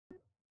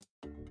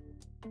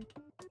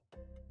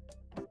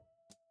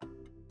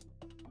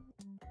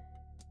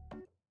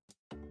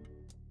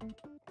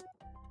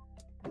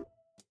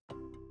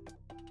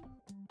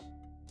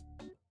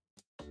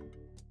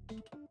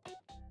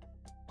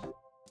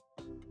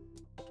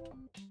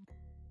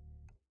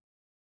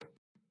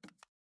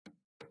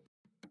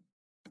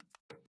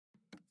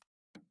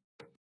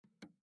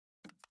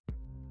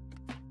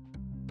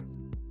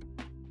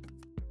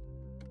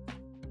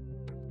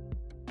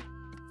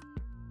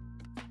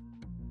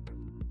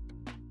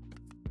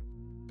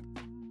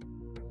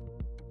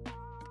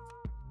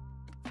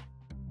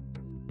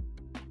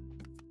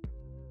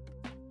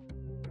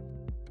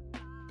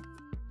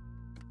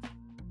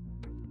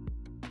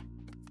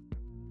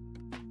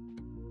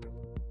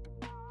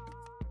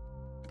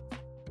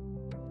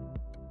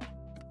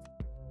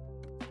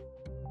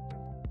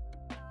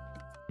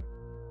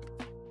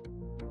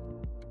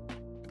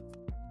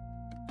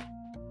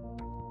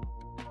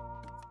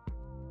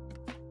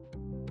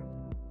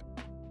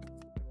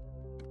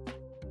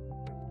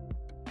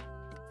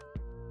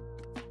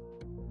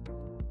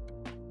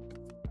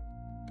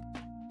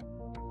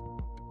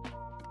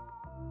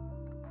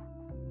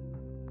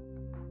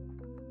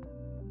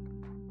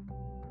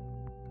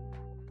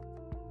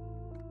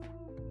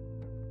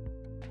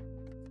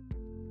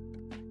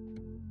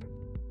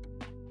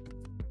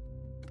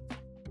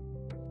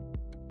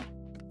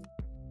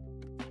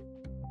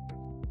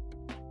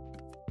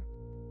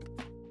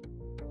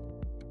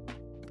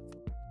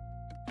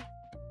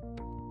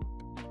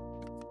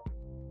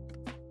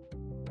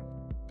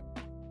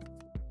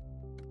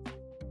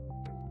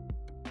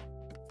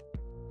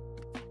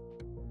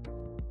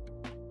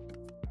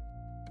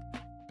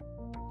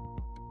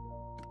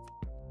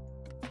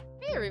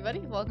everybody,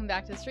 welcome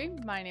back to the stream.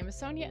 My name is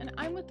Sonia and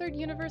I'm with Third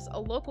Universe, a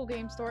local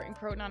game store in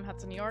Croton on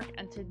Hudson, New York,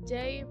 and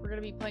today we're going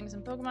to be playing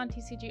some Pokemon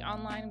TCG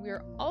Online. We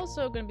are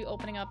also going to be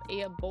opening up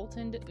a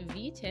Boltund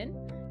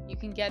V-Tin. You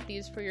can get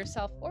these for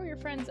yourself or your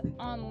friends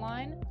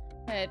online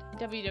at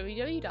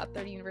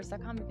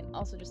www.thirduniverse.com. You can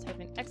also just type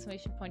in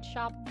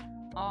 !shop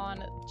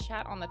on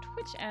chat on the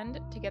Twitch end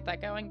to get that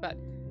going, but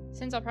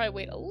since I'll probably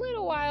wait a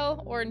little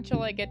while or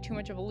until I get too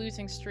much of a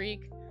losing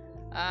streak,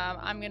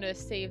 I'm gonna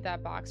save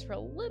that box for a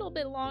little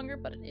bit longer,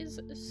 but it is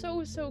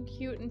so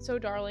cute and so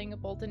darling.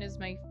 Boltund is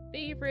my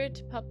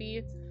favorite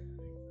puppy,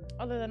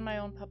 other than my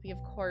own puppy, of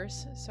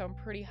course, so I'm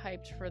pretty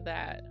hyped for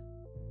that.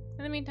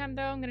 In the meantime,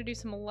 though, I'm gonna do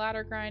some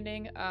ladder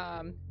grinding,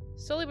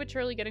 slowly but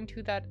surely getting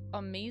to that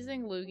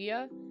amazing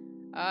Lugia.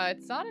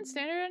 It's not in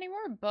standard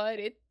anymore, but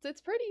it's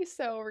pretty,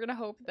 so we're gonna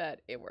hope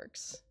that it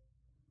works.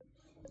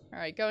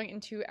 Alright, going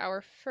into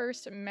our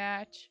first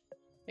match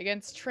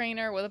against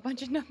Trainer with a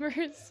bunch of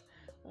numbers.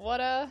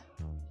 What a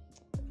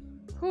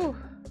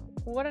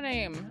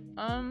name.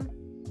 I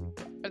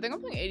think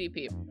I'm playing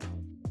ADP.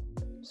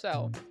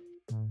 So,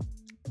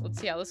 let's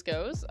see how this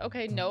goes.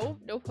 Okay, no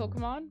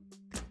Pokemon.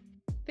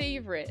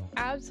 Favorite,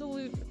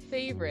 absolute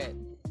favorite.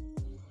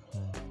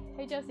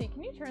 Hey Jesse,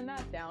 can you turn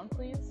that down,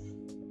 please?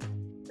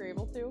 If you're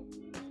able to.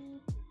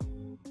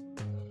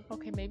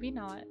 Okay, maybe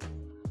not.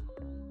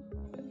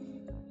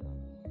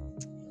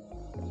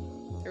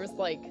 There was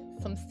like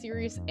some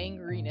serious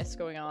angriness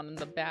going on in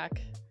the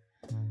back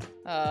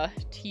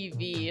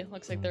TV.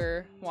 Looks like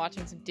they're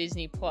watching some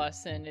Disney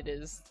Plus and it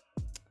is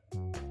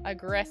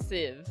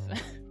aggressive.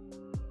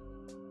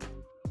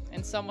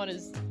 And someone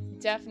is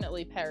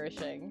definitely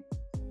perishing.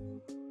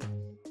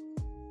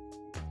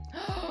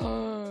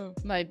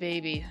 My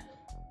baby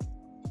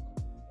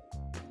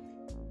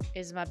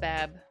is my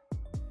Bab.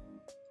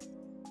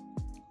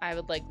 I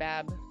would like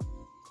Bab.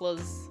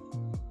 Plus,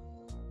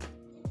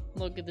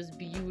 look at this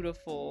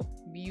beautiful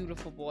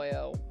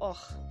boyo. Ugh.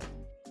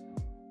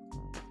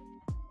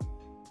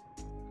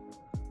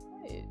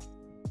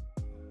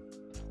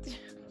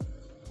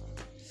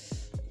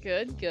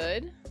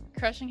 Good.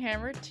 Crushing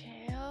Hammer,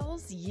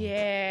 Tails.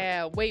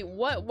 Yeah. Wait,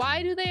 what?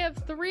 Why do they have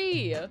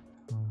 3?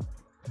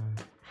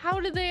 How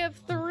did they have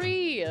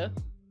 3?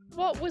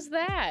 What was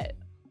that?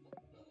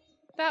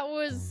 That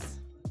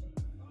was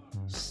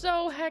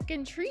so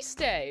heckin'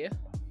 triste.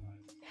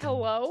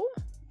 Hello?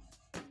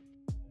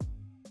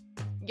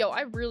 Yo,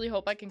 I really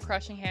hope I can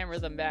Crushing Hammer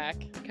them back,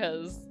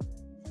 because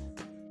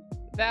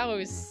that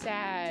was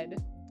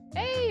sad.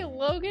 Hey,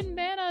 Logan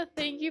Mana,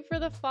 thank you for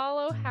the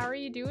follow. How are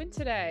you doing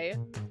today?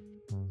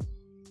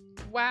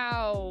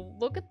 Wow,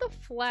 look at the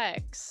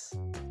flex.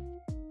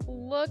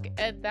 Look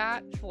at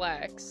that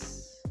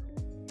flex.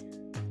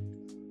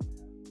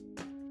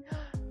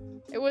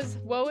 It was,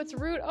 whoa, it's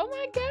Root. Oh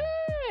my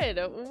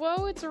god!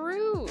 Whoa, it's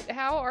Root.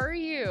 How are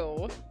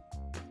you?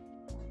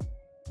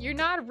 You're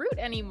not Root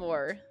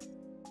anymore.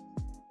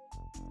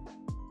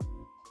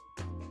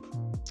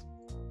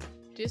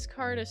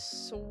 Discard a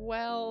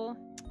Swell.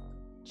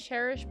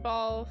 Cherish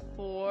Ball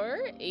for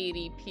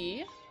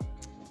ADP.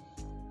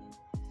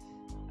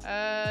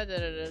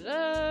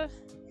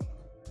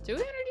 Do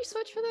we energy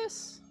switch for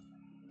this?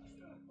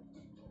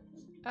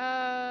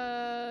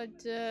 I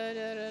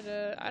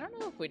don't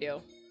know if we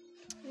do.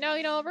 No,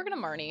 you know, we're gonna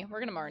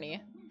Marnie.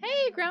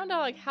 Hey,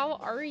 Groundhog, how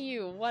are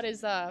you? What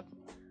is up?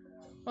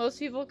 Most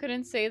people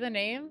couldn't say the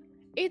name.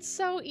 It's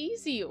so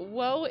easy.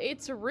 Whoa,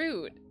 it's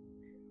Root.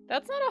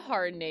 That's not a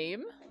hard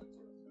name.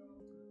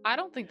 I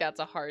don't think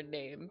that's a hard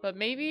name, but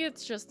maybe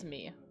it's just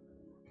me.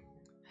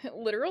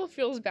 Literal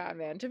feels bad,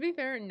 man. To be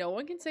fair, no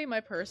one can say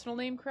my personal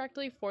name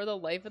correctly for the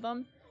life of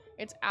them.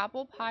 It's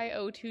Apple Pie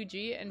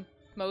O2G, and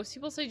most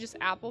people say just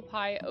Apple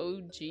Pie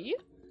OG.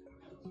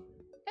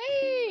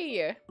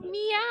 Hey!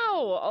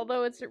 Meow!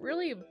 Although it's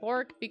really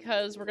Bork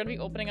because we're going to be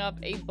opening up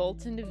a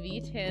Boltund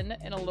V-Tin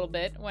in a little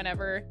bit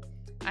whenever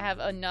I have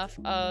enough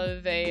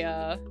of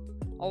a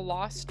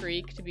loss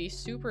streak to be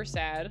super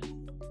sad.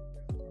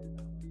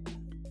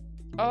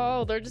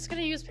 Oh, they're just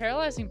gonna use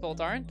Paralyzing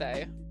Bolt, aren't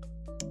they?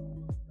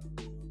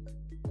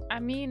 I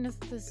mean,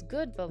 it's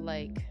good, but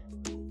like...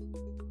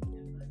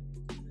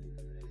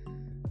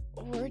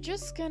 We're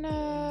just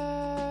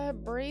gonna...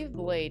 Brave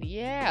Blade,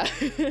 yeah.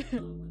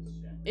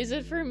 Is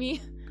it for me?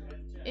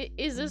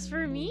 Is this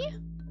for me?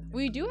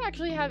 We do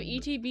actually have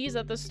ETBs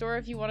at the store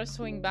if you want to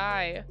swing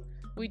by.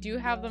 We do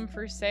have them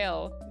for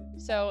sale.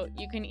 So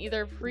you can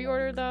either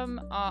pre-order them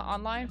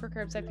online for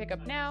curbside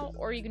pickup now,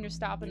 or you can just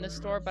stop in the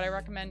store, but I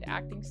recommend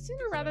acting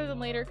sooner rather than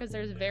later because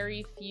there's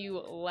very few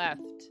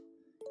left.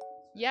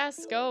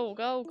 Yes, go,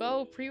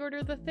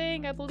 pre-order the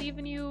thing, I believe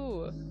in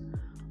you.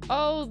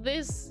 Oh,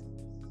 this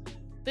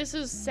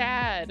is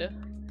sad.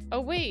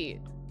 Oh, wait.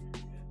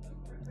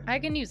 I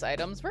can use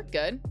items, we're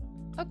good.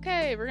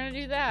 Okay, we're gonna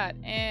do that,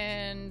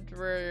 and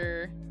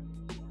we're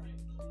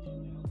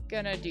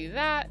gonna do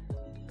that.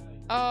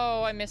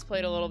 Oh, I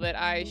misplayed a little bit.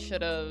 I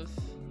should have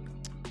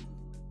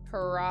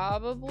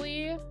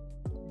probably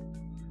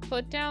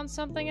put down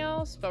something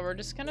else, but we're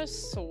just gonna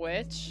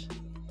switch.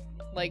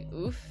 Like,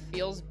 oof,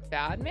 feels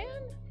bad, man?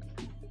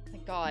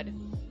 God.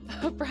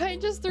 Brian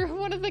just threw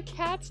one of the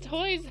cat's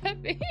toys at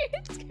me.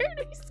 It scared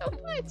me so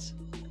much.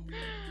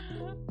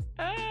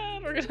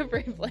 We're gonna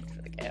brave life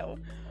for the KO.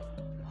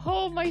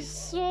 Oh, my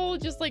soul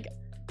just like...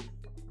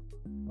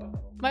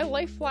 My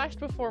life flashed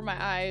before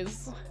my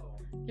eyes.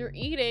 You're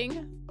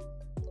eating.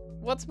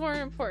 What's more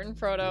important,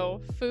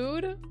 Frodo?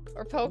 Food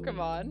or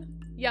Pokemon?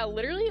 Yeah,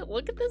 literally,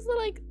 look at this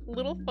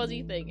little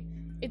fuzzy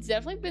thing. It's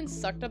definitely been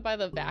sucked up by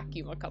the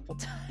vacuum a couple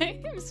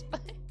times,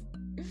 but...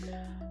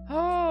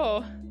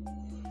 Oh.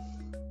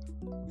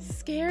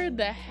 Scared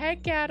the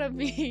heck out of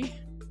me.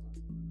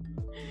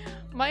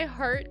 My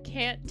heart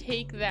can't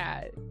take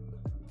that.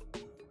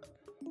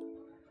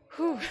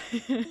 Whew.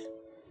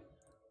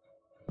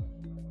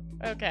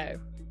 Okay.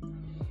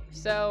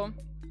 So,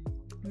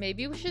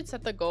 maybe we should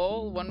set the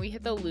goal. When we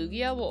hit the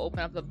Lugia, we'll open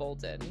up the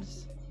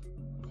Boltund.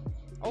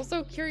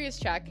 Also, curious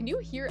chat, can you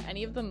hear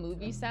any of the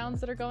movie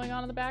sounds that are going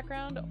on in the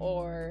background?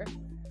 Or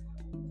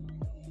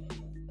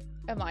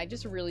am I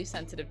just really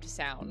sensitive to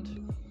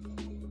sound?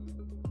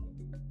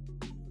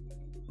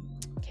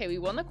 Okay, we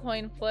won the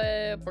coin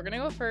flip. We're gonna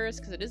go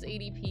first because it is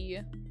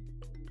ADP.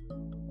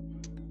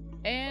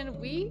 And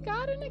we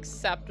got an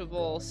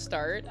acceptable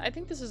start. I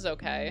think this is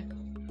okay.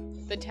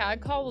 The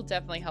tag call will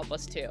definitely help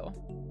us too.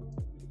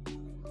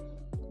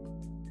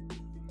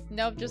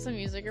 Nope, just the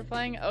music you're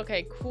playing?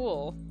 Okay,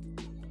 cool.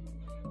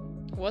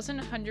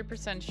 Wasn't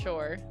 100%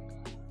 sure.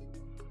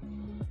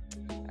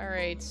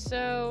 Alright,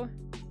 so...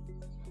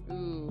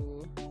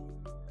 Ooh.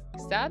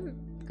 That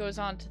goes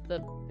on to the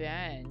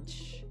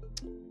bench.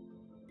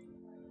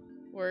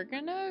 We're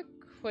gonna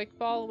quick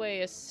ball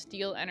away a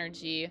Steel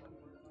Energy.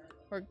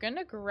 We're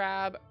gonna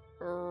grab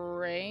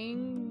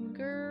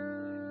Ranger...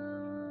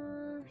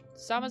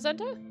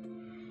 Zamazenta?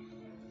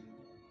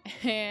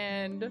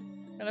 And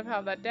gonna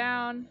pop that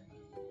down.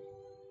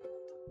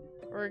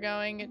 We're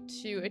going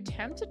to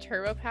attempt a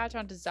Turbo Patch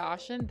onto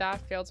Zacian. That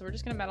failed, so we're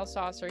just gonna Metal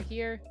Saucer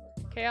here.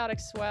 Chaotic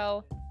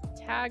Swell.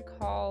 Tag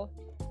Call.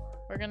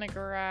 We're gonna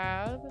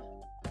grab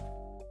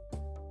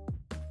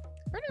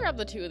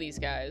the two of these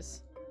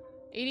guys.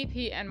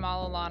 ADP and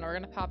Malolana. We're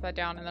gonna pop that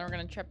down, and then we're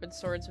gonna Intrepid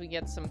Sword so we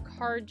get some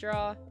card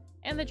draw.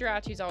 And the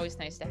Jirachi's always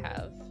nice to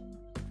have.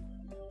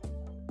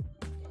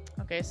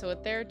 Okay, so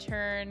with their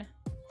turn,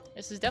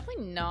 this is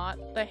definitely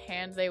not the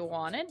hand they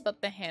wanted, but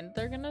the hand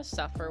they're gonna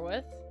suffer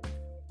with.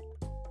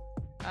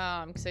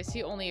 Because I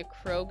see only a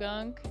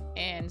Krogunk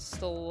and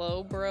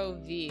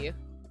Slowbro V.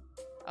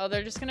 Oh,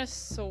 they're just gonna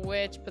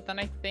switch, but then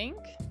I think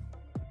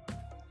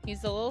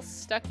he's a little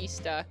stuck.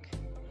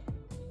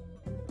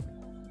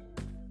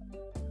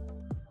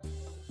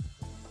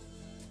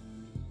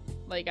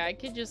 Like, I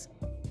could just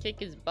kick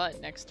his butt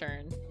next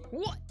turn.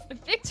 What?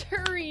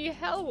 Victory!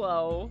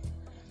 Hello!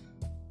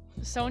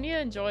 Sonia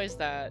enjoys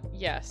that.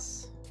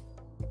 Yes.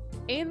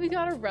 And we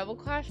got a Rebel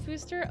Clash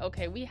booster?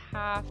 Okay, we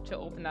have to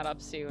open that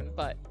up soon,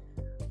 but...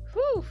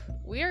 Whew!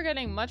 We are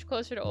getting much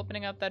closer to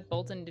opening up that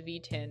Boltund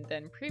V-Tin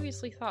than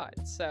previously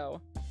thought, so...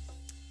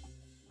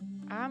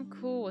 I'm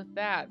cool with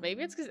that.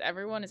 Maybe it's because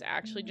everyone is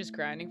actually just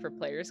grinding for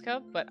Players'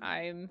 Cup, but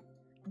I'm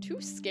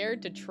too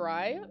scared to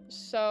try,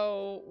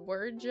 so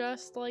we're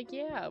just like,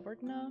 yeah, we're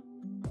gonna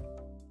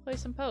play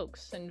some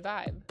pokes and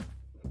vibe.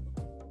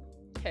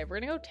 Okay, we're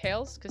gonna go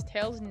Tails, because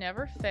Tails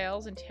never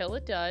fails until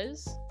it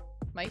does.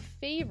 My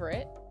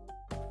favorite.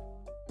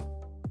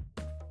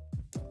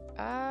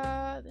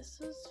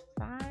 This is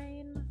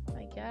fine,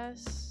 I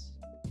guess.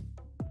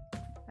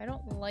 I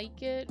don't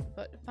like it,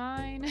 but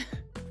fine.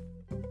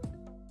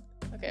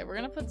 Okay, we're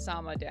gonna put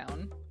Zama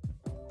down.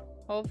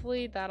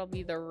 Hopefully that'll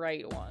be the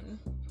right one.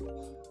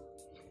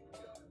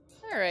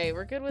 Alright,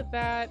 we're good with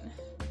that.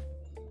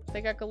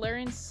 They got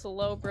Galarian,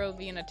 Slowbro,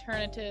 V, and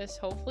Eternatus.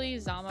 Hopefully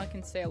Zama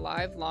can stay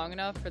alive long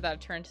enough for that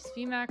Eternatus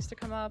VMAX to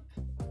come up.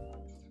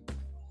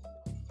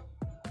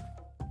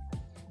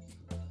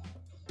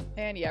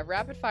 And yeah,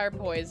 Rapid Fire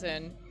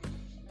Poison.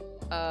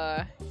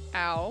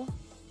 Ow.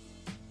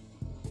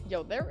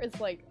 Yo, there is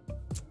like...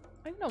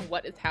 I don't know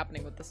what is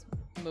happening with this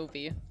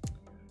movie.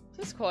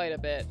 Just quite a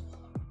bit.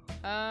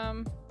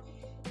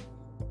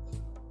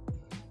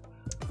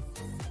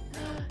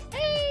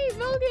 Hey,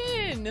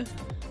 Vogan!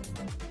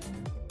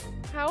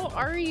 How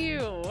are you?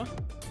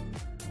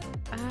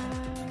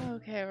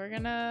 Okay, we're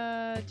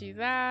gonna do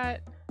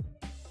that.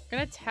 We're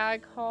gonna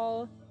tag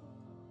call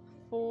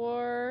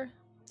for...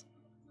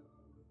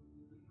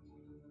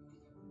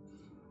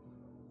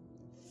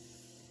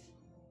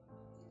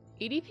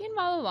 ADP and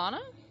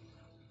Malolana?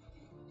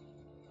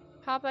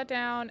 Pop that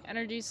down.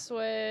 Energy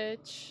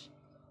switch.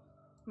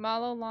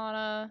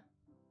 Malolana.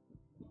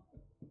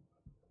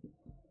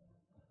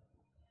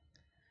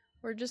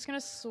 We're just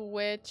gonna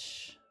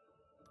switch.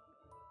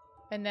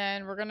 And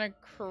then we're gonna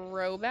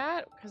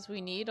Crobat because we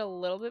need a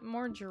little bit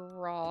more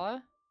draw.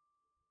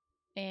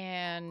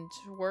 And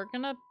we're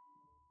gonna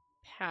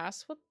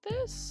pass with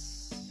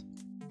this.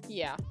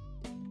 Yeah.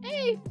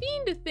 Hey,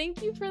 Fiend,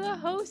 thank you for the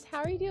host. How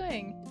are you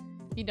doing?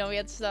 You know we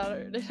had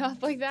started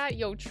off like that?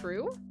 Yo,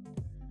 true?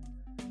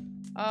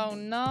 Oh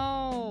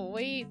no.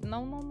 Wait,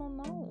 no.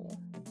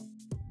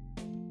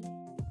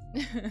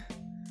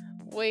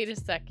 Wait a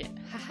second.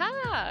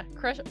 Haha!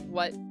 Crush.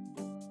 What?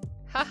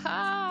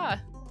 Haha!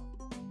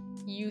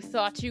 You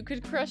thought you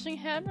could crushing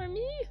hammer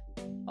me?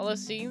 Although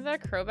seeing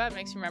that Crobat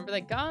makes me remember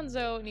that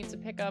Gonzo needs to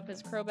pick up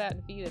his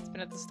Crobat V that's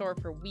been at the store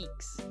for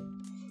weeks.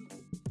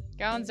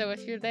 Gonzo,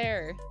 if you're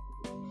there,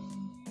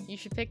 you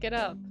should pick it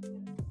up.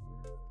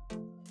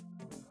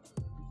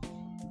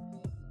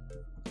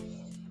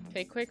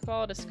 Okay, Quick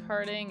Ball,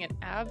 discarding an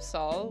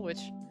Absol, which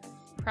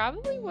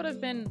probably would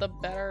have been the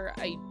better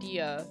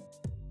idea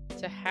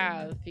to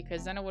have,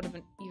 because then it would have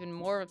been even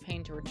more of a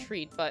pain to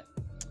retreat, but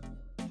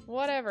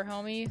whatever,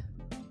 homie.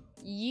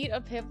 Yeet a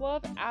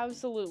Piplup?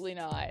 Absolutely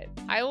not.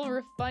 I will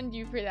refund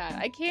you for that.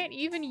 I can't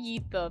even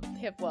yeet the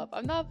Piplup.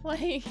 I'm not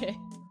playing it.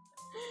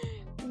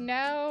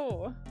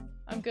 No.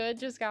 I'm good.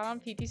 Just got on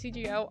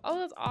PTCGO. Oh,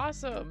 that's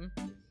awesome.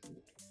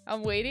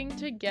 I'm waiting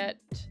to get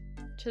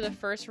to the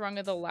first rung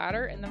of the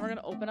ladder, and then we're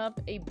gonna open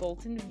up a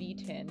Boltund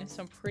V-Tin,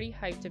 so I'm pretty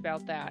hyped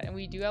about that. And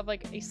we do have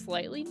like a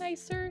slightly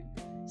nicer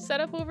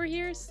setup over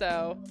here,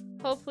 so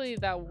hopefully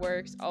that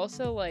works.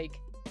 Also, like,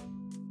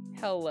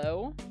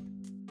 hello?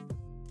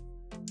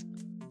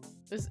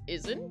 This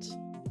isn't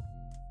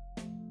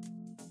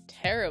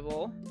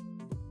terrible.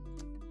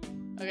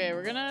 Okay,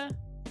 we're gonna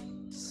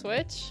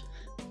switch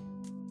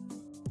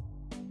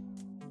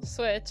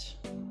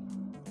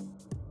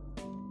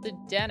the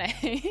Dene.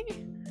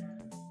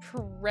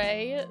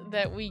 Pray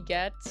that we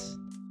get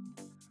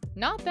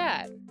not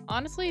that.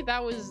 Honestly,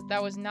 that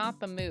was not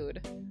the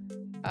mood.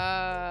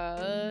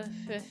 I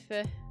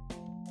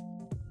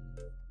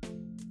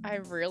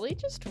really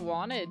just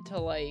wanted to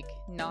like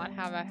not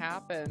have it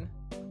happen.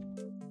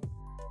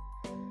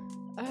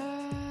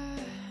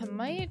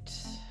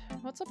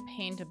 What's a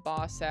pain to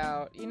boss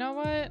out? You know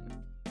what?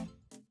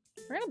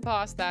 We're gonna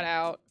boss that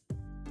out.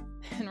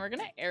 And we're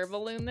gonna air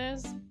balloon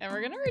this. And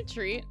we're gonna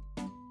retreat.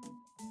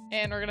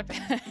 And we're gonna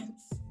pass.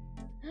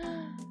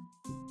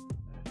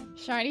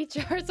 Shiny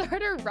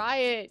Charizard or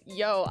Riot?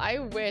 Yo, I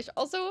wish.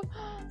 Also,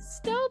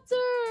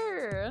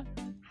 Stelter!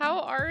 How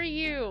are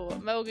you?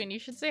 Mogan, you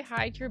should say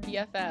hi to your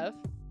BFF.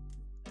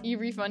 You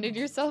refunded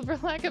yourself for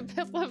lack of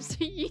Piplups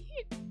to yeet.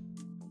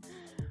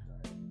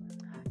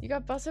 You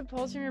got busted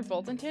pulls from your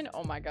Boltund tin?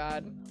 Oh my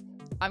god.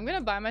 I'm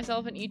gonna buy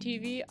myself an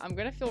ETV. I'm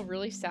gonna feel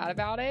really sad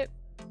about it.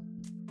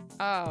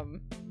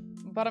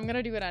 But I'm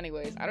gonna do it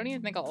anyways. I don't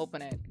even think I'll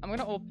open it. I'm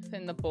gonna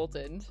open the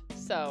Boltund,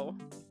 so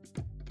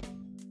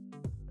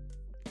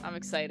I'm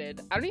excited.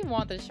 I don't even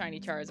want the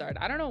shiny Charizard.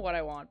 I don't know what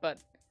I want, but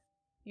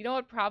you know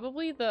what?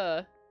 Probably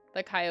the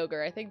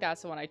Kyogre. I think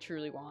that's the one I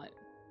truly want.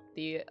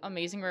 The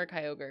amazing rare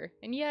Kyogre.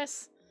 And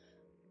yes,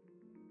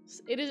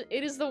 it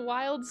is the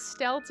wild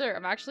Stelter.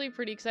 I'm actually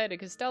pretty excited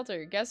because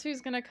Stelter, guess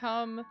who's gonna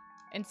come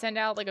and send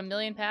out like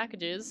 1,000,000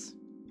 packages?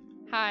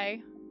 Hi,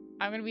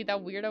 I'm gonna be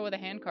that weirdo with a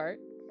handcart.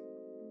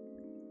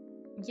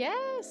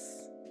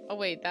 Yes! Oh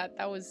wait,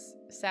 that was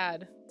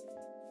sad.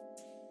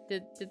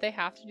 Did they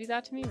have to do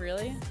that to me?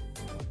 Really?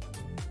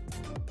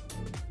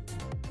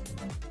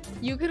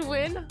 You could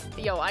win?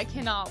 Yo, I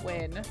cannot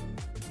win.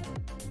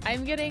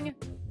 I'm getting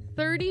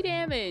 30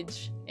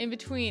 damage in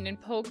between in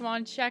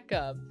Pokemon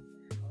Checkup.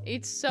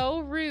 It's so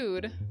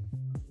rude.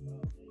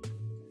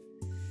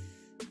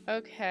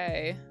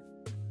 Okay.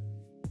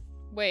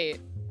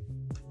 Wait.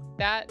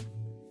 That...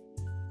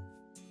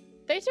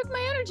 They took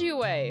my energy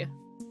away!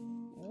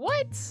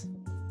 What?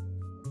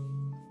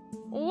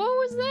 What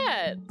was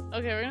that?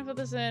 Okay, we're gonna put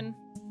this in.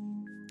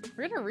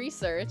 We're gonna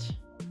research.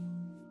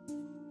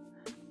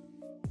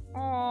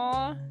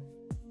 Aww.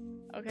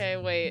 Okay,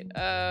 wait.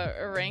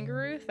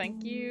 Oranguru,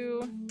 thank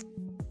you.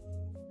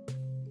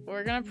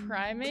 We're gonna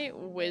Primate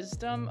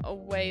Wisdom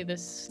away the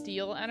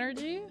Steel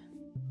energy.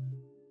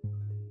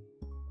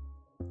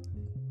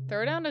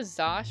 Throw down a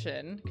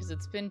Zacian, because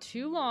it's been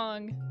too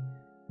long.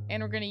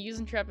 And we're gonna use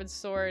Intrepid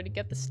Sword,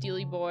 get the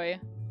Steely Boy.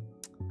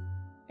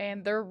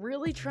 And they're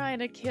really trying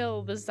to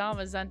kill the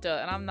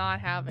Zamazenta, and I'm not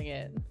having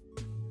it.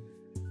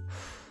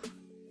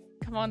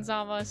 Come on,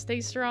 Zama,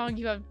 stay strong.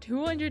 You have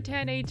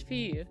 210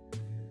 HP.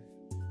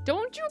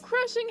 Don't you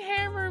Crushing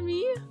Hammer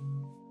me?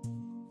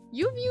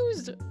 You've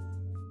used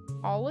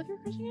all of your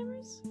Crushing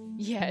Hammers?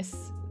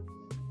 Yes.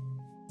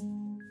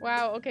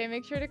 Wow, okay,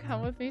 make sure to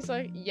come with me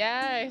so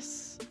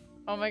yes.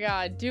 Oh my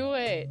god, do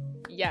it.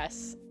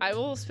 Yes, I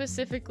will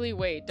specifically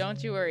wait.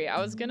 Don't you worry.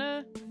 I was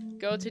gonna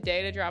go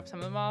today to drop some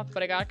of them off,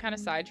 but I got kind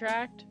of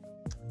sidetracked.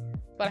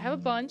 But I have a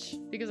bunch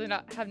because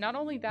I have not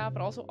only that,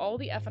 but also all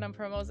the FNM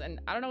promos.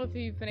 And I don't know if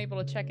you've been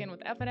able to check in with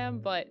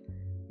FNM, but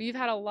we've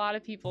had a lot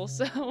of people,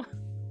 so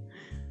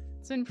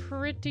it's been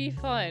pretty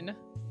fun.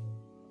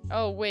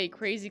 Oh wait,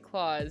 Crazy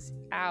Claws.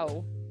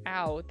 Ow.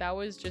 Ow. That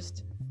was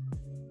just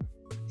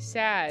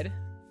sad.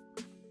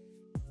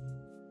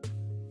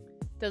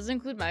 Does it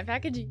include my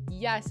package?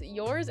 Yes,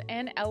 yours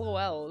and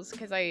LOL's,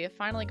 because I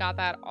finally got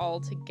that all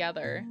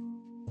together.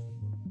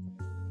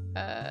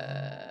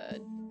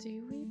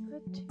 Do we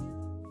put 2?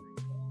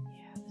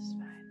 Yeah, this is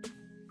fine.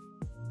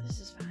 This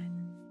is fine.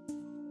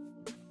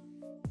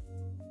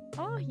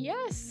 Oh,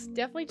 yes!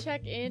 Definitely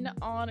check in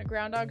on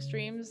Ground Dog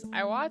streams.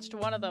 I watched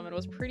one of them. It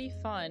was pretty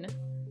fun.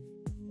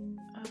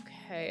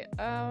 Okay. Okay,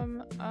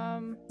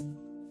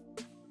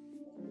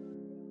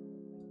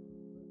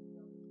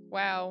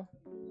 wow.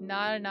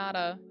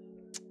 Nada.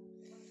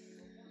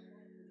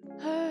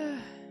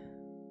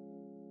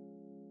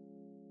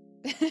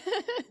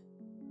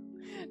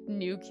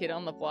 New kid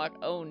on the block.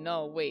 Oh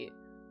no, wait.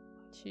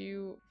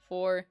 2,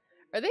 4.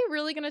 Are they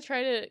really gonna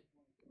try to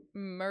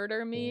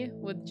murder me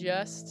with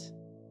just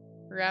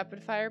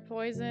rapid fire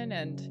poison?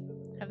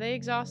 And have they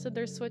exhausted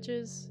their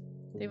switches?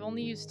 They've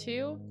only used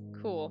 2?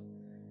 Cool.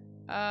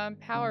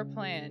 Power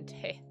plant.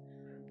 Hey.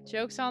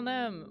 Joke's on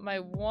them. My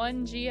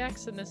 1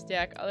 GX in this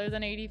deck, other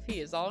than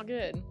ADP, is all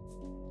good.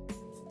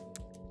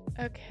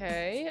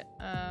 Okay,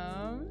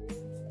 I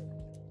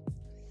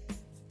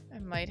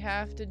might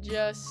have to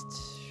just...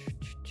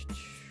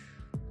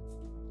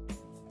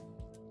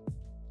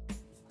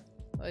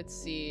 Let's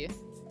see.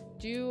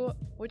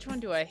 Which one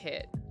do I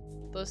hit?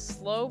 The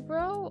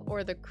Slowbro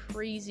or the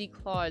Crazy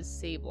Claws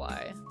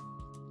Sableye?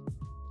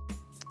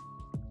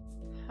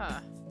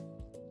 Huh.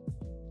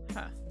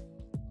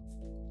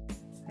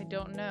 I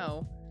don't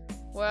know.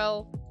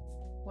 Well,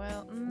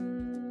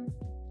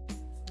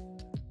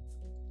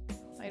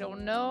 I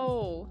don't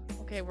know.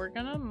 Okay, we're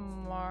gonna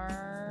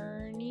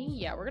Marnie.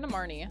 Yeah, we're gonna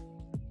Marnie.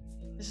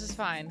 This is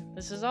fine.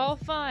 This is all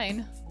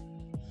fine.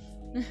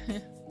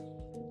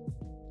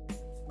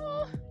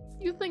 Oh,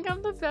 you think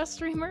I'm the best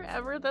streamer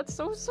ever? That's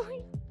so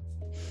sweet.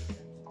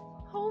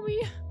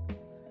 Homie.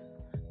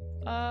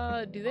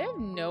 Do they have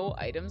no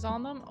items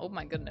on them? Oh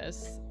my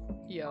goodness.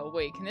 Yo,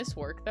 wait, can this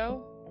work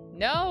though?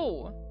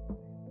 No!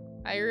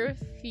 I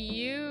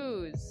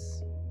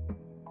refuse.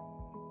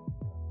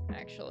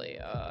 Actually,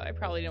 I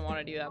probably didn't want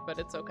to do that, but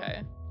it's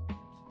okay.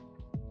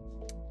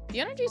 The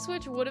energy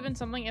switch would have been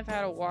something if I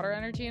had a water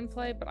energy in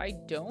play, but I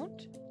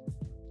don't.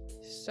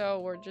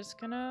 So we're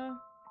just gonna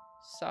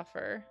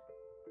suffer.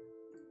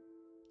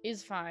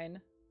 Is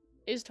fine.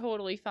 Is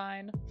totally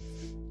fine.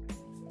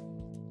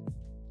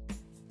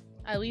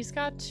 I at least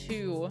got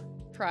 2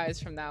 prize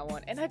from that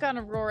one. And I got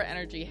an Aurora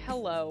energy.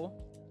 Hello.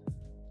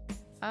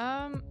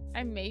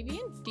 I may be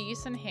in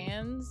decent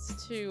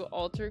hands to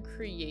alter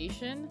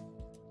creation.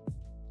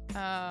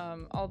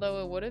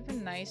 Although it would have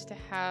been nice to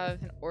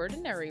have an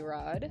ordinary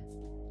rod.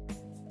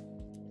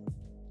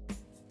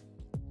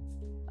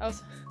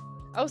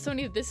 Oh,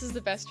 Sonia, this is the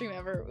best stream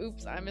ever.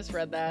 Oops, I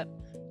misread that.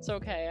 It's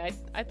okay.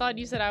 I thought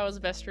you said I was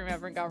the best stream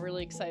ever and got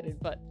really excited,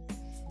 but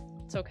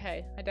it's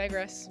okay. I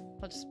digress.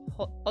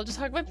 I'll just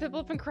hug my Piplup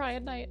up and cry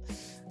at night.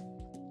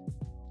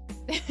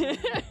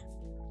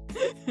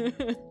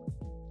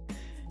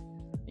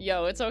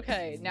 Yo, it's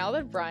okay. Now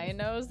that Brian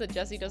knows that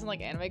Jesse doesn't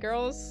like anime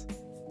girls,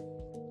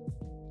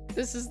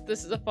 this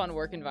is a fun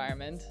work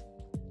environment.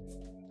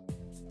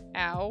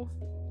 Ow.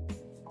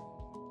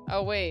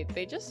 Oh wait,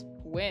 they just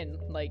win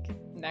like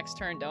next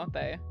turn, don't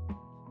they?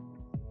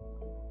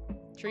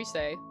 Tree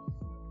stay.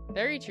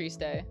 Very tree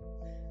stay.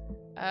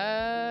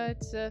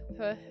 It's a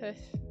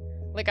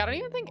like I don't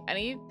even think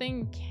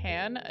anything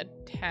can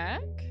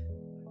attack.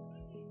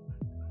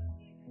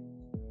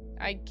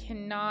 I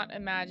cannot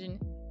imagine.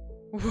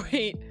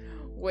 Wait.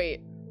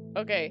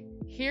 Okay,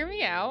 hear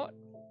me out.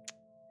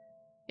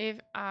 If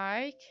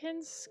I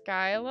can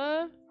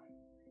Skyla...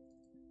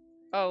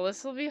 Oh,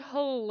 this will be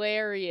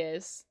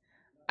hilarious.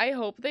 I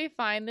hope they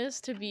find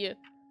this to be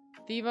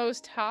the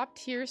most top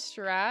tier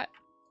strat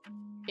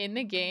in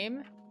the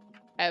game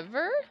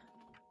ever.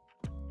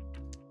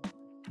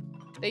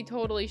 They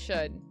totally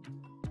should.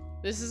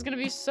 This is gonna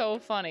be so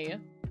funny.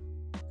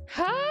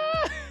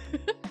 Ha!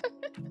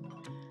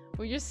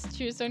 We just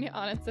choose Sonia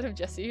on instead of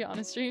Jesse on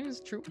his streams.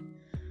 True.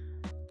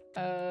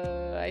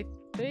 I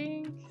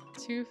think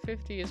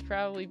 250 is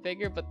probably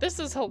bigger, but this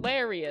is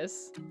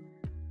hilarious.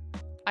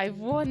 I've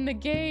won the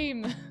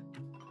game.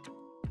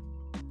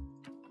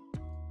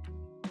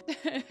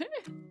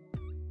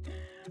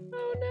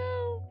 Oh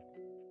no.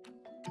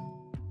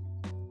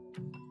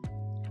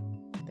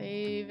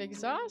 They've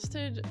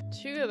exhausted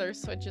 2 of their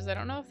switches. I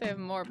don't know if they have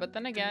more, but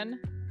then again,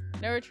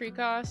 no retreat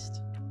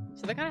cost.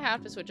 So they kind of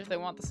have to switch if they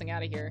want this thing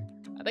out of here.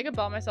 I think I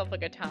bought myself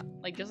like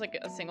just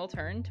a single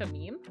turn to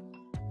meme.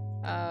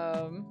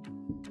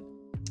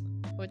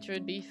 Which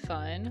would be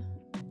fun.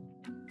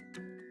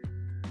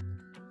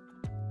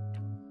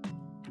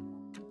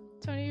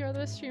 Tony, you're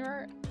the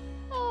streamer.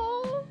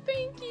 Oh,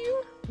 thank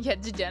you. Yeah,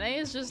 Dedenne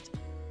is just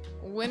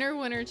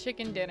winner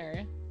chicken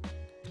dinner.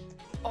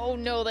 Oh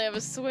no, they have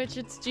a switch.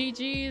 It's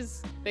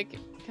GG's.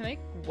 Can they?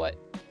 What?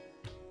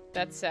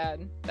 That's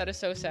sad. That is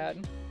so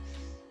sad.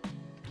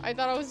 I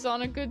thought I was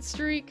on a good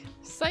streak.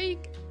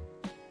 Psych.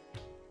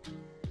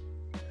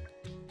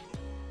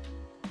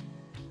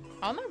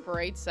 On the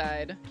bright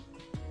side,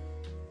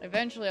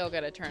 eventually I'll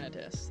get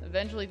Eternatus.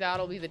 Eventually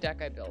that'll be the deck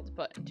I build.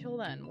 But until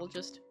then, we'll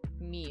just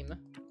meme.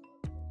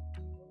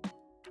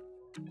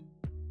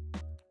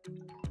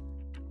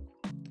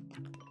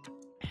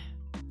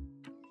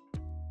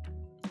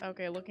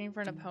 Okay, looking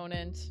for an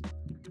opponent.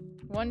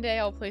 One day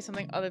I'll play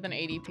something other than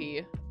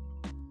ADP.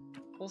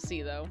 We'll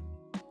see though.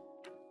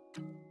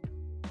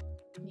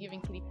 You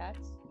giving kitty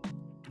pets?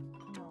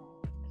 No.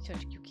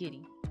 Such a cute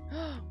kitty.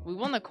 We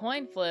won the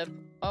coin flip.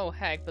 Oh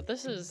heck, but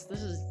this is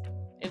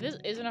if this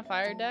isn't a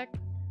fire deck,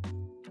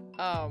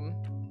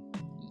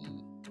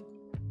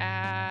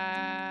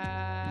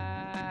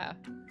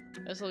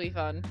 this will be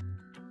fun.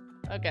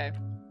 Okay.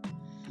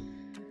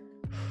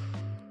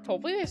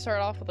 Hopefully they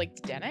start off with like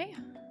Dene?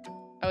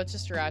 Oh, it's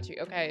just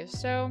Jirachi. Okay,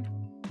 so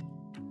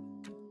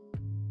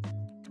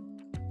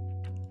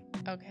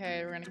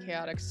okay, we're gonna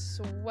Chaotic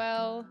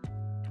Swell.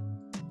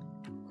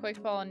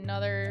 Quick Ball,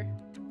 another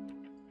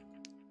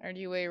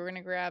Energy Wave. We're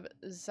gonna grab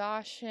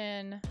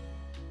Zacian,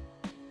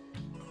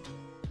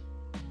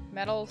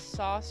 Metal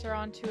Saucer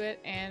onto it,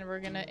 and we're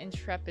gonna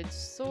Intrepid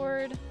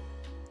Sword.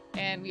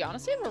 And we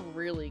honestly have a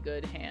really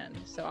good hand,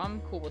 so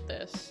I'm cool with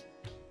this.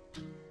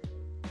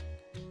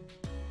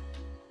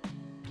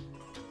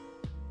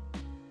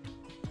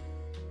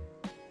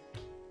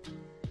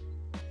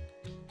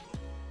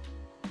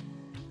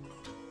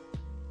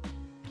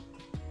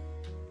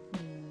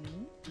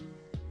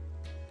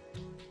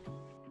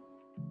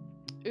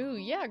 Ooh,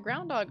 yeah,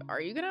 Groundhog, are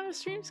you gonna have a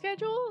stream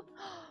schedule?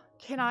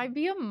 Can I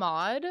be a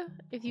mod?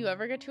 If you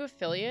ever get to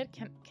affiliate,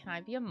 can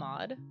I be a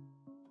mod?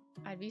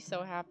 I'd be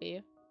so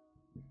happy.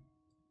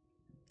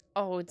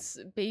 Oh, it's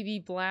Baby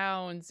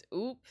Blounds.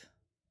 Oop.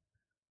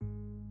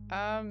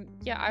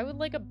 Yeah, I would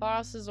like a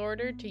boss's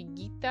order to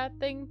yeet that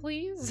thing,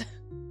 please.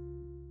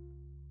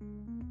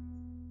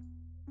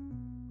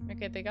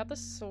 Okay, they got the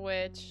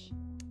switch.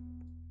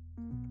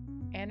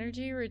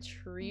 Energy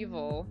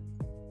retrieval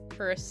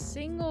for a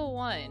single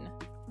one.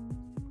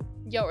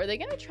 Yo, are they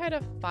gonna try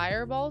to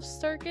Fireball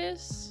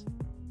Circus?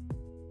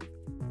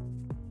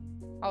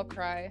 I'll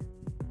cry.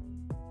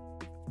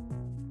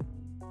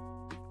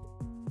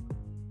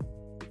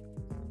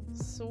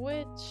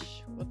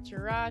 Switch with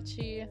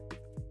Jirachi.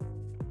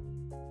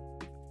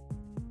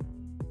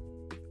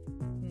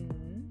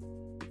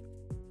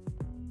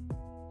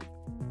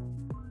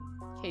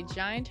 Okay,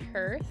 Giant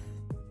Hearth.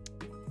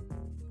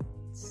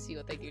 Let's see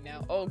what they do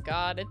now. Oh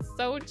god, it's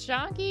so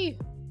chunky!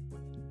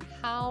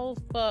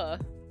 Alpha.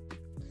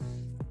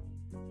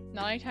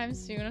 Not anytime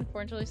soon,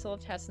 unfortunately, still have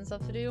tests and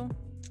stuff to do.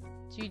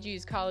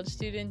 GG's, college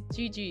student.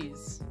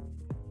 GG's.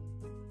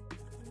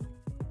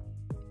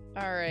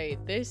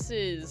 Alright, this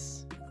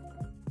is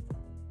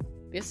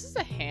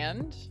a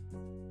hand.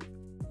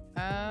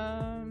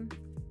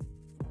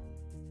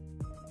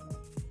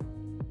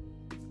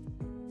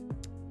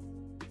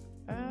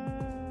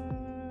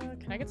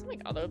 Can I get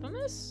something other than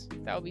this?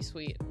 That would be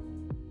sweet.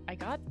 I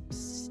got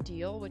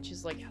steel, which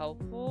is like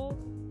helpful.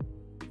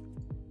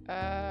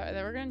 And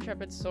then we're gonna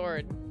Intrepid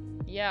Sword.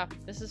 Yeah,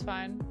 this is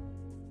fine.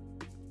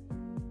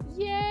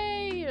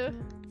 Yay!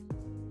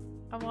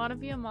 I want to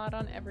be a mod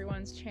on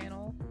everyone's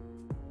channel.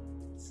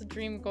 It's a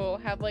dream goal.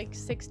 Have like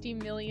 60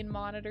 million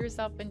monitors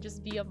up and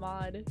just be a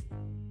mod.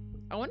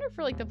 I wonder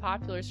for like the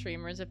popular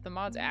streamers if the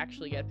mods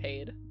actually get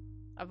paid.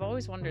 I've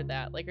always wondered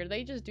that. Like, are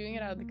they just doing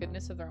it out of the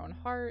goodness of their own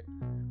heart?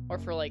 Or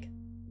for like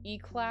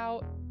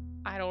e-clout?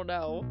 I don't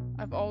know.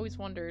 I've always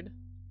wondered.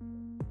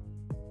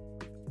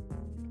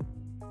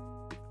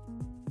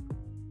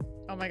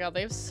 Oh my god,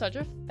 they have such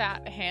a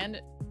fat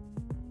hand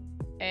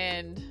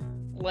and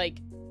like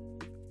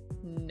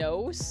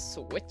no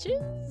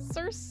switches,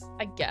 or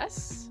I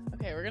guess.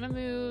 Okay, we're gonna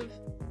move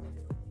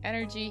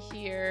energy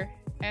here,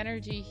 and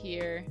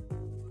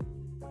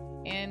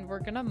we're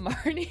gonna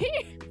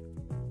Marnie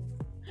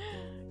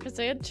because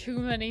they had too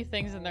many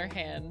things in their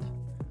hand.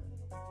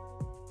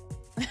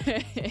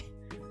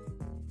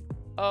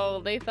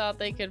 Oh, they thought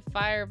they could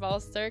Fireball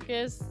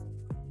Circus?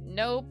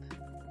 Nope.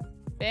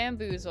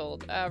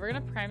 Bamboozled. We're gonna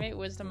Primate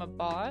Wisdom a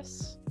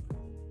boss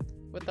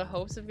with the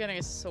hopes of getting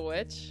a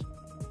switch.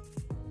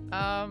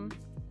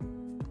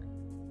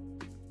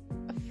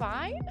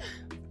 Fine?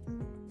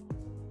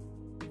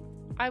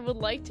 I would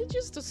like to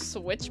just a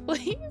switch,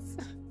 please.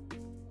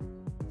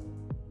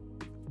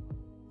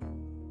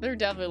 They're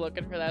definitely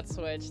looking for that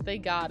switch. They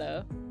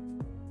gotta.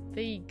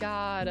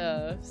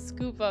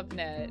 Scoop up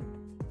net.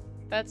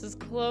 That's as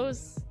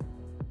close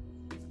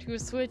to a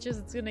switch as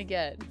it's gonna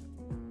get.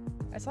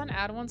 I saw an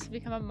ad once to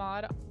become a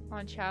mod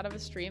on chat of a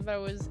stream, but I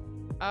was...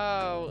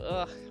 Oh,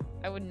 ugh.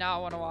 I would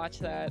not want to watch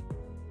that.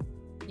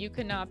 You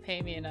could not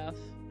pay me enough.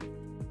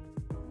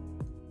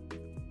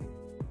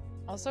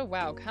 Also,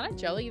 wow, kind of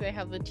jelly they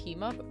have the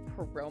team up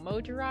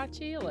promo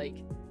Jirachi.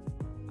 Like,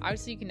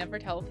 obviously you can never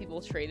tell if people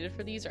traded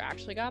for these or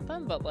actually got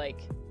them, but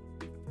like,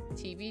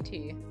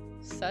 TBT.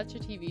 Such a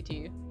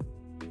TBT.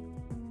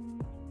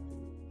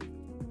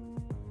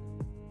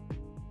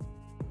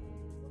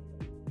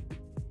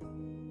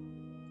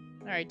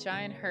 Alright,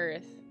 Giant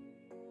Hearth.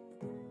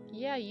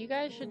 Yeah, you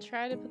guys should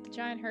try to put the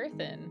Giant Hearth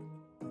in.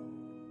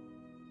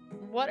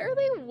 What are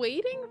they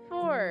waiting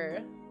for?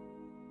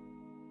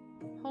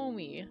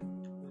 Homie.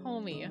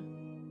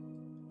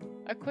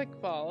 A Quick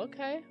Ball.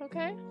 Okay.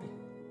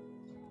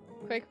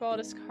 Quick Ball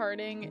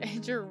discarding a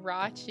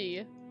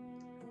Jirachi.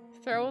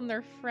 Throwing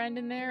their friend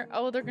in there.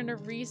 Oh, they're gonna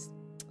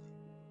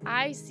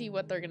I see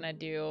what they're gonna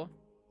do.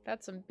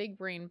 That's some big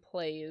brain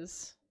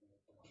plays.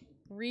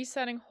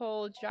 Resetting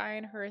hole,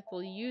 Giant Hearth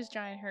will use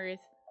Giant Hearth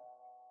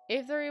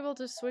If they're able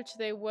to switch,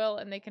 they will,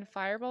 and they can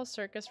Fireball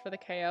Circus for the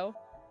KO.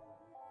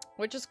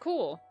 Which is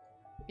cool,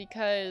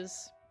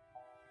 because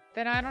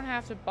then I don't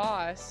have to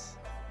boss.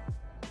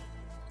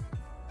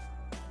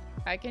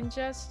 I can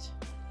just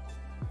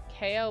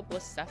KO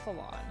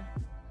Blacephalon.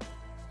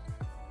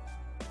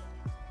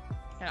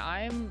 And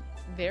I'm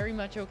very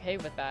much okay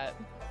with that.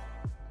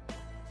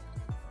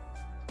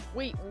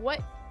 Wait,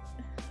 what?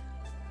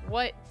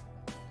 What?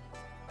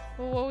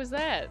 What was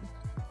that?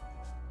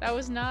 That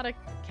was not a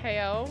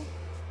KO?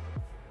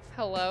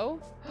 Hello?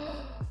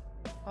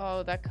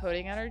 Oh, that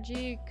coding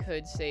energy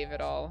could save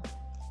it all.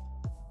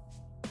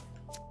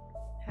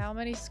 How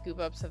many scoop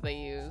ups have they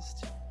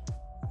used?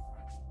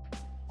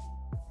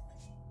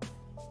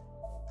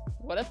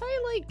 What if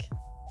I, like...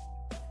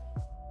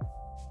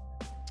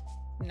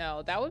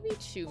 No, that would be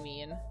too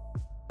mean.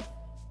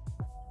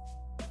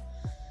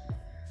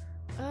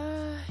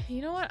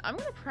 You know what? I'm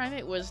gonna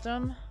Primate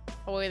Wisdom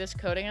away this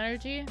coding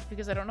energy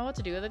because I don't know what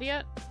to do with it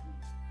yet.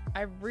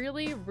 I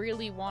really,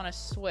 really want to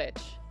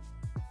switch.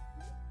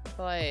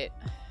 But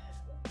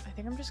I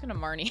think I'm just gonna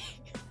Marnie.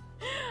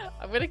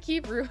 I'm gonna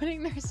keep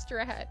ruining their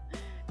strat.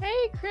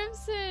 Hey,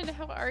 Crimson!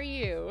 How are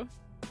you?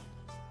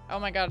 Oh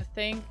my god,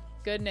 thank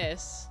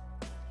goodness.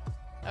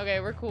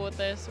 Okay, we're cool with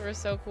this. We're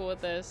so cool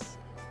with this.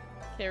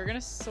 Okay, we're gonna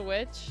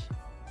switch.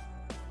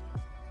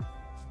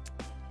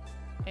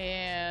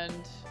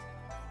 And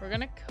we're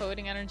gonna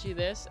coding energy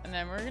this, and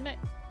then we're gonna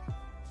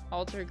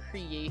alter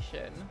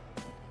creation.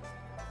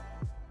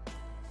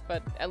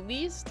 But at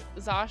least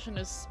Zacian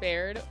is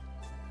spared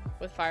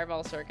with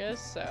Fireball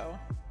Circus, so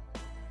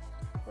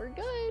we're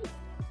good.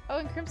 Oh,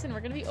 and Crimson,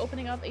 we're gonna be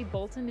opening up a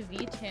Boltund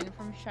V-Tin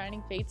from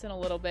Shining Fates in a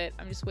little bit.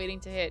 I'm just waiting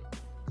to hit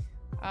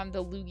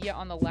the Lugia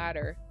on the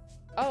ladder.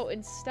 Oh,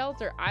 and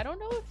Stelter, I don't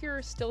know if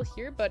you're still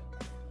here, but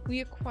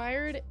we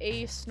acquired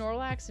a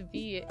Snorlax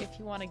V if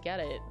you want to get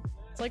it.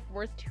 It's like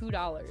worth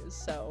 $2,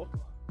 so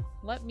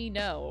let me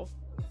know.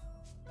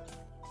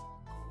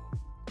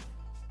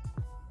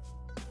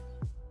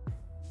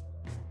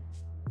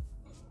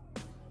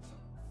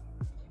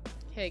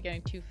 Okay,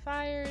 getting 2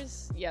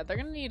 fires. Yeah, they're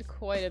gonna need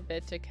quite a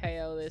bit to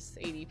KO this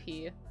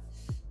ADP.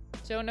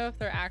 Don't know if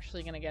they're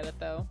actually gonna get it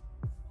though.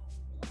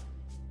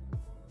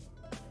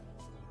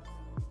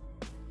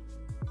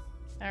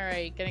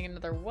 Alright, getting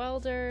another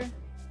Welder.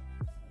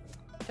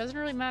 Doesn't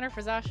really matter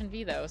for Zacian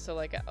V though, so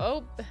like,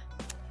 oh!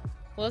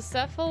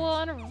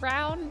 Blacephalon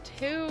round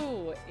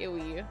 2!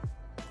 Ewy.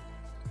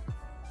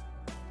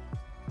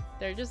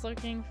 They're just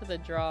looking for the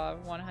draw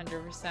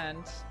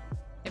 100%.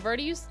 They've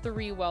already used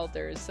 3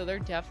 Welders, so they're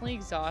definitely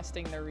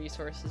exhausting their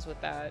resources with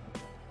that.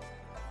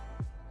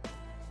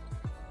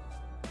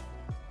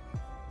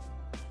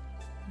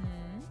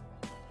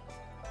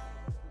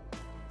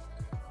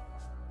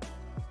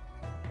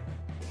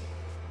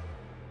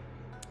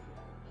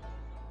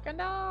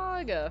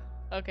 Ganaga!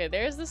 Okay,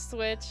 there's the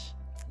switch.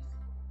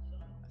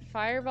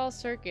 Fireball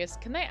Circus.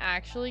 Can they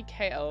actually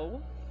KO?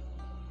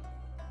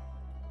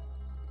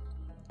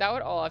 That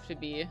would all have to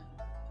be.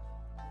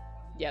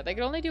 Yeah, they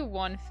could only do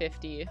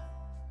 150.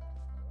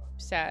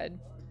 Sad.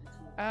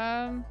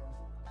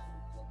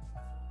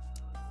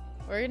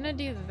 We're gonna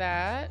do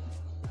that.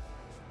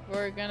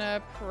 We're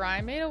gonna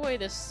Primate away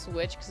the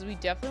switch because we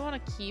definitely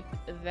want to keep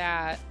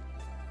that.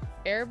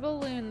 Air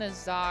Balloon the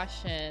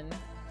Zacian.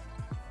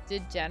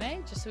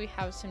 Dene, just so we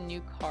have some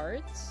new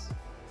cards.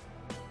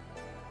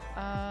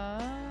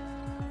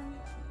 I'm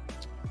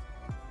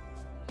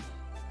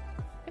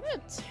gonna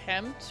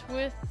attempt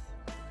with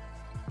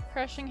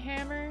Crushing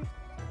Hammer.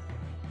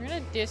 We're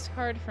gonna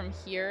discard from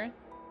here.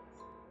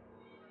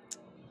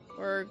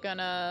 We're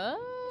gonna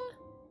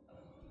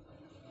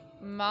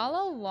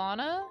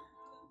Malalana,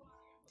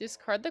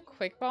 discard the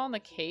Quick Ball and the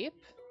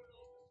Cape.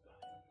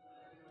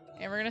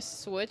 And we're gonna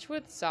switch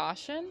with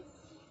Zacian.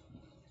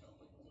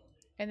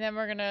 And then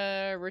we're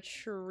gonna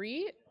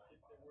retreat.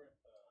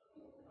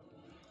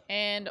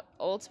 And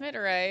Ultimate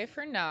Ray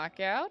for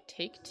knockout.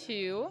 Take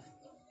 2.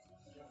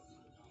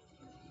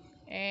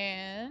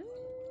 And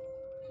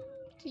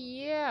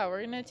yeah,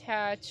 we're gonna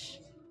attach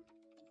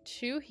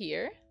 2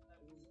 here.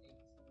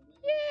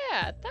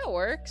 Yeah, that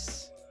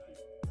works.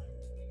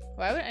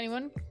 Why would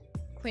anyone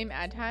claim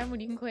ad time when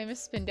you can claim a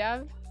spin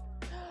dab?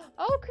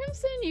 Oh,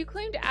 Crimson, you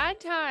claimed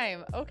ad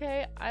time.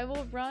 Okay, I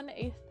will run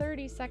a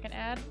 30-second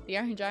ad. The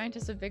Iron Giant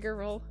has a bigger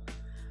role.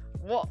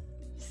 Whoa,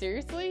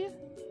 seriously?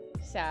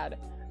 Sad.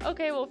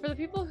 Okay, well, for the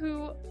people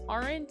who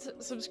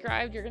aren't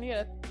subscribed, you're gonna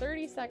get a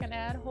 30-second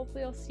ad.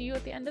 Hopefully I'll see you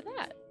at the end of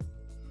that.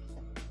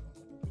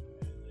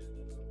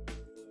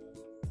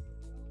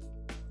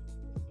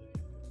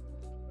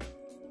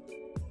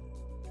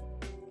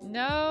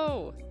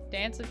 No!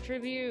 Dance of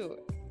Tribute.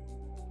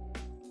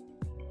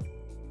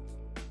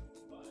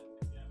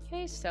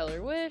 Okay,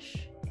 Stellar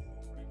Wish.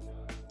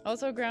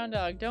 Also, Ground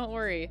Dog, don't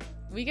worry.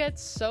 We get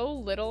so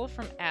little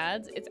from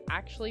ads, it's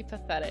actually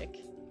pathetic.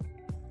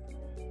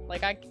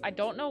 Like, I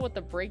don't know what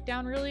the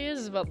breakdown really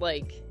is, but,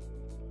 like,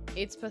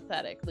 it's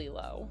pathetically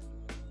low.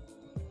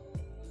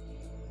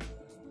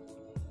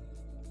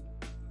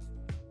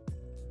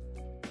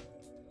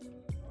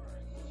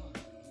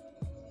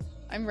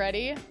 I'm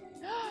ready.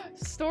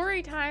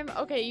 Story time.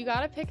 Okay, you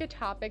gotta pick a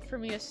topic for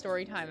me to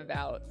story time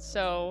about.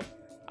 So,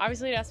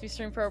 obviously it has to be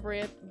stream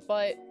appropriate,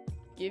 but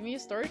give me a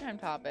story time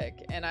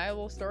topic and I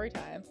will story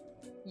time.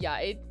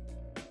 Yeah,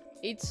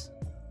 it's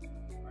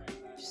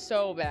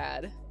so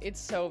bad. It's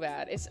so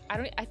bad.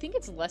 I think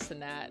it's less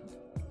than that.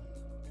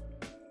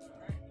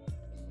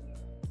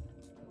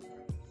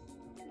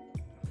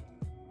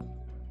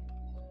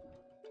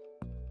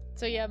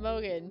 So yeah,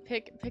 Mogan,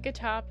 pick a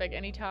topic,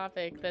 any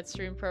topic that's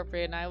stream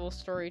appropriate, and I will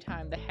story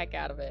time the heck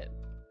out of it.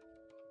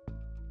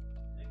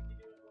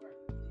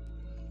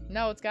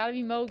 No, it's gotta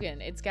be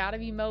Mogan. It's gotta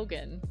be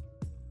Mogan.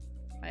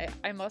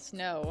 I must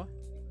know.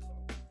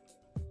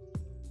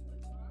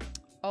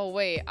 Oh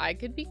wait, I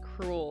could be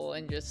cruel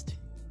and just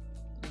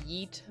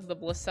yeet the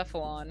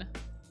Blacephalon.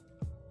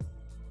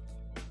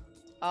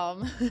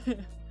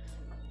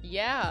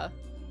 Yeah.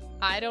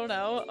 I don't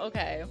know.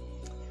 Okay.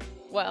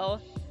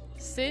 Well,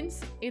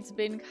 since it's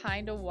been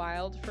kind of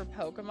wild for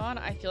Pokemon,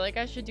 I feel like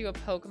I should do a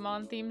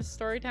Pokemon themed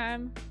story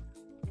time.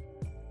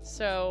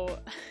 So,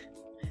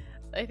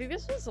 I think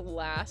this was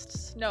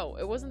no,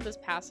 it wasn't this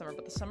past summer,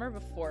 but the summer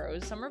before. It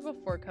was summer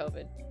before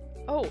COVID.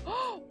 Oh,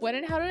 when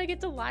and how did I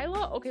get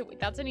Delilah? Okay, wait,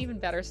 that's an even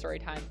better story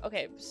time.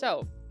 Okay,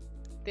 so,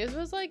 this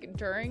was like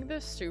during the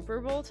Super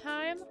Bowl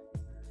time.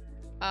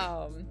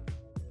 I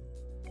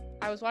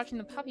was watching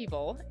the Puppy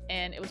Bowl,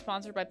 and it was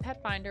sponsored by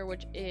Pet Finder,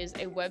 which is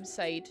a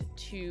website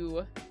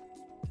to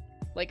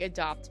like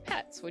adopt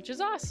pets, which is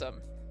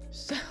awesome.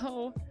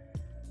 So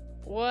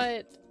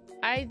what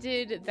I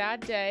did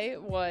that day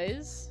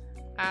was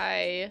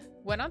I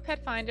went on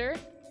Pet Finder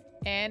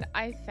and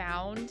I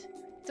found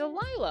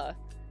Delilah,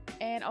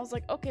 and I was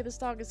like, okay, this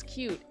dog is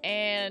cute.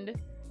 And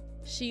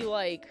she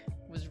like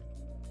was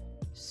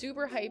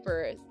super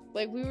hyper.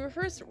 Like, we were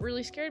first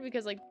really scared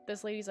because like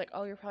this lady's like,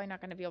 oh, you're probably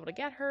not going to be able to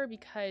get her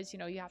because, you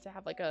know, you have to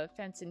have like a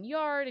fence in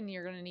yard and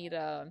you're going to need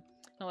an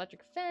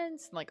electric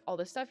fence and like all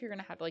this stuff. You're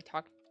going to have to like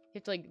you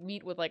have to like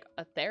meet with like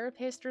a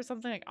therapist or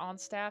something like on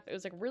staff. It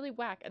was like really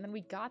whack. And then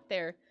we got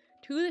there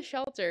to the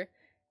shelter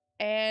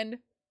and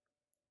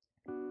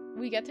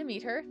we get to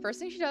meet her. First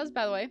thing she does,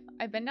 by the way,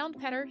 I bend down to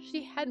pet her.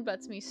 She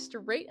headbutts me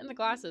straight in the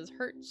glasses.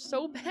 Hurt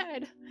so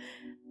bad.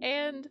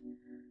 And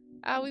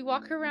we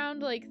walk her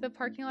around like the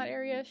parking lot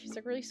area. She's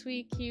like really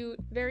sweet, cute,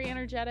 very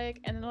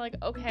energetic. And then they're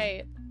like,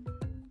 okay,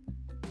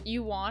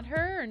 you want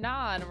her or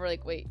not? And we're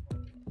like, wait,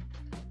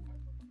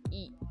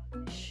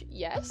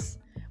 yes?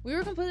 We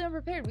were completely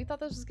unprepared. We thought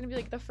this was gonna be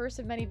like the first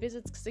of many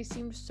visits because they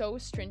seemed so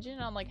stringent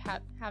on like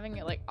having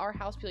it like our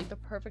house be like the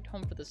perfect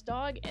home for this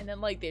dog. And then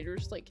like they were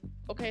just like,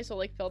 okay, so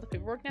like fill out the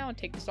paperwork now and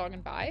take this dog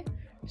and bye.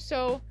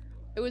 So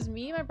it was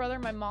me, my brother,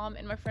 my mom,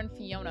 and my friend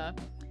Fiona.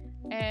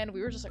 And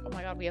we were just like, oh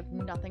my god, we have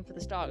nothing for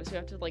this dog. So we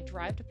have to like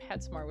drive to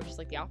PetSmart, which is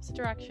like the opposite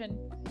direction.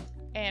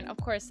 And of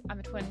course, I'm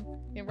a twin.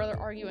 Me and my brother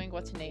arguing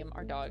what to name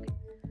our dog.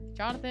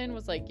 Jonathan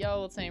was like,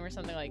 yo, let's name her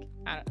something like,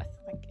 I don't know,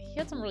 like he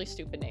had some really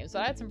stupid names,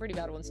 but I had some pretty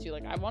bad ones too.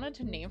 Like I wanted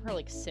to name her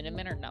like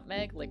Cinnamon or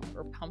Nutmeg, like,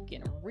 or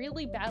Pumpkin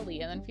really badly.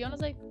 And then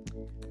Fiona's like,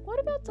 what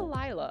about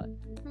Delilah?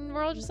 And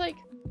we're all just like,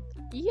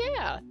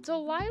 yeah,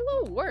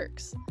 Delilah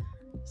works.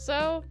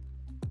 So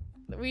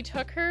we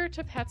took her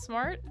to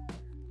PetSmart.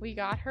 We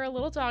got her a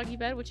little doggy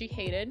bed, which she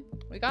hated.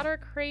 We got her a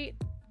crate,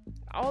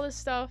 all this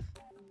stuff.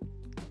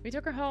 We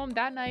took her home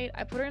that night.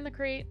 I put her in the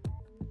crate.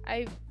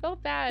 I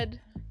felt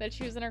bad that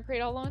she was in her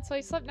crate all alone, so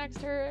I slept next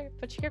to her,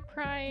 but she kept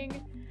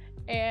crying.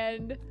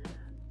 And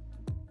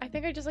I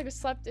think I just like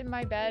slept in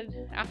my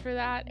bed after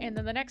that. And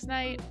then the next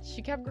night,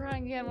 she kept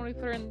crying again when we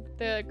put her in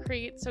the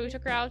crate. So we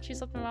took her out. She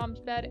slept in my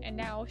mom's bed, and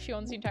now she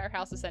owns the entire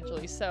house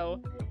essentially.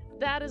 So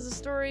that is the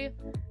story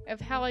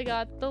of how I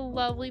got the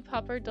lovely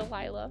pupper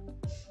Delilah.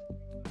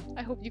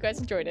 I hope you guys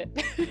enjoyed it.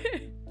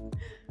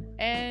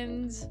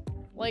 And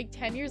like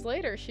 10 years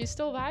later, she's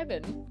still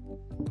vibing.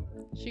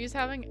 She's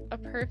having a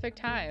perfect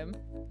time.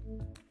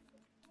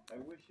 I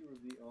wish you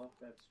would be off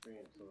that stream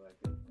so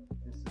I could.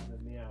 This is the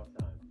meow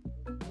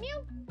time.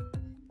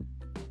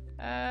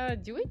 Meow.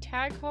 Do we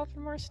tag call for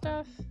more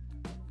stuff?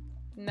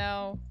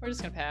 No, we're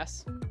just gonna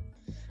pass.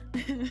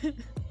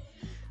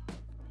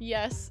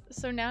 Yes,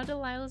 so now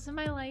Delilah's in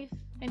my life,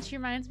 and she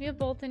reminds me of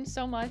Boltund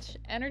so much.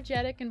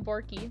 Energetic and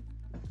Borky.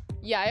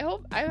 Yeah,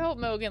 I hope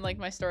Mogan liked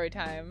my story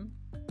time.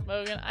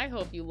 Mogan, I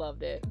hope you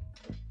loved it.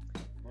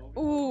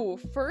 Ooh,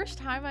 first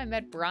time I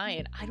met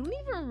Brian. I don't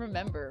even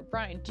remember.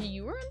 Brian, do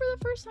you remember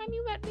the first time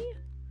you met me?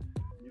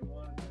 You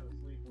wanted to have a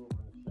sleepover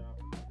in the shop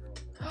with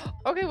your girlfriend.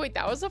 Okay, wait,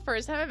 that was the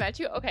first time I met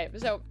you? Okay,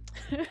 so...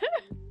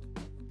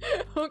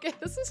 okay,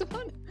 this is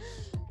fun.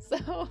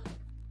 So...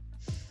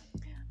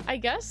 I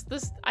guess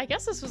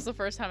this was the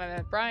first time I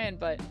met Brian,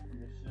 but...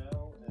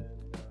 Michelle and,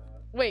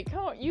 Wait,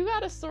 come on, you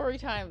gotta story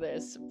time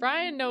this.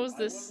 Brian knows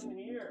this. I wasn't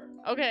here.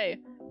 Okay,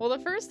 well, the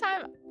first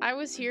time I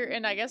was here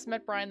and I guess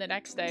met Brian the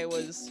next day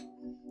was...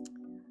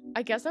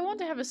 I guess I wanted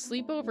to have a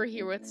sleepover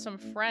here with some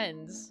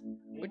friends.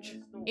 Which...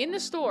 In the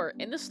store,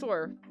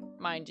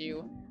 mind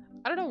you.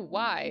 I don't know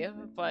why,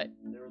 but...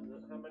 There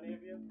was, how many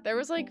of you? There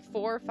was like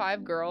 4 or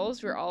 5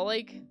 girls. We were all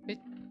like...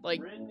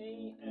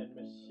 Brittany and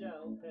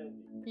Michelle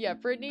Hendy. Yeah,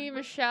 Brittany,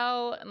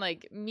 Michelle, and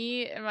like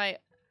me and my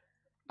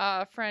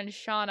friend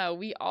Shauna,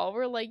 we all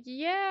were like,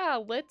 yeah,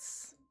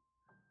 let's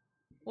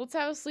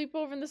have a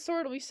sleepover in the store.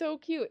 It'll be so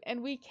cute.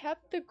 And we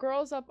kept the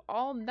girls up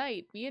all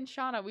night. Me and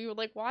Shauna, we were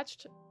like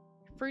watched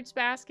Fruits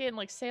Basket and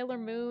like Sailor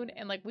Moon,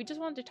 and like we just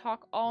wanted to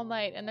talk all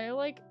night. And they're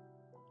like,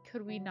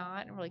 could we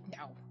not? And we're like,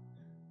 no.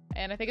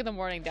 And I think in the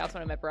morning, that's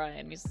when I met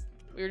Brian.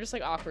 We were just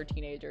like awkward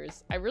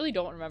teenagers. I really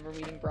don't remember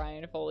meeting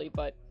Brian fully,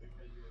 but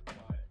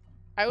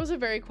I was a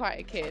very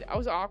quiet kid. I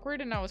was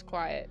awkward and I was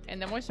quiet.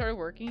 And then when I started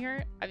working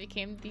here, I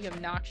became the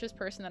obnoxious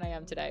person that I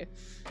am today.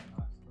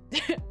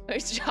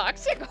 It's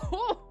toxic?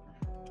 Oh.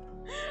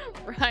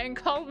 Brian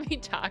called me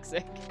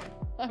toxic.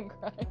 I'm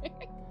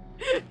crying.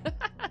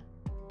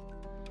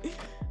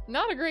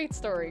 Not a great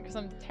story, because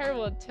I'm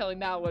terrible at telling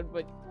that one,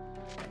 but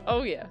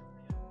oh yeah.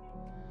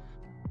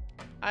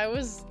 I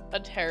was a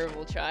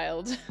terrible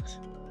child.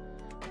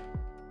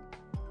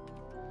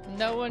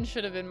 No one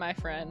should have been my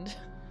friend.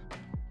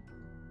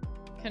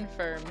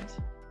 Confirmed.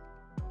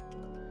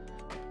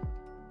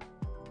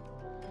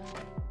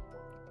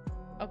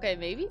 Okay,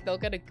 maybe they'll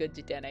get a good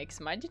genetics.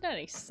 My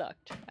genetics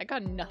sucked. I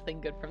got nothing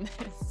good from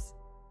this.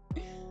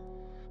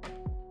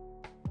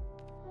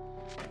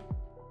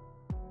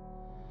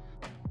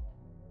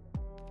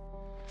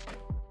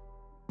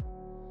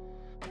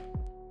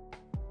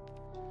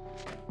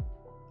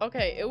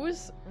 Okay, it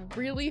was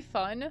really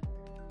fun,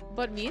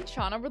 but me and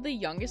Shauna were the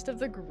youngest of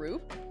the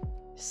group,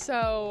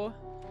 so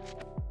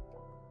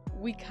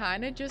we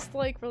kind of just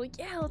like, we're like,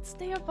 yeah, let's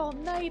stay up all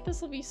night,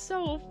 this will be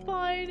so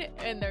fun,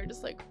 and they're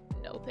just like,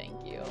 no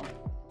thank you.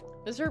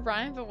 This is for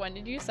Brian, but when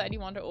did you decide you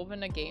want to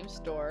open a game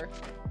store?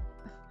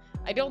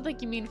 I don't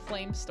think you mean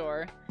flame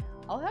store.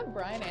 I'll have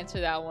Brian answer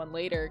that one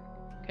later,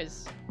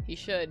 because he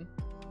should.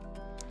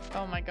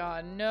 Oh my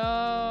god,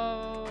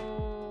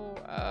 no.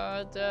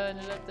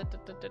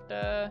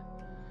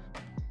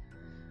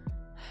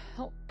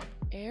 Oh,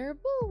 air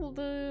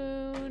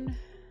balloon.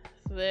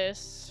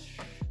 This.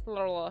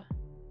 A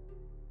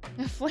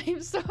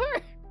flame store?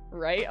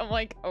 Right? I'm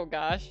like, oh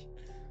gosh.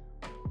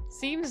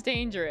 Seems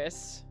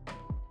dangerous.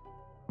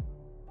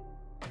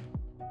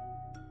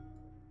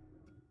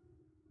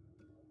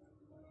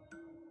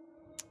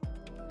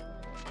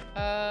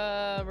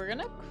 We're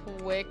gonna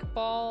quick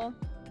ball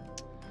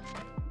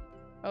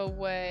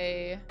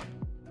away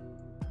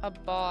a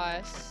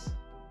boss.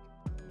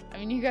 I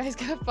mean, you guys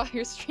got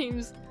fire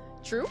streams.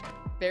 True.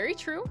 Very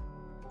true.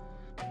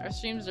 Our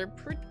streams are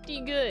pretty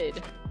good,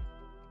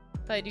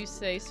 if I do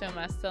say so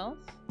myself.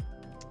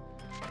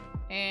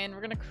 And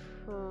we're gonna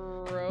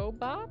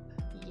crowbop.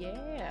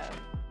 Yeah.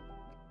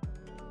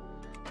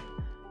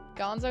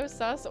 Gonzo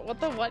sus. What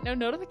the what? No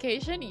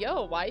notification?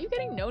 Yo, why are you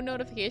getting no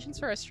notifications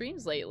for our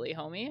streams lately,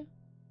 homie?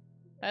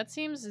 That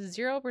seems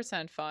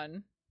 0%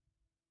 fun.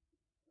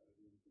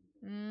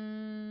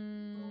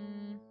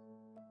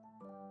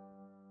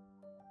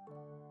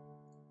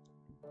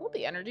 Hold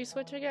the energy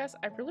switch, I guess.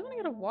 I really want to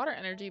get a water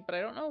energy, but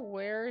I don't know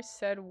where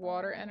said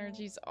water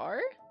energies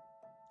are.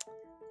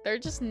 They're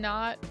just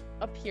not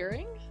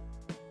appearing.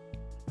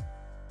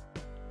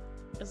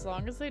 As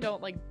long as they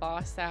don't like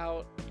boss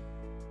out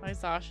my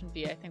Zacian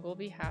V, I think we'll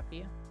be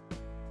happy.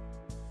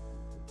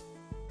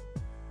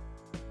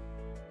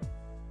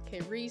 Okay,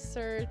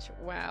 research.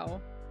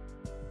 Wow.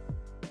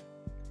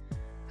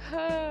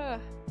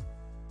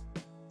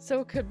 So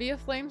it could be a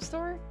flame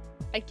store?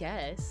 I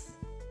guess.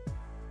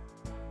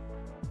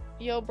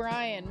 Yo,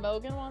 Brian,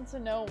 Mogan wants to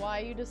know why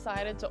you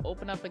decided to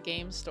open up a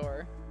game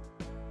store.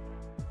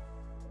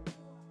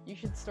 You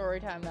should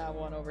storytime that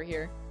one over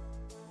here.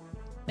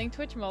 I think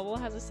Twitch Mobile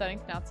has a setting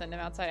to not send him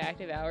outside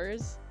active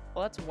hours.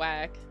 Well, that's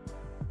whack.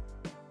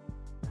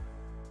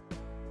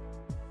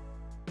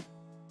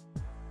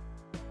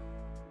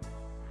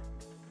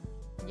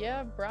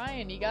 Yeah,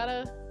 Brian, you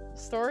gotta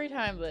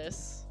storytime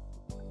this.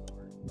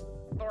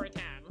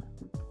 Storytime.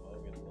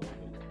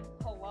 Logan.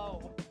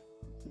 Hello.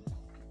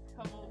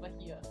 Come over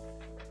here.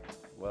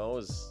 Well, it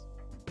was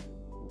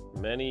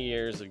many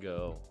years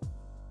ago.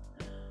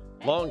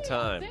 Long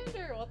time.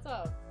 Xander, what's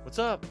up? What's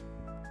up,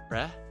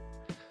 bruh?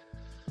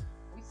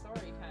 We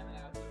storytime it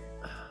out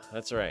here.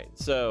 That's right.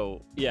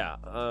 So, yeah,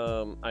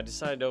 I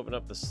decided to open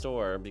up the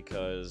store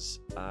because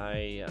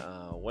I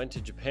went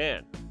to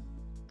Japan.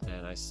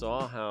 And I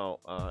saw how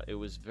it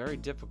was very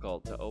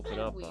difficult to open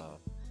up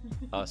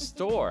a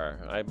store.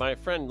 My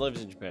friend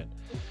lives in Japan,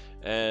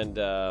 and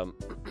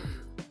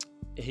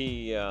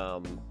he,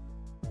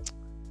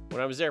 when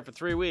I was there for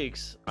 3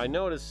 weeks, I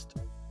noticed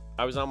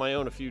I was on my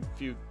own a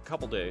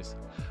couple days,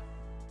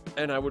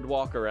 and I would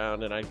walk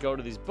around and I'd go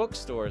to these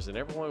bookstores, and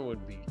everyone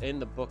would be in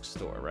the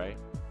bookstore, right?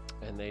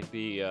 And they'd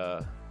be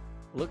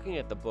looking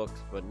at the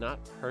books, but not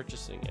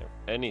purchasing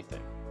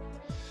anything.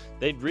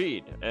 They'd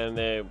read, and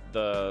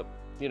the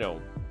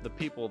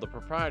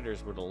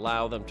proprietors would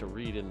allow them to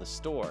read in the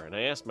store. And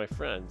I asked my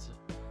friends,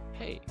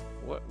 hey,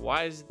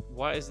 why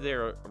is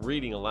there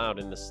reading allowed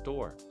in the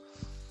store?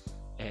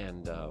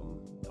 And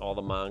all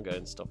the manga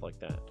and stuff like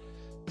that.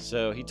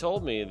 So he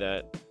told me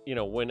that,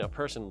 when a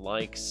person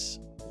likes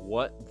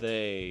what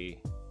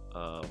they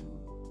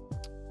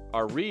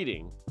are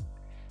reading,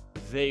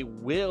 they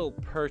will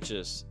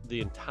purchase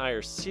the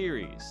entire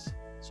series.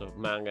 So if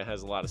manga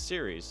has a lot of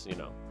series, you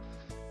know,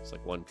 it's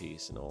like One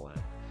Piece and all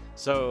that.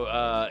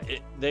 So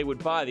they would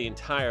buy the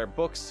entire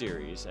book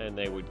series, and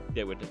they would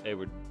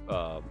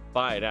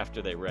buy it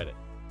after they read it,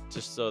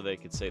 just so they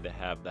could say they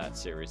have that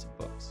series of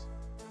books.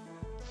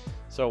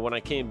 So when I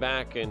came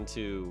back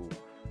into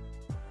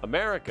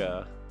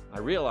America, I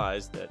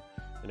realized that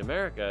in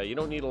America, you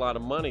don't need a lot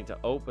of money to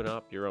open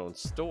up your own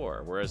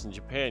store, whereas in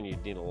Japan,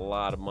 you'd need a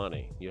lot of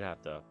money. You'd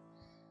have to,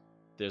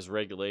 there's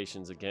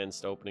regulations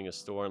against opening a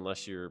store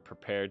unless you're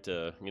prepared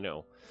to, you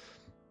know,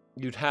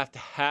 you'd have to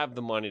have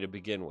the money to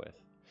begin with.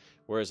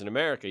 Whereas in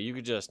America, you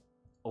could just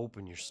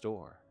open your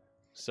store.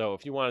 So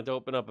if you wanted to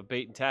open up a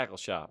bait and tackle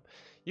shop,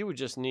 you would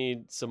just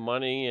need some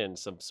money and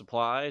some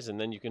supplies, and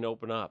then you can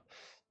open up.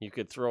 You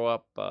could throw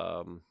up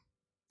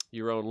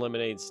your own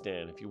lemonade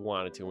stand if you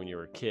wanted to when you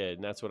were a kid,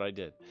 and that's what I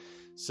did.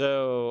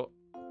 So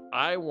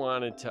I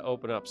wanted to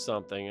open up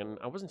something, and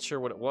I wasn't sure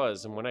what it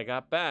was. And when I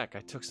got back, I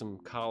took some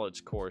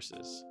college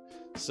courses.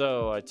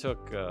 So I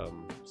took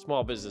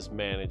small business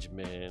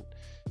management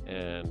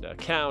and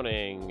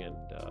accounting and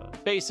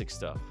basic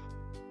stuff.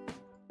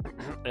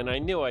 And I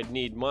knew I'd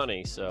need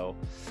money, so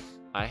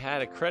I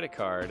had a credit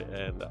card,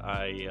 and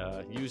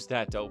I used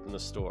that to open the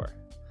store,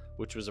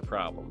 which was a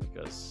problem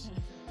because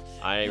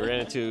I ran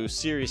into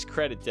serious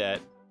credit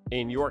debt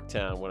in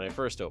Yorktown when I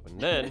first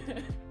opened.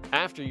 Then,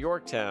 after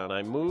Yorktown,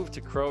 I moved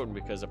to Croton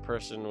because a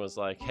person was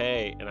like,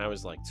 hey, and I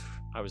was like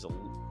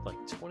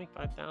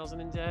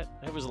 25,000 in debt.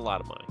 It was a lot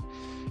of money.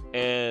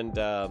 And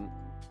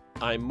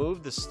I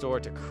moved the store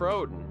to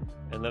Croton,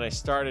 and then I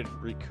started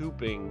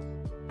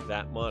recouping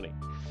that money.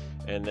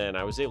 And then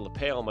I was able to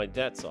pay all my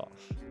debts off,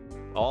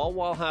 all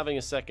while having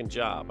a second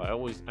job. I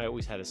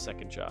always had a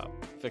second job,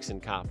 fixing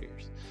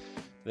copiers.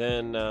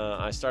 Then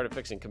I started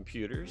fixing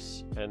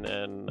computers, and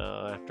then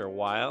after a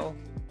while,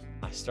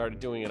 I started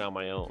doing it on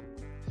my own.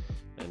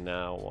 And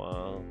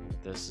now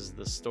this is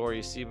the store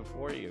you see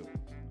before you.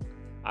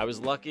 I was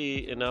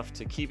lucky enough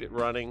to keep it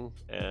running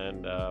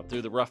and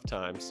through the rough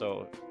times.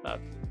 So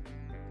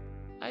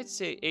I'd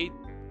say eight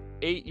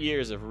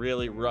years of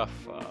really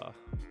rough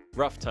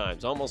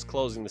times, almost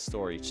closing the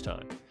store each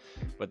time.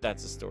 But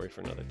that's a story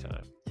for another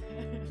time.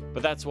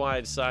 But that's why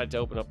I decided to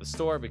open up the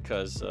store,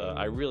 because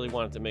I really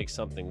wanted to make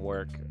something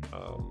work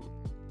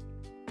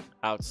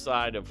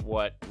outside of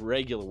what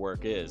regular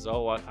work is.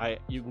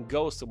 You can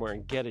go somewhere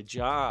and get a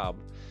job,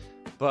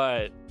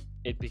 but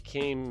it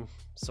became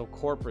so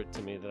corporate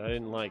to me that I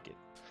didn't like it.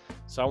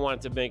 So I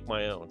wanted to make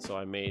my own. So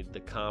I made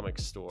the comic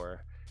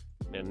store,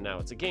 and now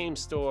it's a game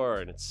store,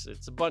 and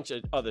it's a bunch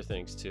of other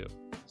things too.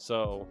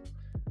 So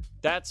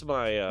that's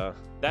my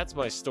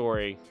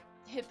story.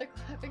 Hit the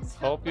clapping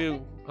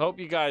sound. Hope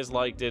you guys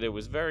liked it. It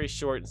was very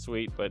short and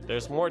sweet, but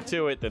there's more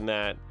to it than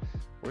that.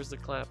 Where's the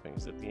clapping?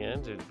 Is it the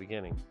end or the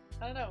beginning?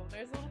 I don't know.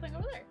 There's a little thing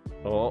over there.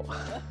 Oh.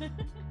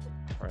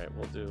 All right,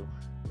 we'll do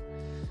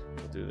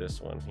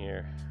this one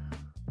here.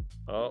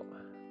 Oh.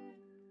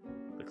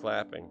 The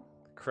clapping.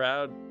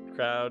 Crowd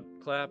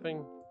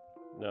clapping?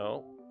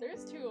 No.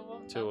 There's two of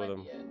them. Two of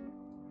them.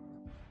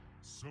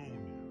 Sonya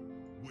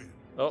wins.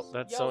 Oh,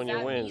 that's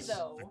Sonya wins.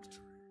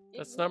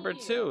 That's number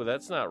 2.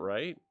 That's not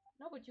right.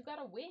 No, but you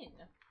gotta win.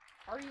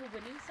 Are you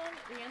winning, son?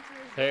 The answer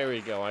is There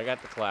we go. I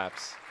got the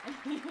claps.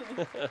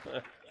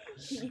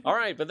 All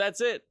right, but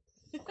that's it.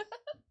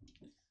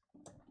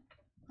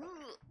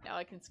 Now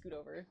I can scoot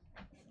over.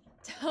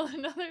 Tell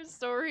another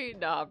story.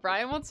 Nah,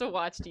 Brian wants to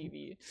watch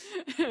TV.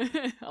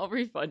 I'll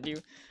refund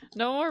you.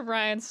 No more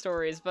Brian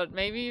stories, but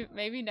maybe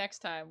next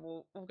time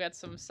we'll get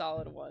some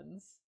solid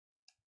ones.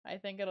 I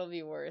think it'll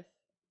be worth.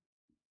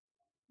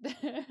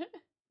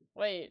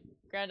 Wait,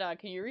 Granddad,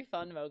 can you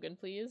refund Mogan,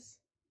 please?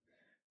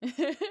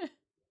 I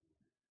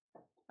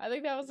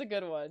think that was a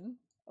good one.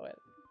 What?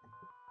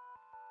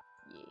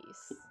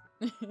 Yes.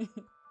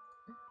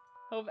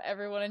 Hope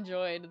everyone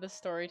enjoyed the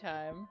story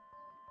time.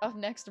 Up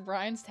next,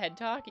 Brian's TED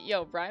Talk.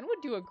 Yo, Brian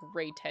would do a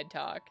great TED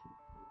Talk.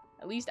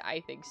 At least I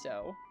think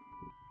so.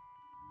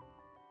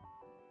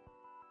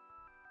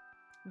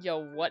 Yo,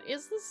 what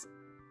is this?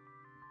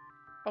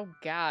 Oh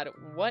god,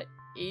 what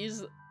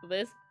is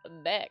this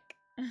neck?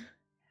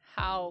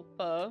 How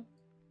the...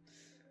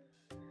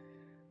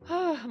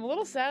 I'm a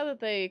little sad that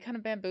they kind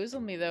of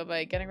bamboozled me, though,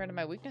 by getting rid of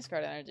my weakness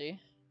card energy.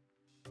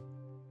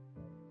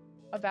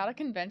 About a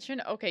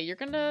convention? Okay, you're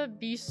gonna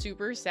be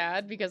super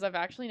sad because I've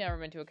actually never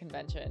been to a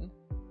convention.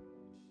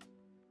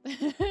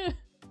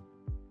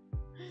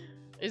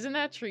 Isn't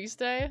that Trees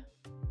Day?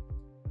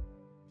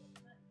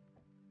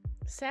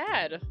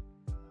 Sad.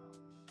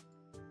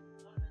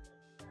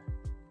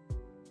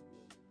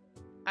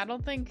 I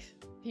don't think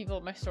people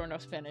at my store know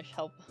Spanish.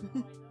 Help.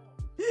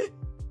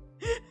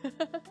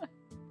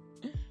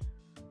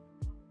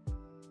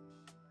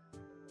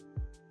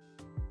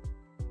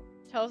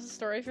 Tell us a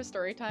story for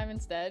story time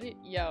instead.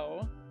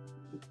 Yo.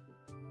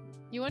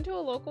 You went to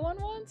a local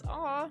one once?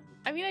 Aw.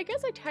 I mean, I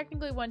guess I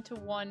technically went to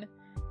one.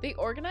 They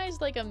organized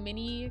like a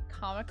mini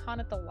Comic-Con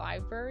at the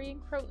library in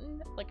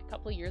Croton like a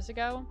couple of years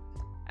ago.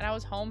 And I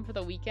was home for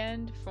the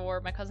weekend for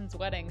my cousin's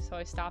wedding, so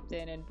I stopped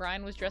in, and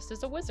Brian was dressed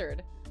as a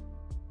wizard.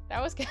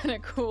 That was kind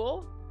of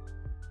cool.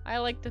 I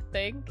like to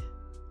think.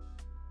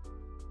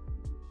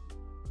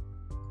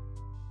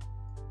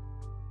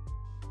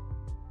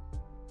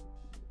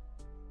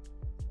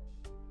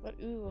 But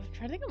ooh, I'm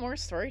trying to think of more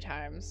story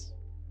times.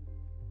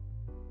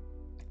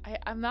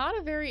 I'm not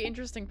a very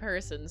interesting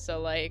person, so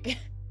like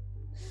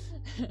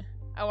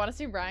I want to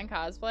see Brian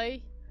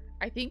cosplay.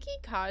 I think he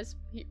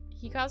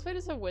cosplayed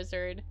as a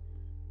wizard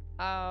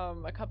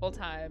a couple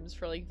times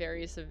for like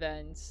various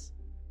events.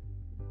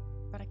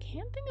 But I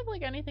can't think of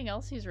like anything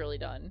else he's really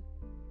done.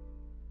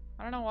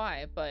 I don't know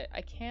why, but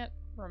I can't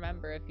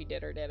remember if he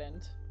did or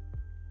didn't.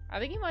 I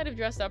think he might have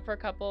dressed up for a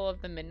couple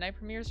of the midnight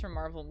premieres for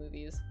Marvel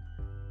movies.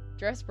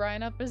 Dress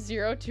Brian up as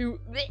Zero Two.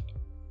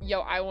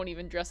 Yo, I won't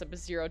even dress up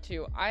as Zero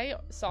Two. I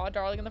saw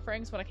Darling in the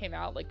Franxx when it came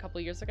out like a couple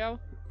years ago.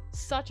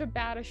 Such a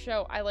bad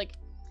show.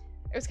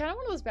 It was kind of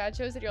one of those bad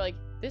shows that you're like,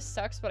 this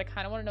sucks, but I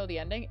kind of want to know the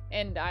ending,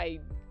 and I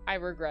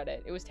regret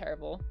it. It was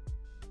terrible.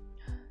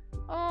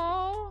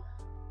 Oh,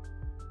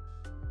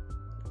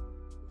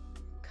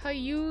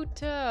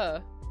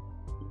 Kayuta.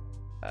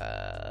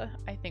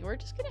 I think we're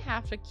just gonna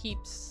have to keep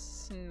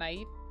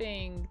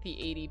sniping the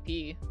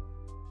ADP.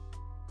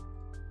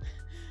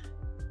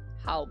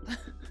 Help.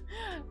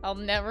 I'll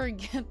never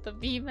get the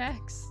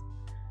VMAX.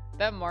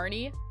 That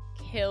Marnie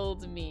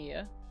killed me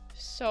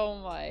so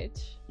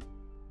much.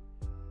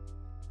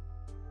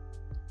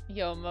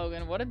 Yo,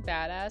 Mogan, what a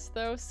badass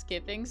though,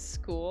 skipping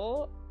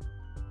school.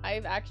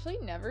 I've actually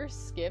never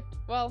skipped,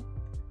 well,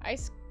 I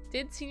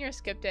did senior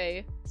skip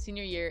day,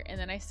 senior year, and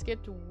then I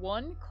skipped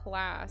one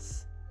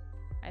class.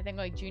 I think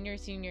like junior,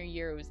 senior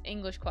year, it was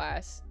English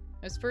class.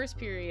 It was first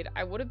period.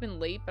 I would have been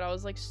late, but I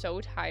was like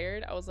so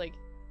tired. I was like,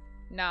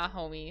 nah,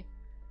 homie.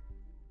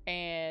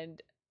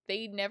 And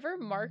they never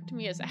marked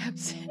me as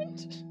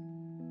absent.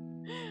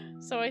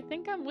 So I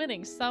think I'm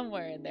winning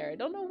somewhere in there. I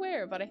don't know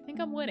where, but I think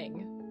I'm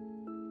winning.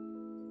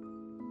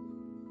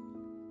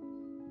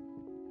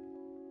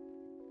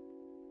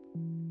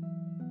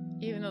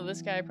 Even though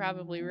this guy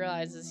probably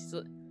realizes he's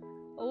a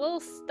little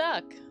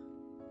stuck.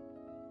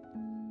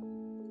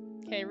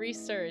 Okay,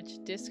 research.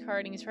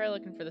 Discarding. He's probably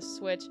looking for the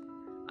switch.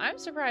 I'm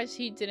surprised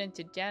he didn't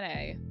to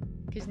Dene,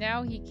 because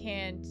now he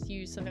can't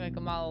use something like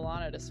a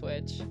Malalana to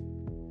switch.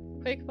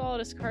 Quick ball,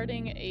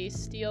 discarding a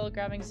steel,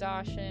 grabbing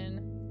Zacian.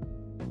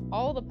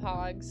 All the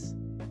Pogs.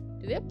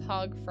 Do they have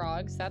Pog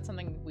Frogs? That's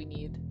something we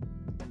need.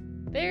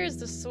 There's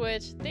the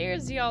switch.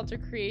 There's the Alter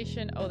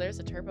Creation. Oh, there's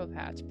a Turbo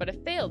Patch, but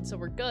it failed, so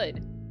we're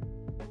good.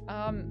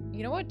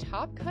 You know what?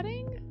 Top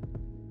cutting?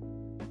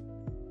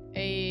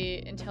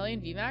 A Intellion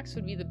VMAX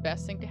would be the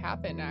best thing to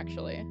happen,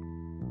 actually.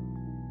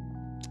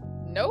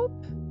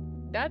 Nope.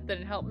 That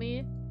didn't help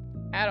me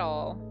at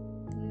all.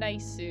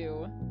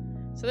 Nice-oo.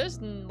 So there's,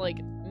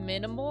 like,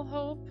 minimal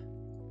hope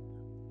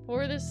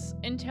for this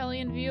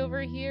Intellion V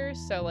over here.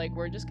 So, like,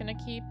 we're just gonna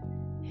keep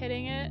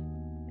hitting it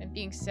and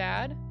being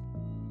sad.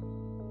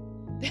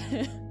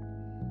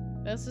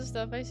 That's the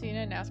stuff I seen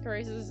in NASCAR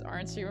races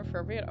aren't stream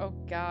appropriate. Oh,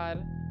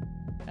 God.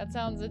 That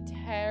sounds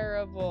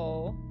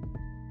terrible.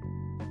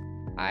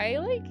 I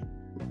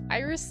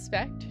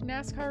respect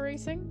NASCAR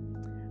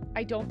racing.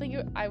 I don't think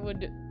I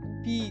would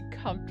be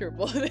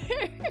comfortable there.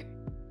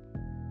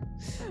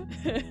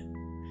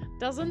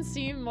 Doesn't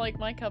seem like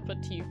my cup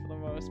of tea for the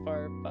most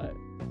part, but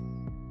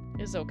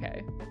it's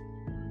okay.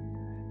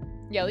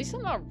 Yeah, at least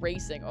I'm not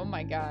racing. Oh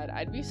my god,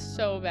 I'd be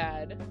so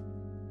bad.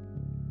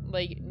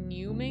 Like,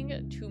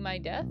 numing to my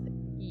death?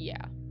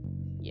 Yeah.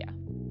 Yeah.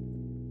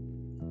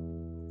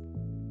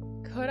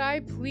 Could I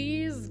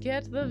please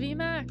get the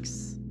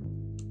VMAX?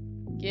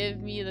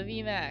 Give me the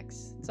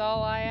VMAX. It's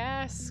all I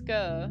ask.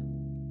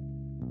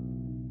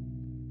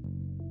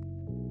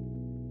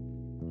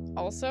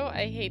 Also,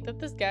 I hate that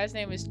this guy's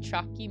name is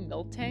Chalky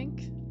Milk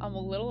Tank. I'm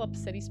a little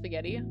upsetty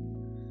spaghetti.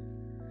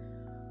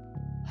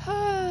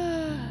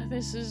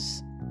 This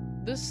is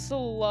the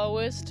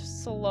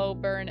slowest slow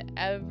burn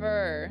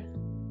ever.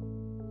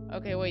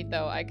 Okay, wait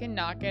though. I can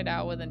knock it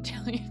out with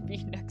Intellion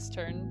V next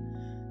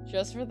turn.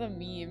 Just for the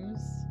memes.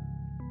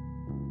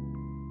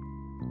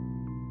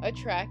 A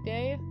track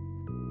day?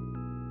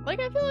 Like,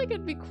 I feel like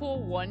it'd be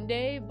cool one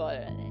day,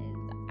 but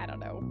I don't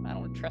know. I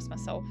don't trust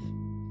myself.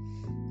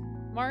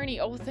 Marnie,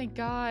 oh thank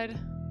god.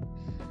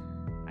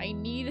 I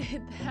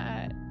needed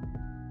that.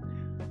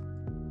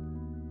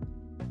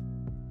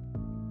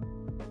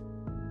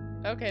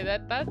 Okay,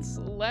 that's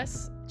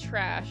less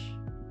trash.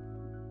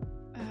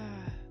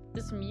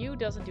 This Mew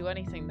doesn't do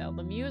anything though.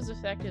 The Mew is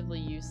effectively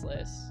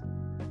useless.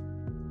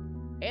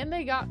 And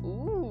they got,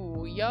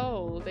 ooh,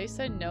 yo, they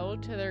said no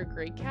to their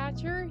Great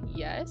Catcher?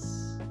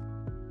 Yes.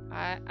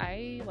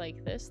 I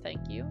like this,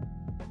 thank you.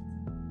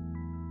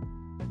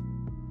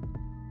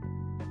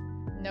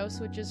 No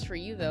switches for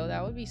you though,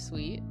 that would be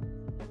sweet.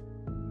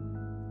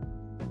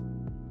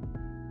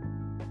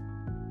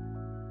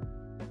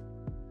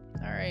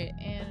 Alright,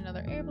 and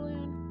another air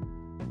balloon.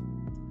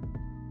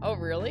 Oh,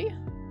 really?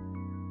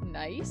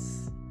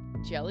 Nice.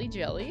 Jelly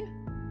jelly.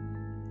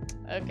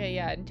 Okay,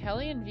 yeah,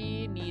 Intellion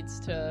V needs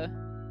to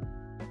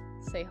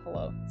say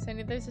hello.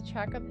 Sandy, there's a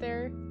track up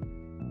there.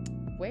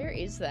 Where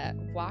is that?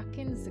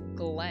 Watkins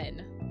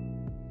Glen.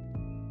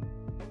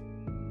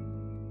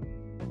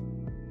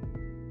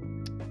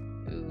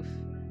 Oof.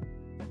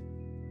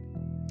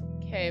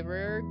 Okay,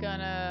 we're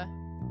gonna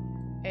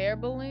air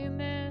balloon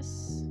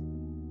this.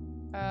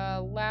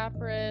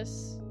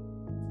 Lapras.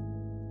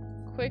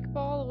 Quick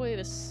ball away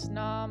to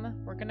Snom.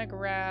 We're gonna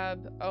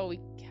grab... Oh, we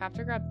have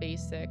to grab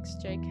basics.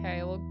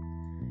 JK. We'll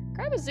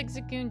grab a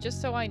Zigzagoon just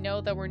so I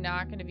know that we're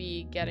not gonna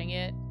be getting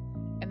it.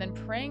 And then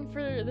praying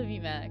for the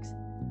VMAX.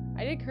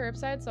 I did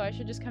curbside, so I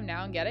should just come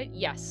now and get it?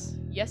 Yes.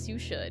 Yes, you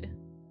should.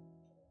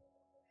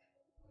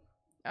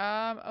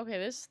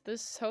 Okay,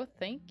 so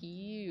thank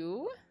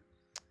you.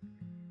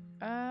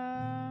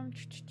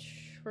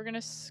 We're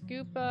gonna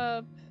scoop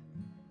up...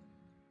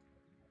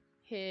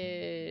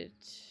 Hit...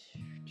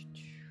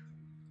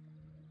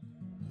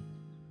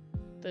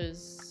 the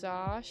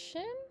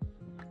Zacian?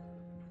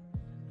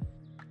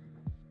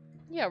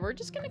 Yeah, we're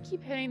just gonna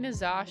keep hitting the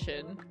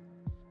Zacian.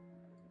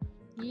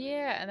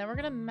 Yeah, and then we're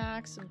gonna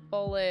max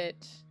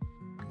bullet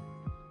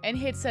and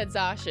hit said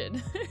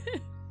Zacian.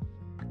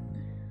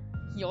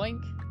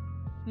 Yoink.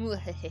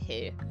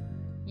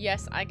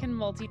 Yes, I can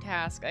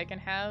multitask. I can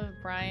have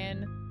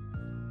Brian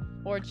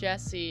or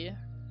Jesse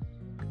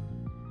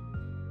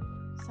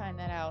sign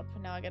that out,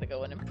 but now I gotta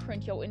go in and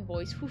print your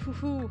invoice.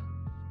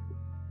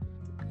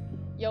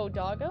 Yo,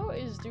 Doggo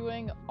is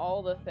doing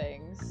all the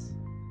things.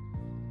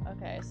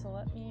 Okay, so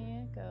let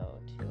me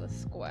go to the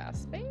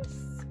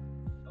Squarespace.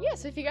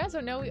 Yes, if you guys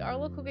don't know, we are a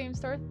local game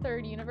store,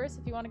 Third Universe.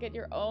 If you want to get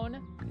your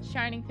own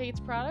Shining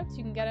Fates products,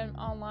 you can get them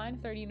online,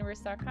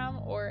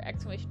 thirduniverse.com, or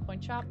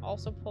 !shop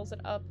also pulls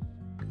it up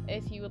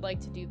if you would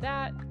like to do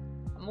that.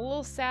 I'm a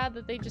little sad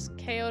that they just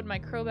KO'd my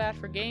Crobat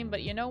for game,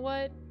 but you know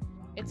what?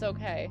 It's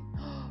okay.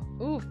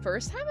 Ooh,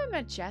 first time I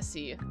met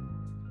Jesse.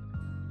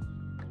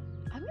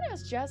 I'm gonna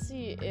ask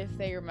Jesse if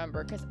they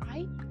remember, because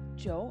I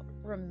don't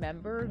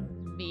remember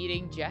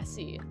meeting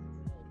Jesse.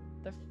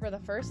 For the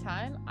first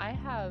time, I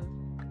have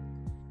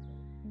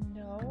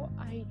no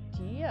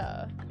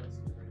idea.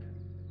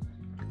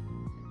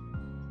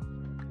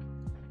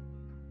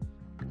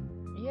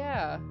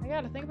 Yeah, I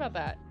gotta think about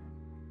that.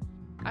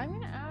 I'm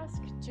gonna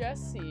ask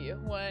Jesse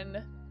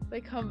when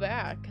they come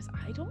back, because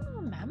I don't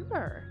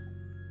remember.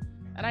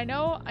 And I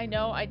know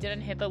I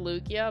didn't hit the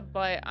Lugia,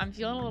 but I'm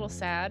feeling a little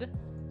sad.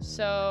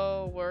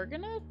 So we're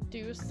gonna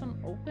do some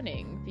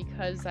opening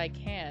because I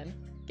can.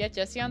 Get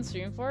Jesse on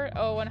stream for it?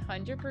 Oh,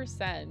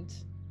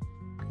 100%.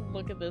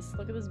 Look at this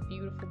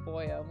beautiful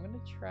boyo. I'm gonna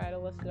try to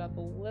lift it up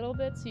a little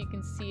bit so you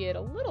can see it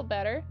a little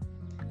better.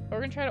 But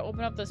we're gonna try to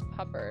open up this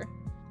pupper.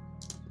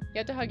 You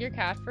have to hug your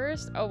cat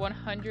first? Oh,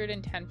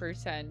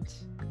 110%.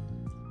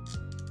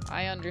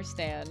 I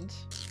understand.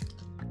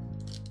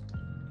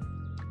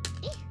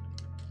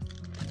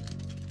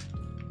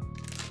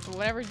 But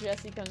whenever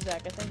Jesse comes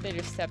back, I think they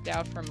just stepped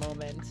out for a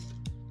moment.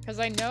 Because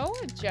I know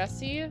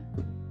Jesse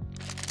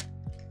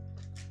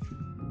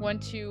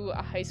went to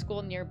a high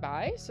school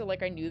nearby, so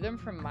like I knew them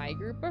from my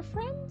group of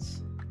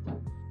friends.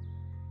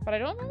 But I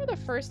don't remember the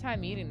first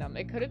time meeting them.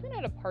 It could have been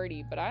at a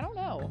party, but I don't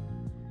know.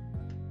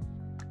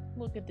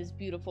 Look at this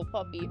beautiful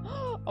puppy.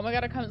 Oh my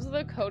god, it comes with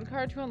a code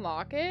card to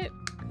unlock it.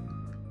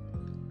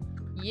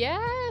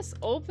 Yes!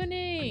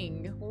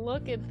 Opening!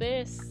 Look at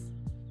this.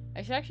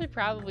 I should actually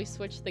probably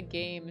switch the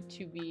game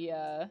to be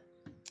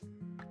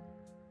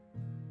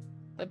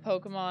the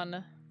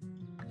Pokemon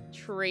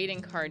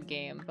trading card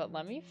game. But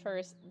let me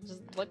first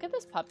just look at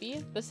this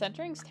puppy. The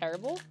centering's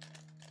terrible.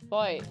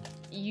 But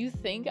you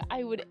think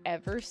I would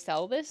ever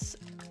sell this?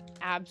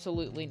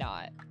 Absolutely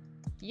not.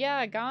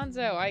 Yeah,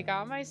 Gonzo, I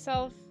got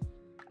myself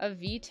a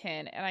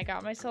V10 and I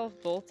got myself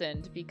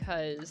Boltund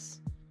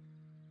because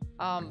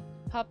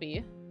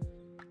puppy.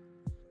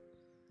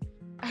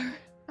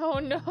 Oh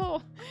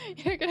no,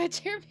 you're gonna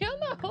cheer me on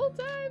the whole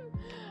time?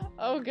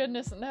 Oh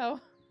goodness,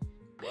 no.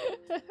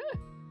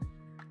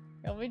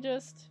 Let me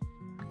just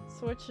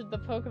switch to the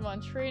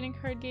Pokemon trading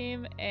card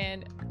game,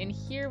 and in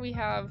here we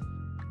have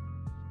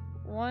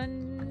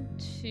 1,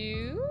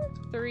 2,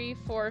 3,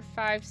 4,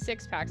 5,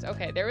 6 packs.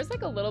 Okay, there was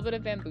like a little bit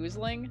of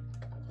bamboozling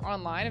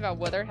online about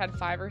whether it had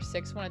 5 or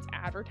 6 when it's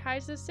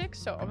advertised as 6,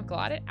 so I'm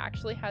glad it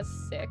actually has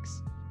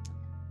 6.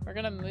 We're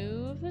gonna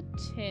move the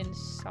tin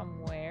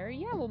somewhere.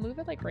 Yeah, we'll move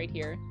it like right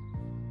here.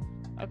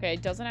 Okay,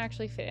 it doesn't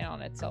actually fit in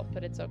on itself,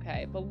 but it's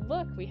okay. But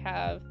look, we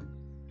have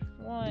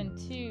 1,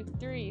 2,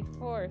 3,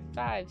 4,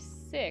 5,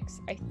 6.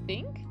 I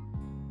think.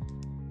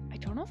 I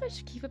don't know if I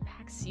should keep a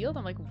pack sealed.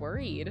 I'm like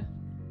worried.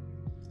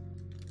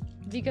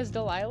 Because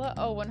Delilah,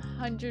 oh,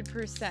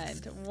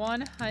 100%.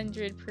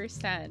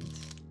 100%.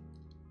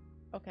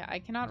 Okay, I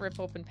cannot rip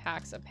open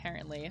packs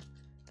apparently.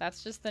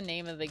 That's just the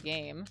name of the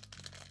game.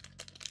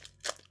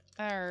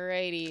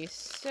 Alrighty,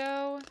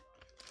 so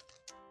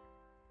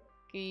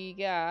we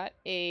got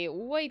a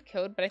white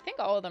code, but I think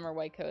all of them are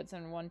white codes.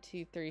 And 1,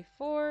 2, 3,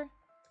 4,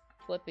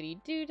 flippity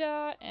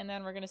doo-dah, and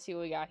then we're gonna see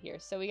what we got here.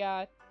 So we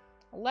got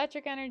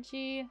Electric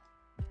Energy,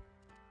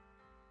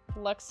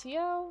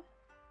 Luxio,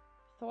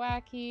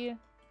 Thwackey,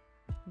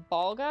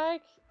 Ball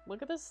Guy.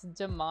 Look at this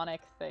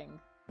demonic thing.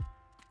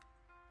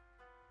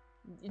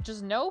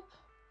 Just nope.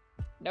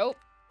 Nope.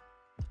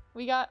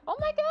 We got, oh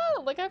my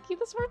god, look how cute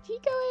this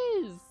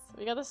Morpeko is.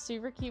 We got the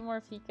super cute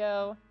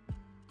Morpeko.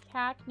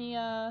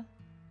 Cacnea.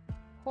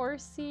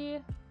 Horsey.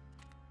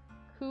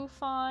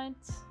 Koufant.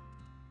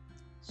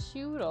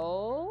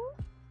 Choodle.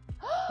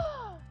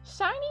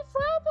 Shiny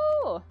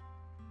Flapple!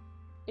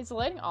 It's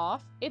lighting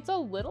off. It's a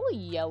little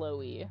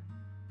yellowy.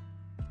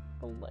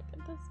 But look at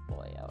this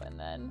boyo. And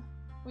then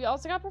we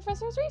also got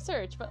Professor's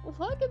Research. But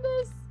look at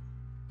this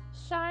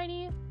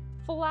shiny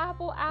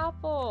Flapple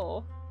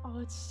apple. Oh,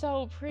 it's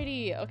so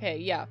pretty. Okay,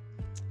 yeah.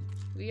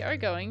 We are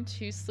going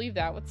to sleeve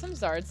that with some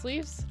Zard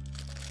sleeves.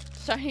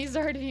 Shiny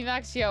Zard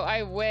VMAX. Yo,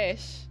 I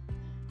wish.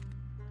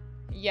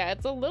 Yeah,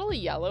 it's a little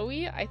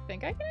yellowy. I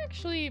think I can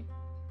actually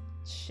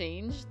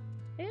change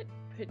it.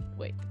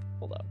 Wait,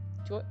 hold up.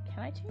 Can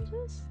I change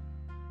this?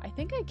 I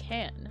think I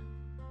can.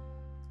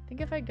 I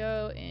think if I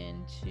go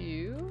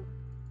into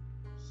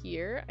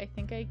here, I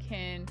think I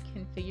can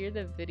configure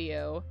the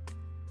video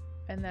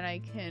and then I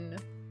can,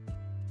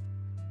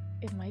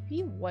 it might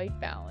be white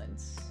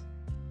balance.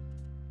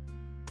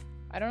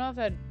 I don't know if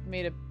that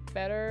made it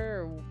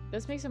better or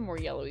this makes it more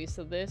yellowy.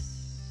 So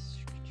this,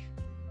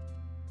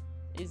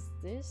 is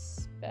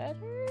this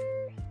better?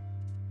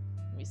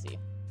 Let me see.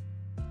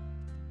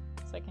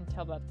 So I can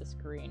tell about this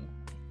green.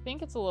 I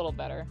think it's a little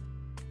better.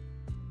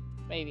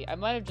 Maybe. I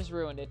might have just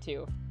ruined it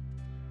too.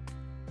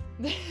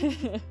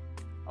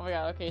 Oh my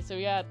god, okay, so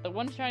we got the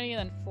one shiny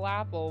and then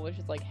Flapple, which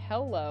is like,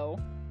 hello.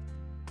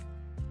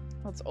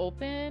 Let's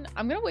open.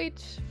 I'm gonna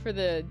wait for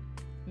the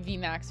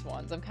VMAX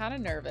ones. I'm kind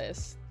of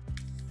nervous.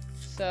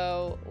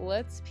 So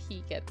let's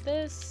peek at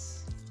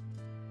this.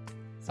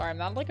 Sorry, I'm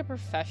not like a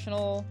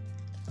professional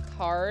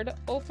card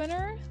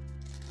opener.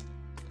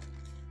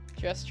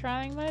 Just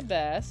trying my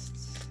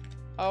best.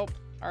 Oh,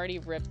 already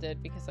ripped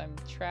it because I'm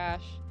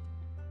trash.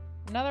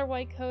 Another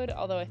white code,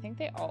 although I think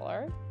they all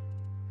are.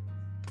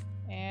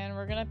 And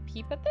we're gonna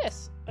peep at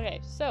this.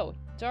 Okay, so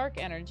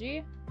Dark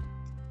Energy,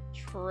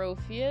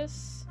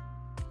 Trophius,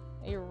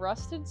 a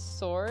Rusted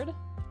Sword.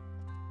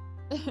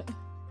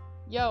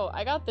 Yo,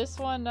 I got this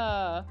one.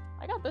 I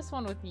got this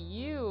one with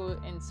you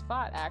in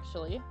Spot,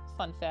 actually.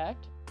 Fun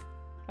fact.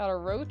 Got a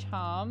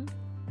Rotom,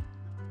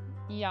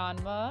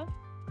 Yanma,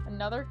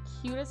 another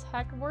cute as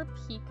heck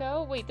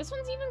Morpeko. Wait, this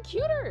one's even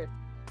cuter.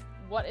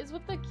 What is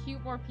with the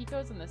cute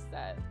Morpekos in this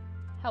set?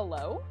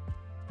 Hello?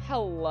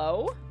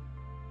 Hello?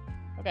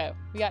 Okay,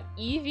 we got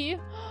Eevee.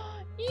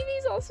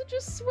 Eevee's also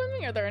just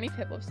swimming. Are there any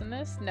Piplups in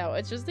this? No,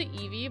 it's just the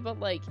Eevee, but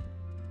like,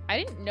 I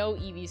didn't know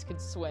Eevees could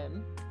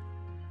swim.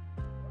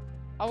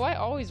 Oh, I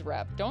always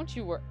rep. Don't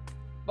you worry.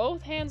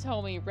 Both hands,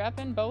 homie. Rep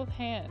in both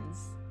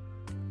hands.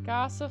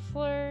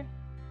 Gossifleur,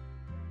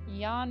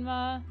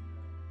 Yanma,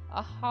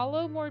 a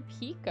Hollow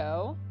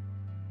Morpeko,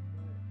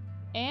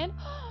 and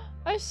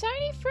a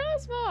shiny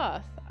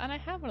Frosmoth! And I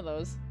have one of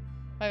those.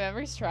 My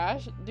memory's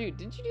trash. Dude,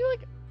 didn't you do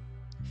like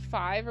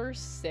 5 or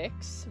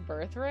 6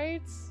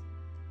 birthrights?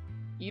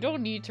 You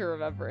don't need to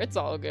remember. It's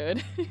all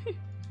good.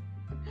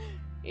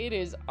 It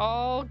is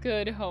all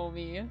good,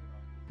 homie.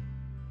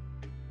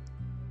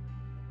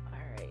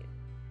 Alright.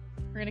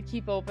 We're gonna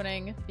keep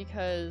opening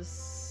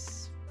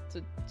because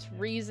it's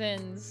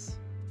reasons.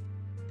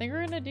 I think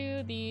we're gonna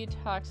do the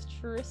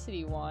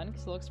Toxtricity one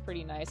because it looks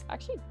pretty nice.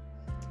 Actually,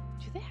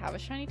 do they have a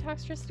shiny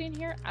Toxtricity in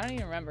here? I don't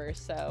even remember,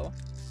 so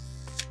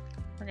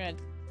we're gonna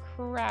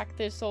crack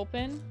this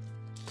open.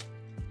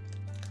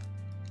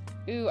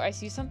 Ooh, I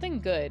see something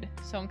good,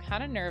 so I'm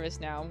kind of nervous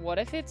now. What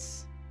if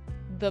it's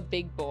the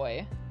big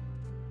boy?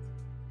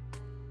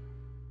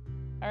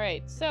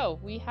 Alright, so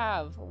we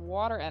have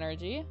Water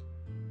Energy.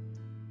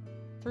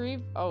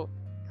 Oh,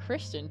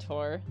 Christian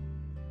Tour.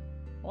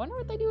 I wonder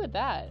what they do with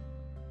that.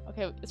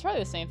 Okay, it's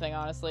probably the same thing,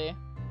 honestly.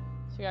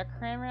 So we got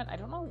Cramorant. I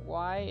don't know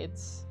why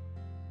it's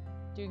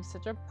doing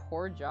such a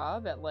poor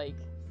job at, like,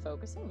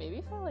 focusing. Maybe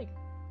if I, like...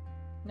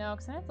 No,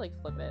 because I have to,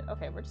 like, flip it.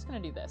 Okay, we're just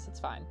gonna do this. It's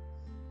fine.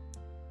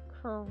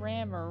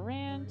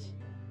 Cramorant.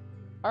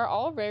 Are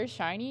all rares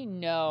shiny?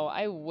 No,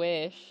 I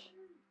wish.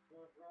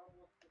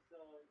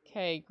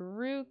 Okay,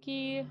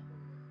 Grookey,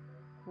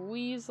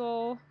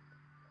 Weasel,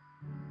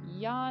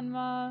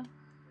 Yanma,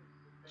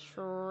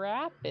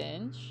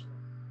 Trapinch,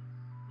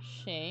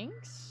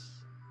 Shanks.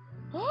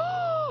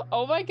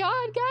 Oh my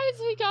god, guys,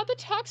 we got the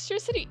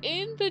Toxtricity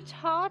in the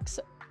Tox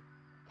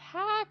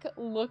pack.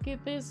 Look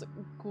at this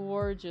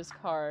gorgeous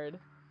card.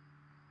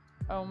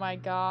 Oh my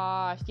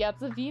gosh. Yeah,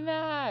 it's a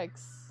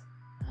VMAX.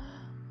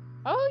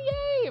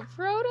 Oh, yay!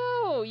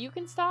 Frodo! You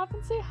can stop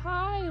and say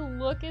hi.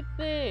 Look at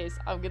this.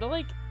 I'm gonna,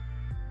 like...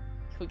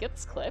 Can we get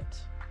this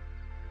clipped?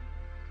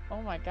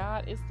 Oh my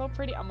god, it's so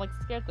pretty. I'm, like,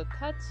 scared to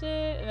touch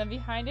it. And then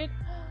behind it,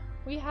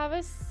 we have a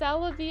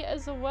Celebi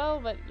as well.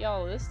 But,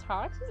 yo, this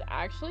Tox is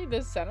actually...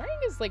 This centering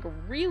is, like,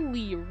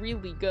 really,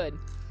 really good.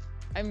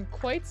 I'm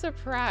quite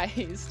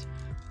surprised.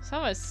 So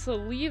I'm gonna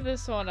sleeve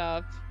this one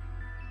up.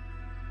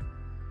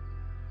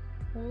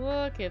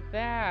 Look at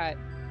that.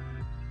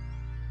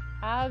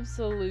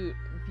 Absolute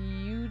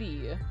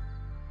beauty.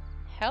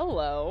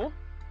 Hello.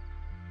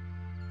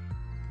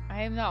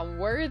 I am not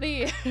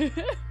worthy.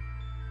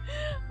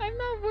 I'm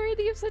not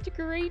worthy of such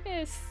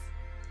greatness.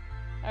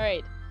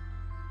 Alright.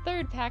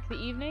 Third pack of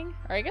the evening.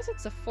 Or I guess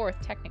it's the fourth,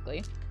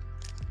 technically.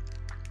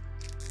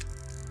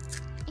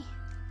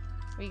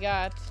 We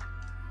got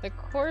the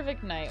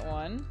Corvic Knight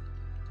one.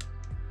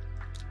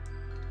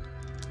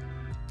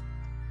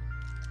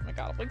 Oh my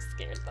god, I'm like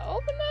scared to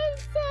open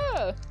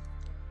this!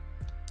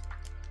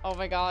 Oh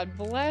my god,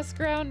 bless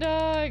Ground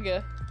Dog!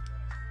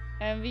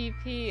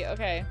 MVP.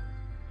 Okay.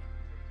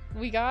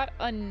 We got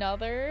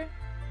another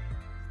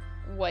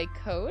white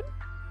coat.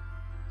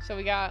 So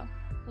we got a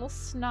little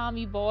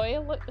Snommy boy.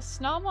 Look,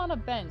 Snom on a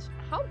bench.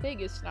 How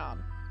big is Snom?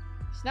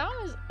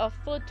 Snom is a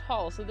foot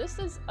tall, so this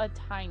is a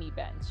tiny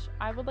bench.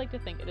 I would like to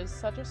think it is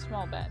such a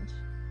small bench.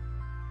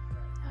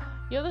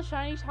 Yo, the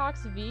Shiny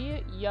Tox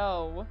V.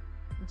 Yo.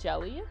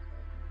 Jelly?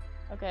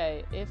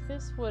 Okay, if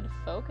this would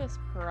focus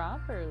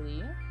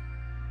properly,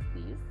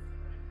 please.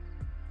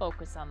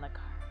 Focus on the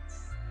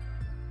cards.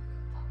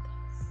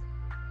 Focus.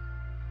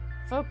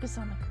 Focus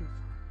on the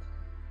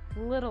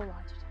Kufant. Little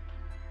Logitech.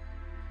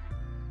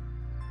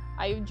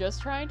 I am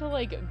just trying to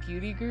like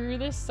beauty guru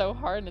this so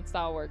hard and it's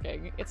not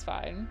working. It's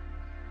fine.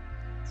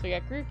 So we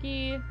got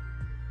Grookey,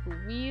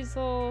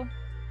 Weasel,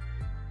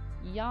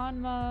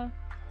 Yanma,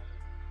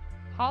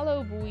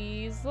 Hollow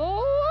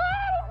Weasel.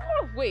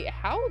 Wait,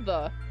 how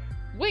the?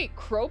 Wait,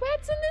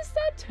 Crobat's in this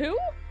set too?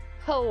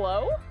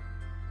 Hello?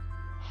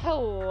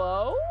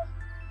 Hello?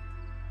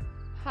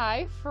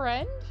 Hi,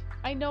 friend?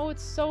 I know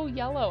it's so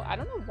yellow. I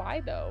don't know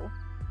why though.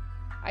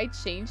 I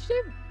changed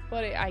it,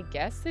 but I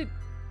guess it...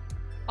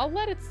 I'll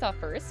let it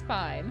suffer. It's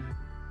fine.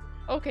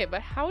 Okay,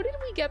 but how did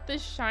we get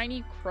this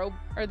shiny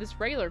or this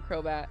regular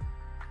Crobat?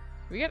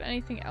 We got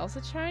anything else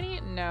that's shiny?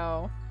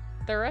 No.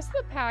 The rest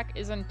of the pack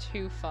isn't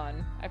too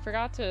fun. I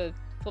forgot to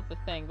flip the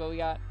thing, but we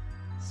got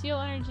Steel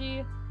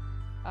Energy,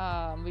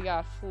 we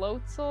got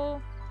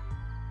Floatzel,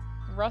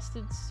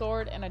 Rusted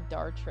Sword, and a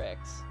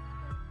Dartrix.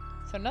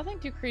 So nothing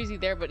too crazy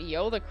there, but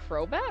yo, the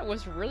Crobat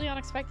was really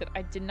unexpected.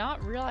 I did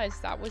not realize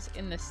that was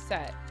in the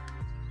set.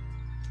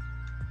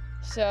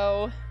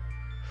 So,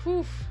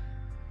 whew.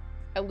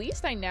 At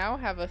least I now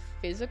have a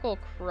physical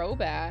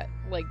Crobat.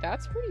 Like,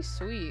 that's pretty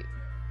sweet.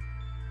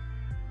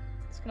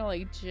 Just gonna,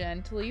 like,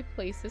 gently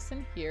place this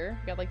in here.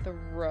 We got, like, the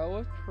row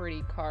of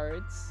pretty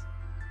cards.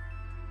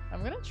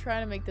 I'm gonna try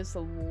to make this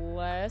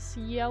less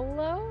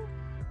yellow.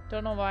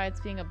 Don't know why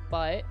it's being a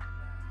butt.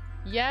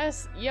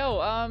 Yes,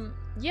 yo,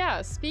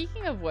 yeah,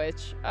 speaking of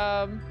which,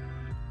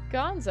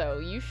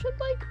 Gonzo, you should,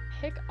 like,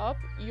 pick up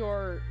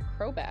your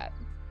Crobat.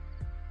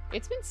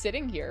 It's been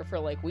sitting here for,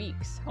 like,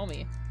 weeks,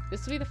 homie.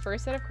 This will be the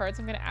first set of cards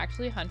I'm gonna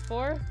actually hunt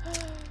for.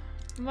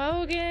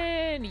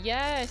 Mogan,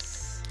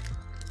 yes!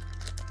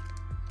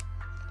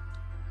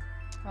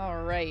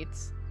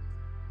 Alright.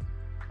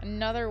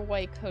 Another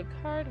white code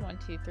card. 1,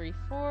 2, 3,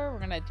 4. We're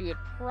gonna do it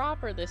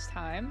proper this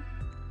time.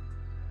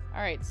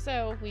 Alright,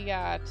 so we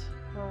got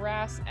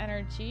Grass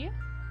Energy.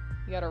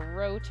 We got a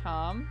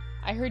Rotom.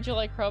 I heard you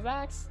like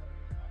Crobats.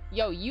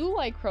 Yo, you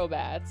like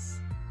Crobats.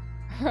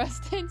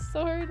 Rusted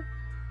Sword.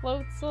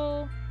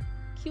 Floatzel.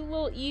 Cute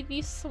little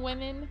Eevee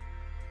swimming.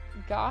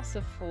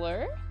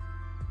 Gossifleur.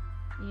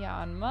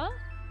 Yanma.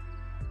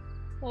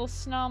 Little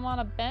Snom on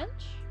a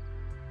bench.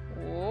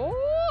 Whoa!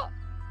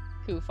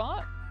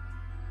 Kufant.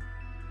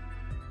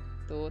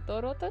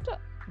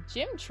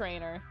 Gym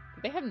Trainer.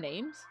 Do they have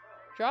names?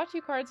 Draw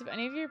 2 cards. If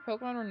any of your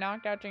Pokemon were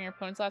knocked out during your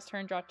opponent's last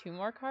turn, draw 2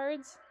 more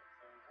cards.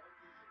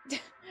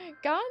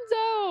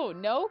 Gonzo!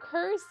 No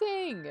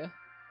cursing! And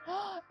a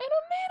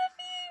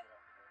Manaphy!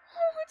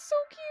 Oh, it's so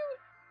cute!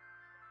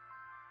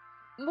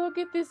 Look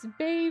at this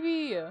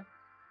baby!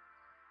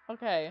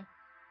 Okay.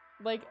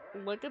 Like,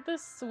 look at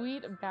this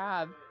sweet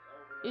Bab.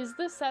 Is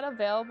this set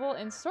available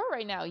in store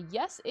right now?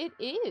 Yes, it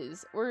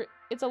is.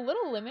 It's a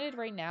little limited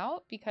right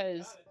now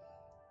because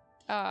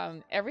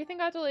everything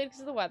got delayed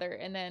because of the weather,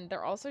 and then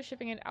they're also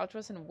shipping it out to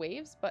us in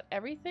waves, but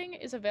everything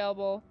is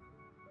available.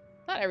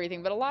 Not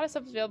everything, but a lot of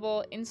stuff is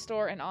available in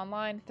store and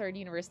online,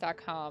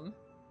 thirduniverse.com.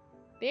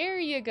 There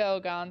you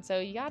go,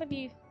 Gonzo. You gotta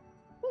be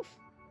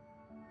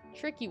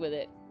tricky with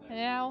it. And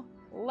now,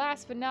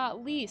 last but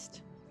not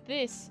least,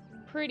 this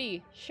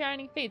pretty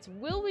Shining Fates.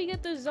 Will we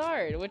get the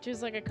Zard, which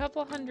is like a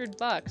couple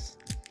 $100?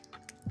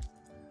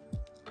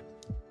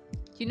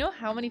 Do you know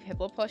how many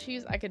Piplup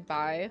plushies I could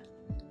buy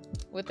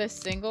with a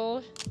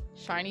single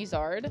shiny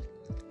Zard?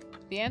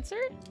 The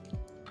answer?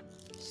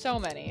 So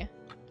many.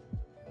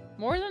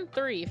 More than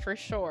 3 for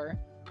sure.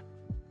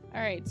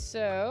 Alright,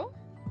 so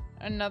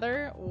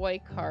another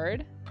white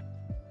card.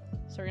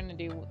 So we're gonna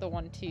do the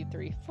 1, 2,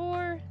 3,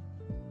 4.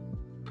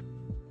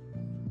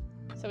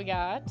 So we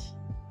got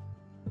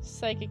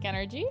Psychic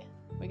Energy.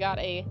 We got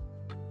a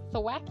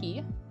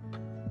Thwackey.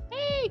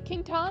 Hey,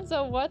 King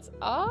Tonzo, what's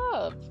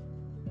up?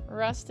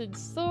 Rusted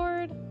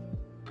Sword.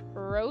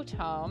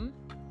 Rotom.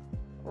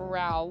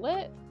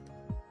 Rowlet.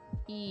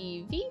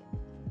 Eevee.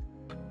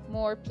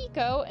 More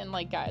Pico. And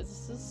like, guys,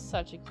 this is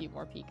such a cute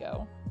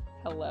Morpeko.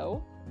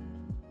 Hello.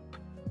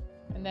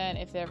 And then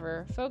if it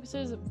ever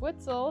focuses,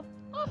 Witzel.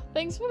 Oh,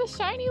 thanks for the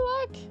shiny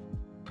luck.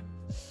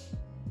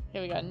 Okay,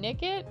 we got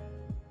Nickit.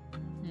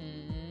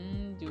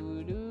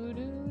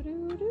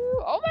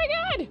 Oh my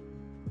god!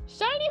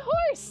 Shiny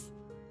horse!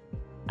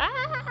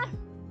 Ah!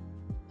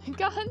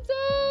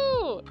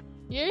 Gonzo!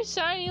 Your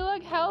shiny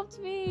luck helped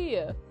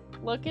me!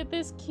 Look at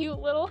this cute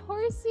little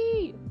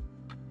horsey!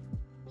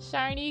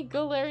 Shiny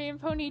Galarian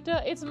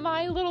Ponyta. It's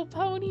my little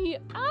pony!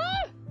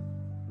 Ah!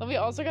 Then we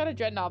also got a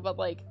Dreadnought, but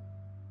like...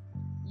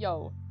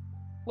 Yo.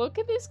 Look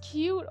at this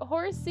cute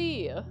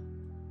horsey!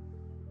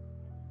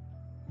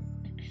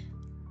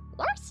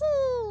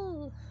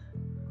 Horsey!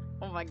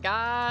 Oh my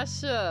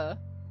gosh!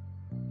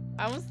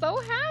 I'm so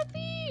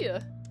happy!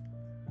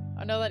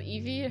 I know that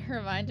Eevee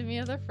reminded me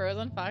of the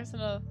frozen fox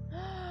and a...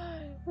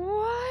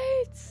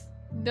 What?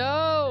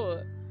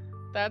 No!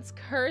 That's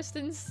cursed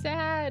and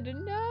sad.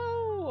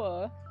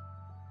 No!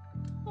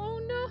 Oh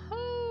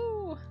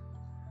no!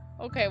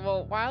 Okay,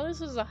 well, while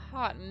this is a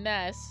hot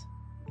mess,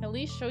 I can at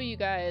least show you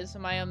guys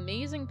my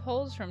amazing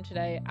pulls from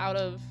today. Out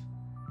of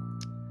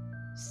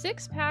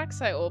 6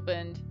 packs I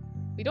opened,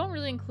 we don't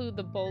really include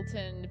the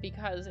Boltund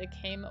because it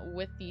came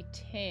with the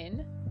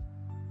tin,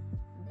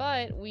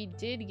 but we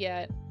did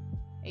get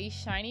a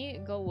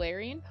shiny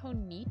Galarian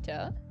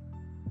Ponyta,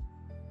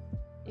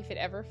 if it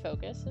ever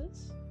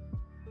focuses.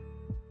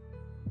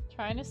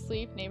 Trying to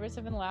sleep, neighbors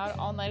have been loud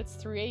all night, it's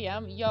 3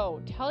 a.m. Yo,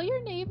 tell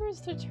your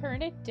neighbors to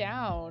turn it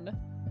down.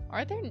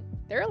 Aren't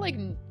there like,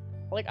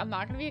 I'm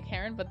not gonna be a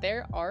Karen, but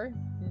there are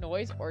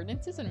noise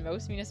ordinances in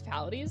most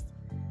municipalities.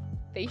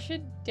 They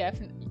should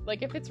definitely,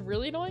 like, if it's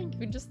really annoying, you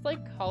can just,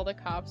 like, call the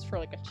cops for,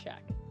 like, a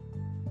check.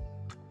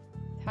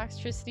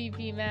 Toxtricity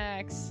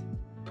VMAX.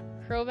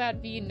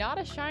 Crobat V, not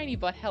a shiny,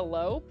 but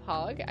hello,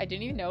 Pug. I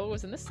didn't even know it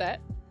was in the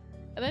set.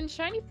 And then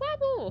shiny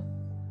Flabble.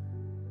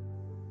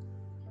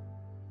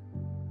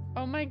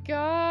 Oh my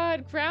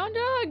god,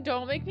 Groundhog,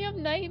 don't make me have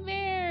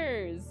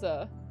nightmares.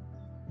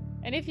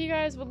 And if you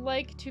guys would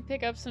like to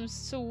pick up some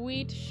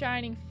sweet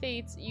Shining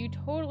Fates, you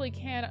totally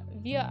can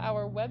via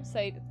our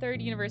website,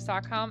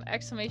 thirduniverse.com,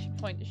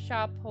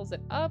 !shop pulls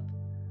it up,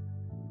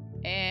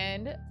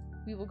 and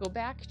we will go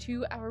back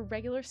to our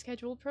regular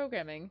scheduled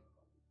programming.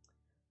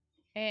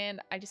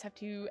 And I just have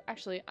to,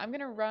 actually, I'm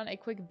going to run a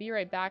quick be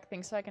right back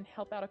thing so I can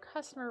help out a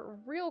customer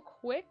real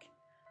quick,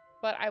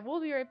 but I will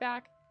be right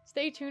back.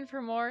 Stay tuned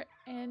for more,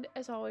 and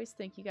as always,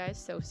 thank you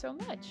guys so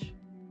much.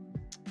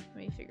 Let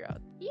me figure out,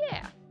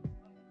 yeah!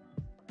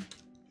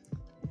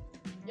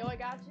 Yo, I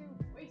got you.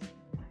 Wait,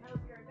 I gotta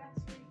be right back,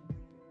 sweetie.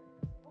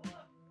 Hold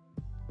up.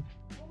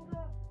 Hold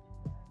up.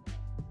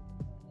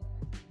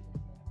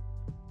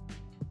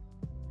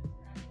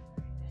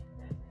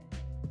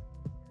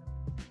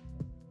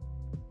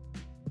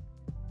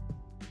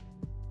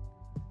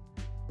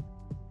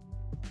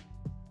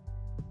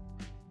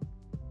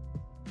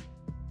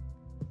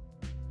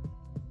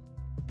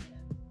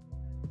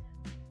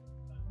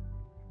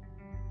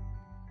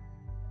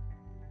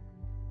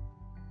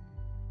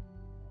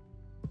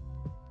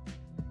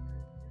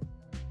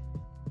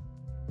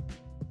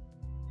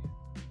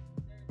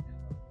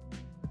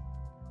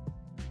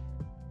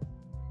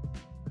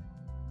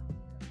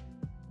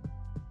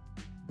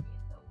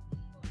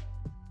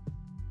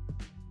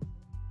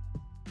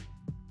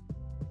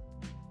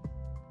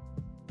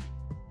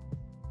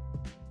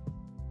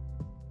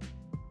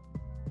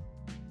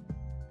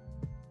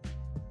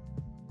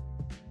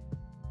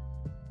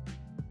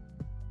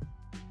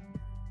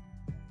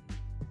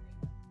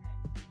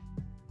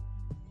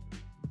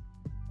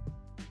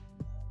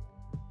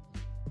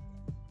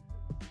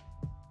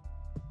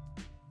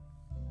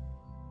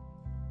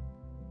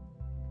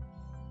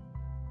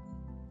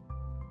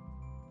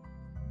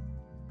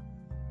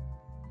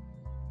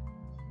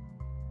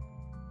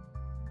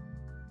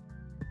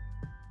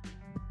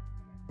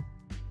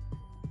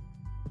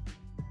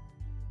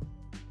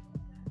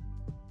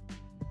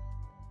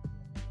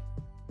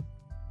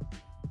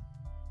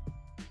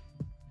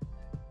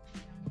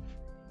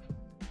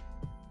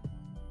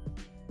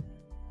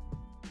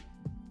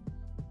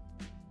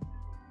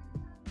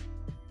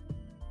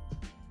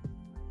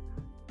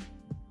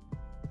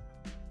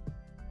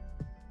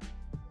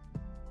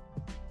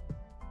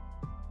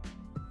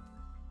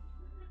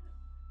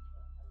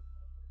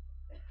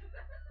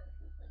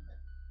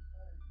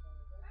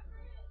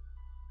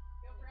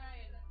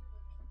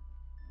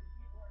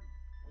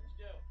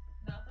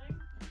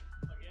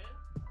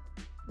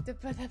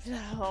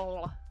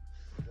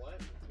 What?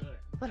 Good.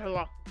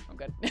 I'm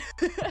good.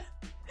 Hey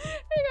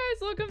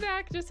guys, welcome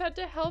back. Just had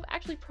to help.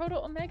 Actually,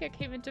 Proto Omega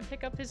came in to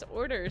pick up his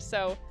order,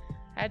 so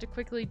I had to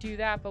quickly do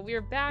that, but we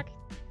are back.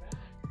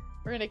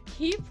 We're gonna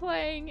keep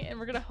playing, and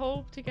we're gonna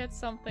hope to get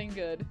something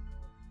good.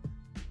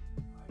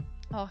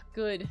 Oh,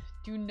 good.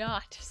 Do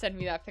not send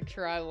me that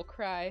picture. I will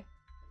cry.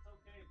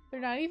 They're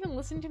not even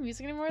listening to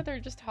music anymore. They're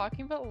just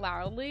talking about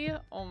loudly.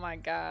 Oh my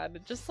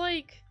god. Just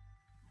like...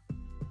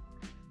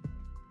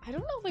 I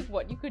don't know, like,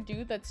 what you could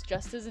do that's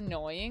just as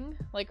annoying.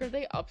 Like, are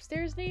they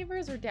upstairs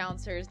neighbors or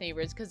downstairs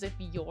neighbors? Because if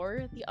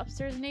you're the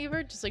upstairs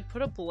neighbor, just, like,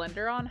 put a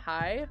blender on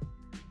high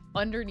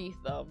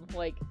underneath them.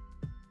 Like,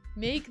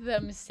 make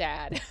them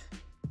sad.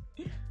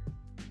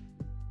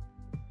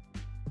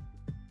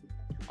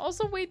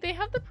 Also, wait, they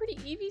have the pretty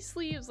Eevee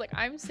sleeves. Like,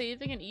 I'm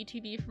saving an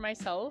ETB for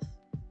myself.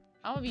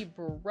 I'm gonna be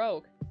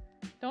broke.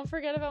 Don't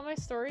forget about my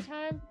story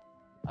time.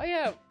 Oh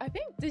yeah, I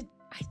think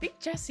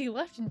Jesse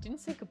left and didn't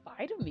say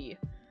goodbye to me.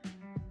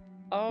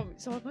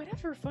 So I might have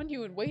to refund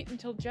you and wait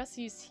until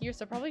Jesse's here,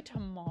 so probably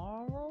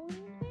tomorrow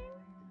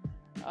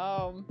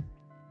evening?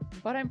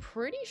 But I'm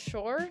pretty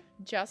sure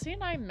Jesse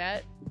and I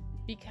met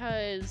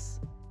because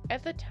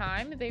at the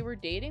time they were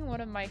dating one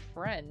of my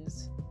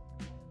friends.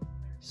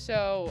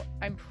 So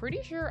I'm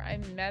pretty sure I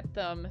met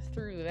them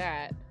through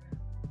that.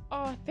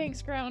 Oh,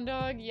 thanks,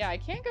 Groundhog. Yeah, I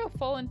can't go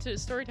full into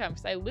story time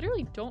because I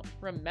literally don't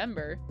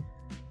remember.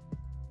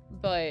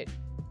 But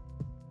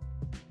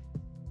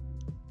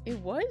it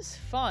was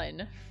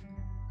fun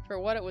for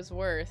what it was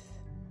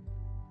worth.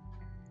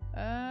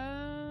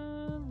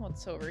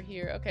 What's over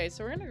here? Okay,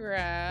 so we're gonna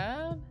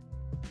grab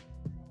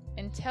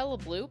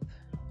IntelliBloop.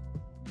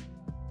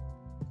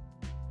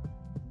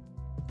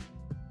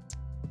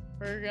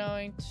 We're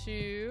going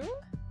to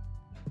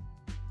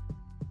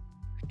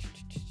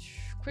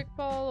quick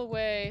ball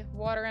away,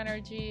 water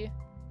energy.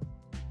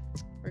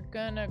 We're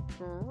gonna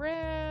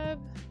grab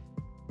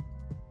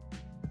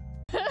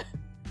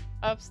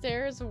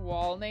upstairs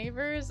wall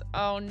neighbors.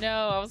 Oh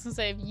no, I was gonna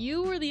say if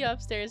you were the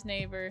upstairs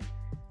neighbor,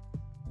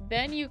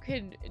 then you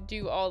could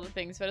do all the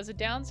things, but as a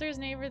downstairs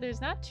neighbor, there's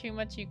not too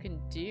much you can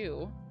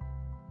do.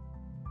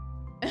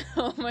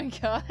 Oh my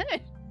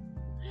god.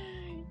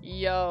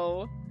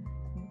 Yo,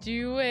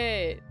 do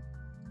it.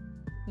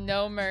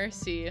 No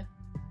mercy.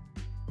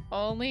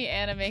 Only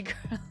anime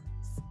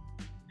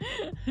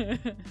girls.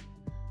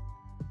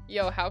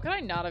 Yo, how could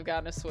I not have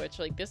gotten a Switch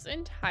like this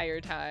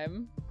entire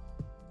time?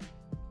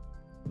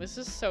 This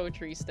is so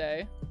triste.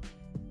 Okay,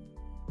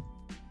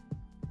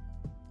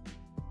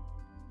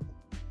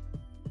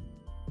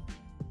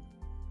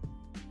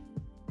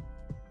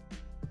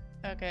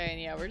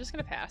 and yeah, we're just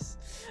gonna pass.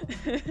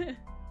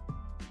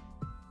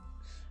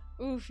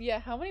 Oof, yeah,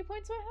 how many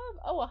points do I have?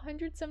 Oh,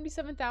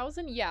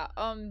 177,000? Yeah,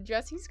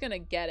 Jesse's gonna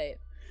get it.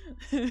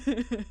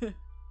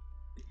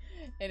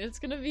 And it's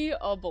gonna be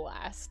a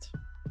blast.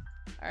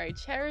 Alright,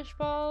 Cherish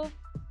Ball.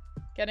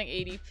 Getting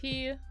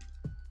ADP.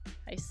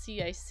 I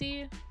see.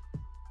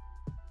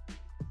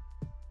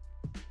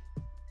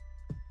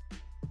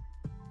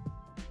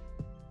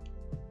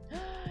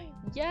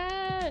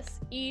 Yes!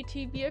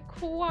 ETB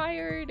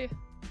acquired!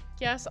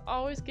 Yes,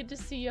 always good to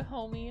see you,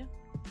 homie.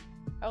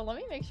 Oh, let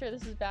me make sure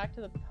this is back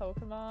to the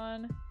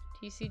Pokemon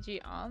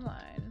TCG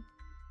Online.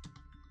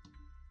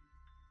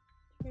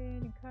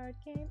 Trading card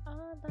game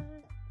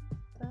online.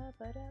 I'm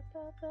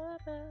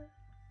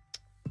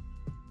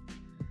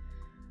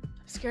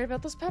scared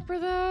about this pepper,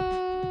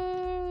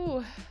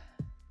 though!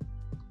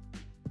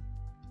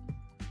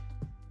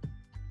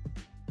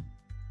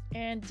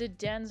 And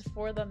Dedens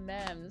for the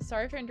memes.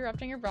 Sorry for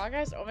interrupting your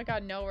broadcast. Oh my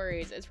god, no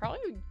worries. It's probably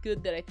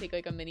good that I take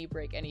like a mini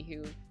break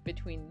anywho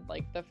between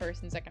like the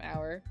first and second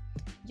hour.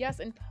 Yes,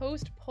 and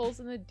post polls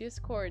in the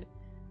Discord.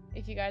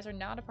 If you guys are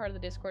not a part of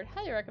the Discord,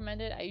 highly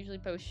recommend it. I usually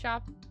post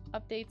shop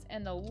updates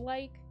and the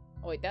like.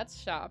 Oh wait,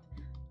 that's shop.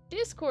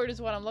 Discord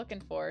is what I'm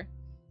looking for.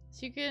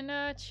 So you can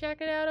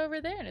check it out over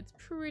there, and it's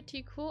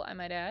pretty cool, I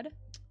might add.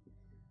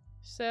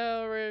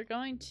 So we're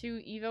going to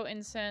Evo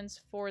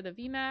Incense for the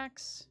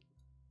VMAX.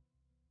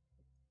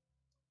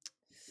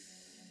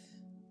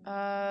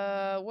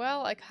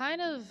 Well, I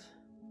kind of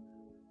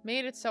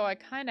made it so I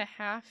kind of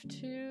have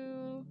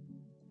to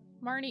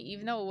Marnie,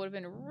 even though it would have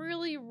been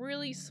really,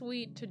 really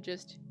sweet to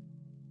just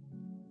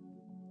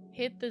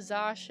hit the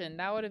Zacian.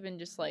 That would have been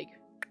just like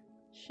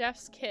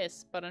chef's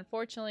kiss, but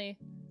unfortunately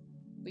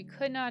we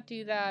could not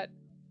do that.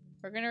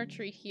 We're gonna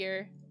retreat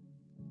here.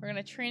 We're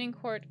gonna training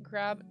court,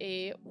 grab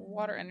a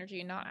water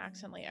energy, not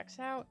accidentally X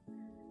out,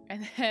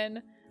 and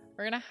then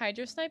we're gonna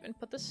hydro snipe and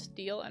put the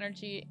steel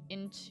energy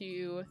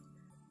into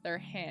their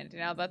hand.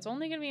 Now that's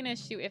only gonna be an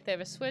issue if they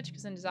have a switch,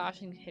 because then Zacian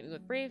can hit me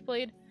with Brave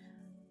Blade,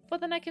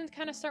 but then I can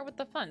kind of start with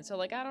the fun. So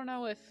like, I don't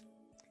know if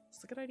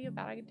it's a good idea,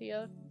 bad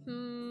idea.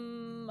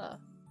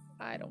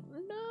 I don't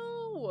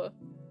know.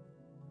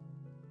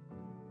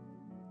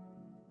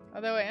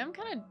 Although I am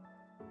kind of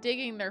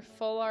digging their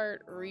full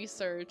art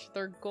research,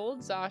 their gold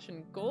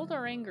Zacian, gold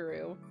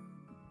Oranguru.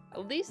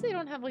 At least they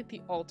don't have like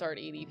the alt art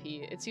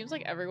ADP. It seems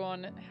like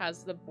everyone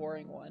has the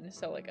boring one,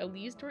 so like at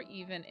least we're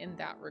even in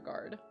that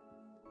regard.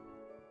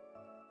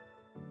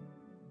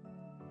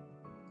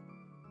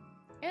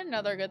 And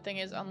another good thing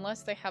is,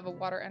 unless they have a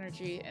water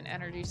energy and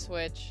energy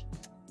switch,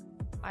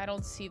 I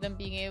don't see them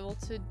being able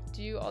to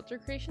do Alter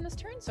Creation this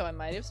turn, so I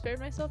might have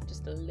spared myself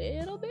just a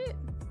little bit.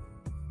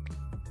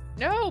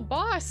 No,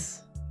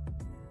 boss!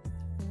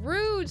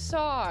 Rude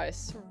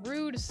sauce!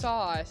 Rude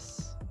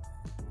sauce.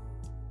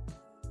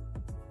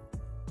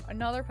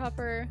 Another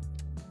pupper.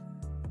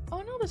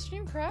 Oh no, the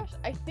stream crashed.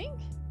 I think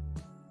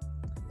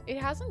it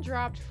hasn't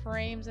dropped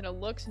frames and it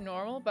looks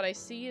normal, but I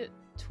see it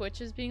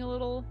Twitch as being a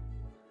little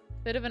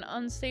bit of an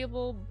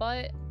unstable,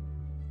 but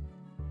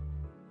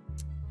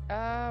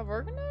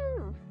we're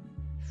gonna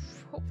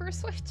hope for a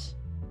switch.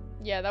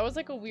 Yeah, that was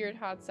like a weird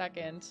hot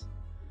second.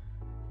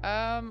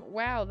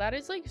 Wow, that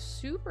is like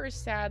super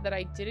sad that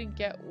I didn't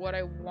get what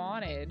I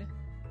wanted.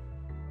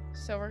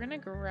 So we're gonna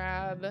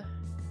grab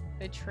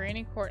the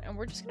training court and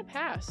we're just gonna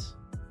pass.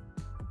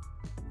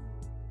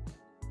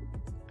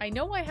 I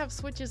know I have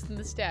switches in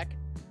this deck.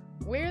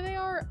 Where they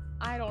are,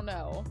 I don't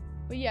know.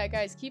 But yeah,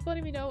 guys, keep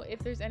letting me know if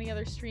there's any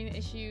other stream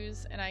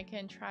issues and I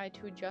can try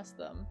to adjust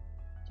them.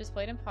 Just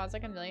played and paused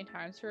like a million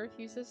times for a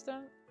few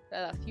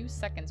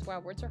seconds. Wow,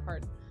 words are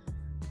hard.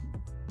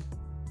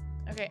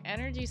 Okay,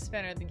 energy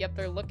spinner. Yep,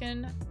 they're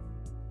looking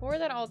for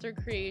that altar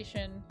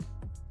creation.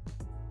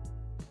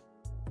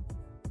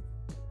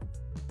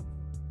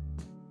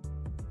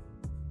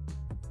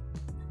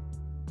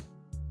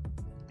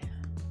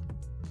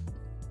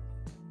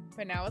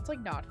 But now it's like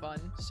not fun,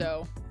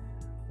 so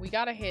we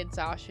gotta hit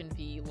Zacian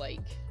V like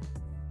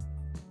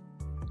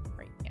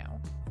right now.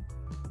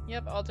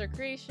 Yep, altar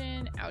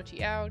creation.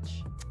 Ouchie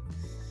ouch.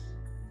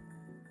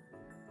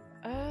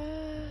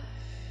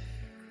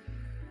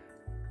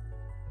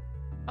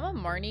 I'm a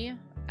Marnie.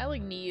 I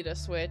like need a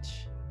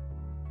switch.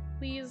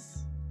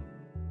 Please.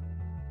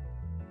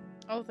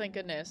 Oh, thank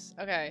goodness.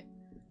 Okay.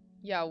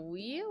 Yeah,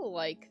 we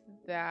like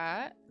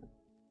that.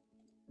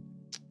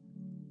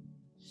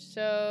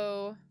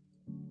 So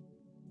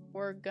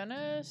we're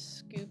gonna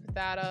scoop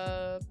that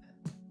up.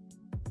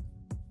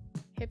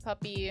 Hit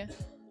puppy.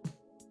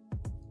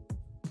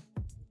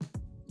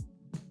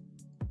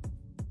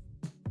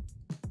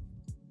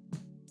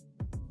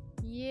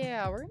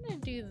 Yeah, we're gonna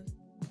do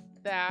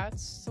that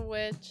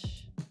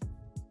switch.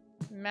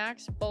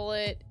 Max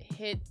bullet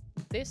hit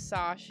this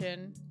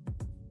Zacian.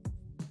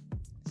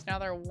 So now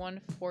they're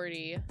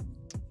 140.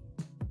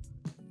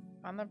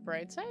 On the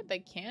bright side, they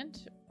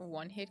can't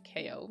one-hit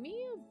KO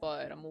me,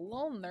 but I'm a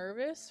little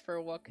nervous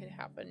for what could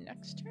happen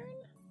next turn.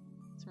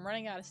 So I'm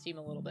running out of steam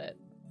a little bit.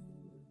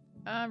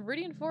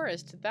 Radiant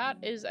Forest. That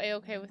is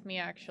a-okay with me,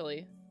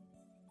 actually.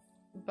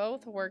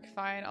 Both work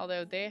fine,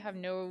 although they have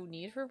no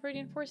need for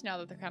Radiant Forest now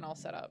that they're kind of all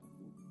set up.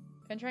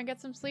 Gonna try and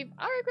get some sleep.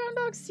 Alright, Ground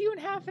Dog, see you in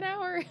half an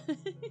hour!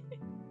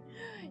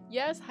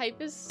 Yes,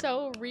 hype is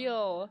so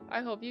real.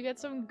 I hope you get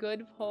some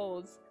good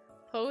polls.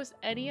 Post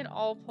any and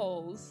all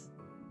polls.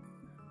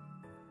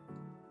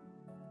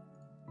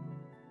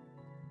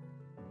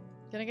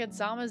 Gonna get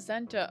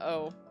Zamazenta.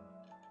 Oh.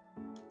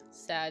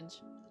 Sag.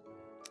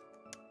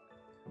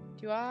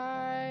 Do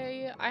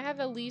I have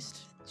at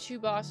least 2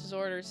 bosses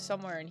orders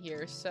somewhere in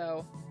here,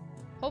 so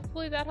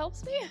hopefully that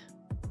helps me.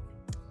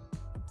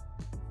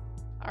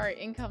 Alright,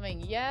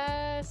 incoming.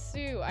 Yes,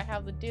 Sue. I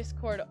have the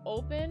Discord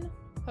open.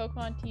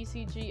 Pokemon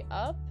TCG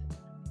up.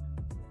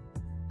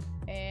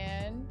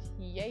 And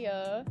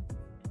yeah.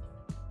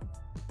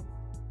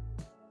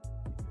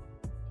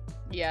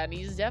 Yeah, and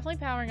he's definitely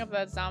powering up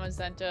that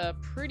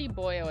Zamazenta. Pretty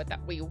boyo at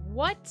that. Wait,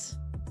 what?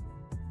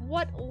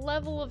 What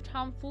level of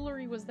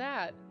tomfoolery was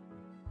that?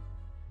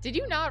 Did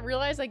you not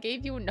realize I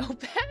gave you a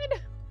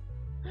notepad?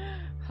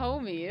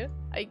 Homie,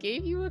 I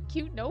gave you a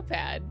cute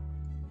notepad.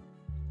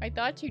 I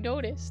thought you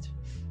noticed.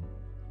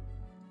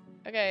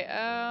 Okay,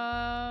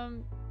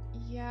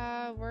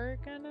 yeah, we're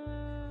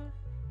gonna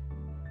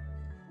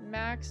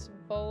max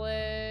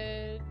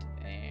bullet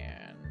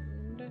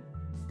and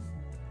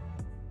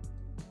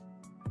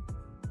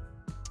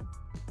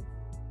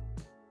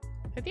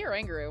hit the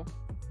Oranguru.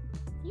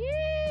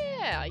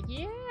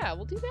 Yeah,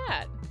 we'll do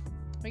that.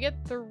 We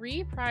get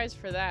 3 prize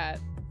for that,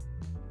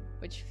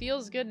 which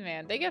feels good,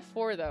 man. They get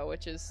 4 though,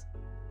 which is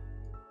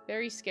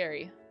very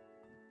scary.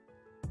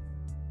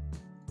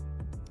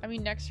 I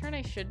mean, next turn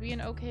I should be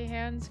in okay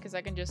hands because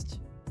I can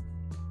just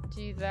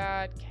do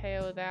that,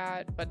 KO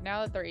that. But now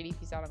that they're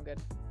ADP's out, I'm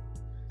good.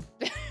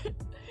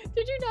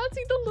 Did you not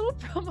see the little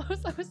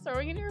promos I was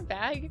throwing in your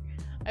bag?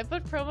 I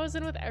put promos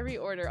in with every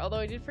order, although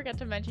I did forget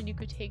to mention you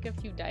could take a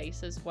few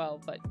dice as well,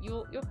 but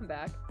you'll come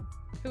back.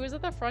 Who was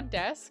at the front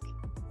desk?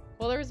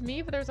 Well, there was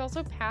me, but there was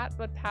also Pat,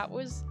 but Pat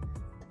was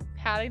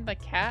patting the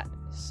cat,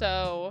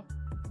 so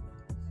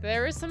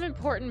there is some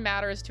important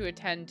matters to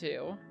attend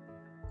to.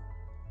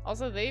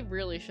 Also, they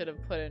really should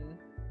have put in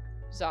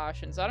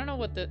Zacian, so I don't know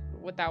what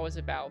that was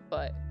about,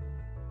 but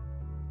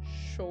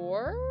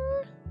sure.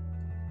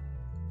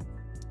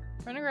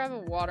 We're gonna grab a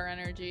water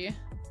energy.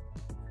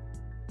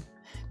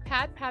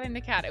 Pat patting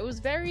the cat. It was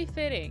very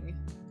fitting.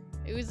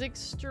 It was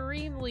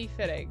extremely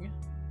fitting.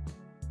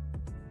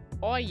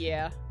 Oh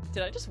yeah.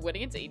 Did I just win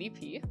against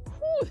ADP?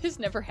 Whew, this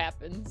never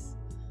happens.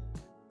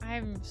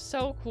 I'm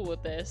so cool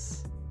with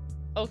this.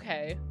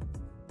 Okay.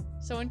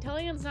 So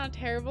Intellion's not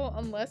terrible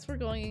unless we're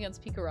going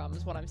against Pikarom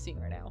is what I'm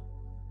seeing right now.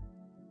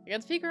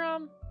 Against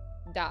Pikarom,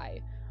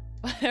 die.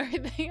 But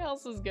everything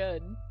else is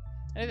good.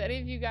 And if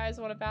any of you guys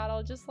want to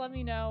battle, just let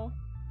me know.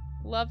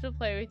 Love to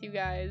play with you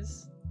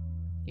guys.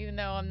 Even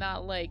though I'm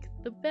not, like,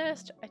 the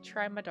best, I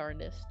try my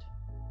darndest.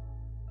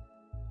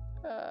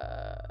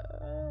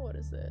 What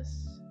is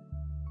this?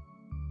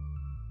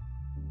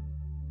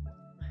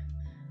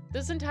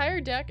 This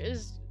entire deck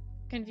is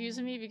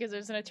confusing me because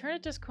there's an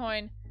Eternatus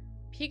coin,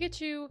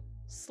 Pikachu,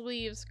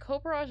 sleeves,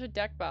 Coparage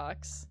deck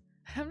box.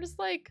 I'm just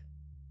like,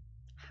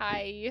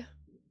 hi.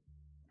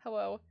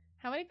 Hello.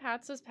 How many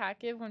pats does Pat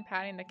give when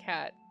patting the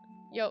cat?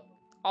 Yo,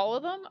 all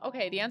of them?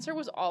 Okay, the answer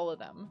was all of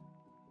them.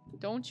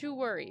 Don't you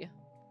worry.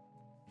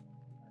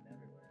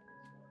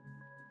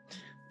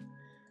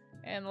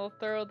 And they'll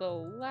throw the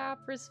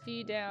Lapras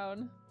fee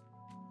down.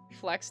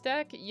 Flex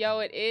deck? Yo,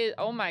 it is.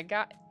 Oh my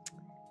god.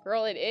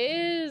 Girl, it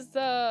is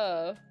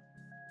the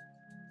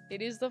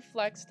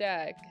flex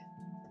deck.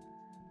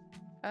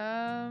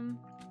 We're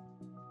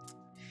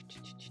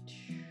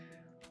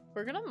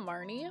gonna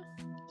Marnie,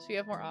 so we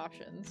have more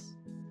options.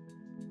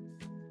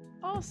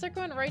 Oh, stick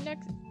one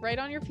right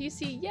on your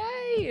PC.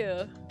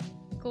 Yay!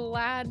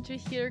 Glad to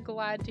hear,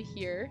 glad to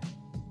hear.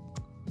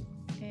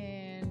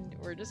 And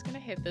we're just gonna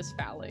hit this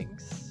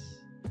phalanx.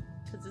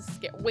 Cause it's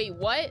scary. Wait,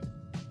 what?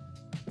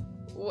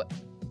 What?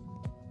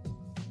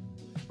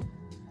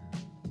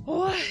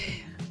 What?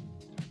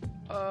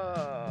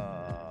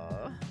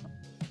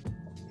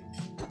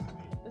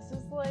 This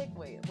is like,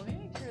 wait, let me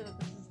make sure that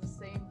this is the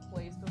same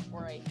place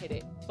before I hit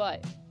it,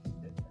 but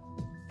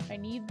I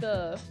need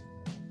the...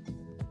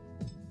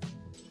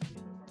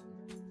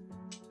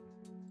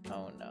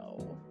 Oh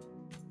no.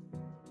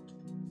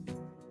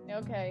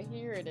 Okay,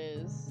 here it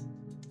is.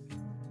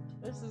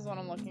 This is what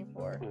I'm looking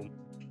for.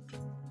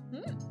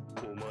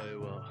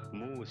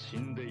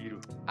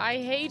 I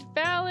hate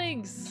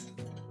phalanx!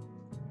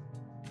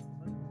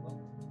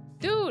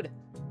 Dude!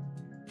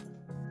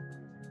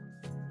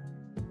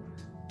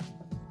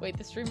 Wait,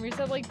 the stream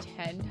reset like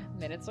 10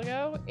 minutes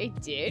ago?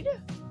 It did?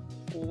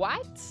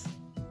 What?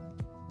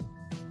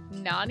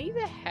 Nani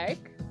the heck?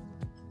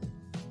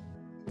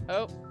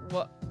 Oh,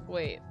 what?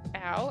 Wait,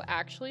 how?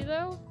 Actually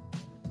though?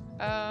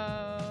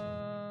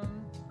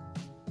 I'm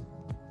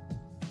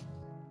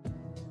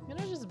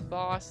gonna just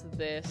boss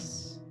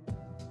this.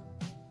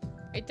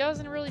 It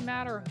doesn't really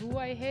matter who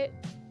I hit,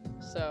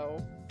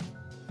 so...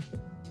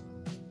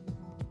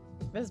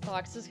 This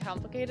box is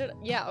complicated?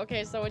 Yeah,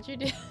 okay, so what you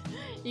do...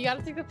 You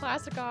gotta take the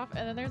plastic off,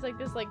 and then there's like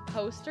this like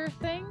poster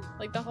thing.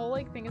 Like the whole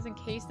like thing is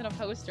encased in a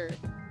poster.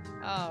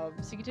 So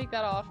you can take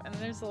that off, and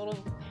then there's a little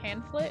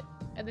pamphlet,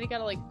 and then you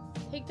gotta like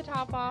take the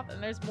top off,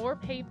 and there's more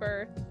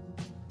paper.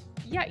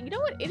 Yeah, you know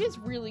what? It is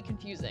really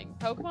confusing.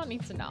 Pokemon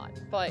needs to not,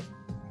 but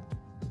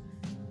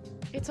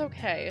it's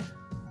okay.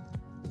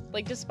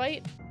 Like,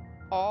 despite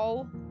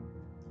all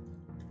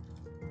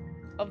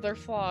of their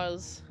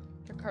flaws,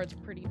 their cards are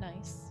pretty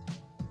nice.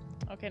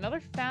 Okay, another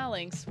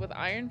phalanx with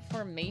iron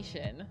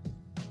formation.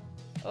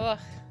 Ugh.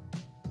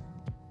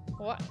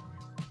 What?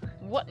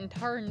 What in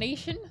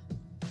tarnation?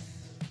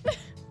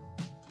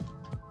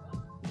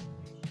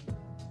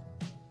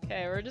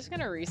 Okay, we're just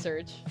gonna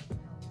research.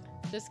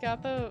 Just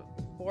got the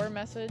boar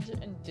message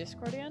in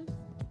Discord again?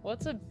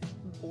 What's a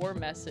boar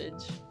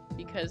message?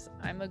 Because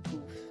I'm a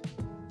goof.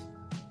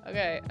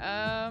 Okay,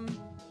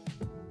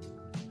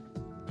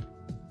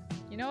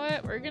 you know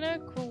what? We're gonna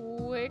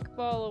quick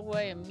ball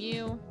away a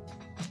Mew.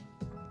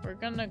 We're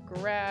gonna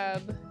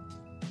grab...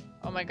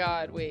 Oh my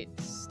god, wait.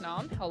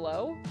 Snom?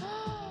 Hello?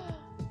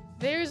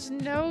 There's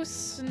no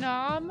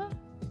Snom?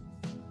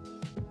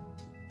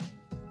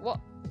 What?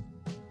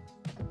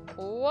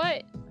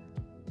 What?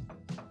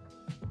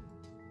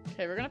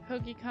 Okay, we're gonna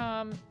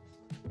Pokecom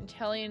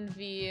Intellion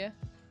V.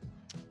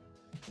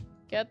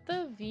 Get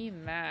the V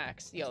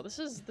Max. Yo, this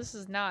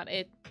is not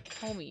it.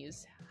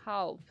 Homies,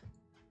 help.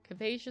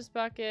 Capacious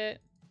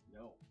Bucket.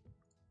 No.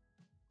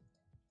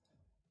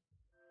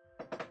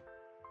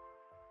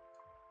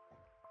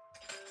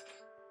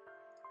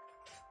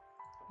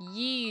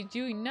 Yee,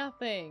 doing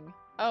nothing.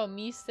 Oh,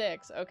 me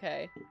 6.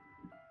 Okay.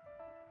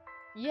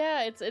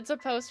 Yeah, it's a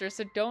poster,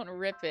 so don't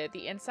rip it.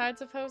 The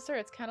inside's a poster.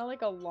 It's kind of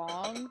like a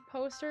long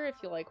poster if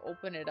you like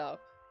open it up.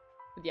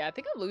 But yeah, I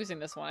think I'm losing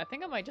this one. I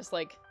think I might just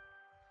like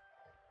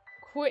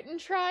quit and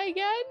try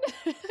again.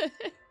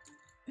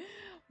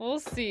 We'll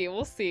see.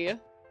 We'll see.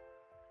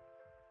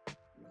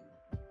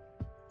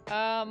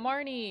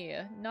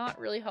 Marnie, not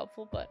really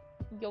helpful, but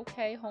you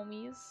okay,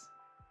 homies?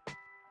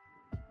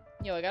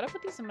 Yo, I gotta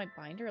put these in my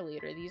binder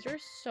later. These are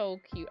so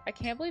cute. I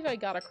can't believe I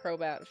got a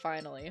Crobat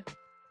finally.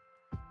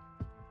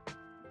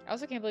 I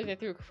also can't believe they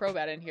threw a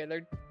Crobat in here.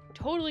 They're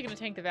totally gonna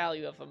tank the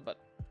value of them, but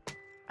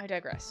I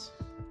digress.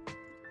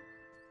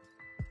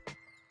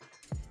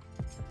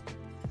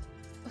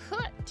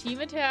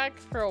 Team attack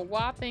for a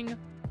whopping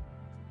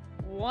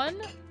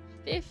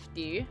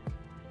 150.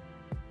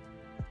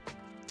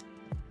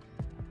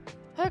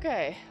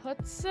 Okay,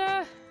 let's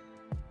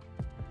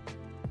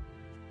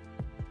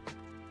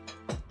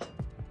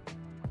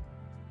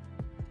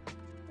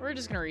we're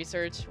just gonna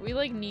research. We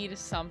like need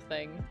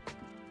something.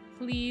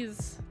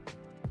 Please.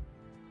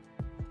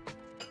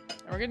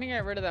 We're gonna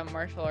get rid of that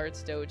martial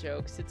arts dojo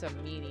because it's a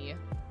meanie.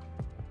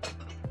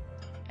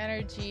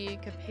 Energy,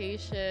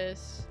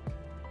 capacious.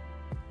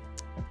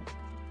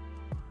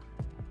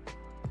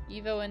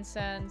 Evo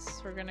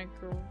incense. We're gonna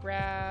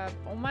grab...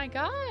 Oh my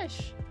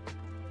gosh!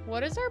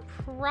 What is our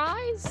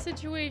prize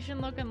situation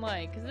looking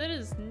like? Because it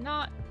is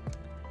not...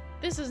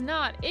 This is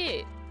not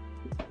it.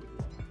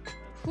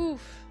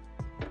 Poof.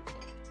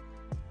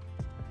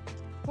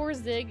 Poor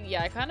Zig.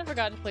 Yeah, I kind of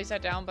forgot to place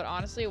that down, but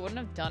honestly, it wouldn't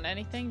have done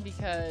anything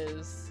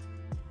because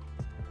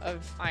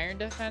of iron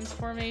defense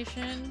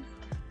formation,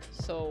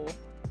 so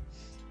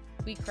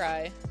we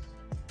cry.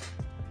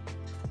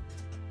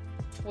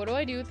 What do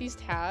I do with these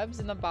tabs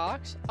in the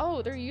box?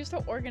 Oh, they're used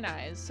to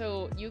organize,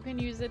 so you can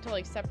use it to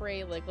like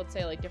separate, like, let's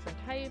say like different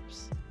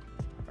types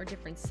or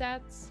different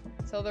sets.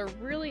 So they're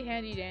really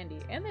handy dandy,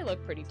 and they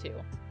look pretty too.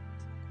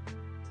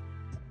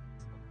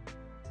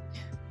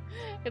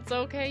 It's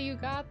okay, you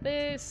got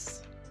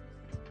this.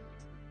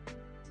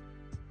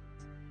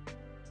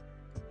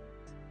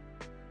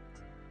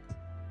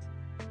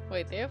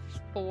 Wait, they have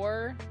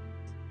 4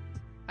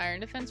 iron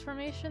defense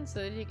formations, so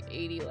they take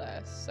 80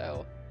 less,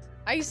 so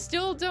I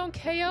still don't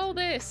KO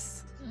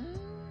this!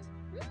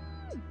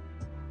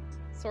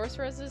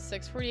 Sorceress is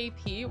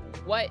 640 AP?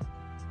 What?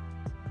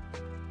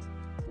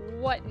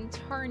 What in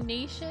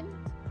tarnation?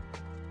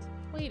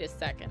 Wait a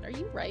second, are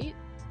you right?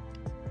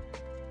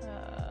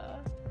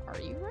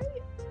 Are you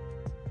right?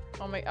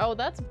 Oh my, oh,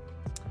 that's...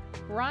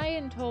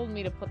 Brian told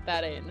me to put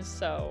that in,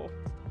 so...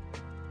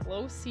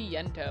 Lo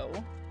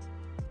siento.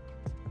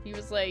 He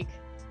was like,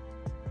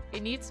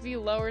 it needs to be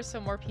lower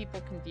so more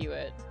people can view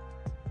it.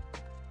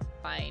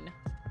 Fine.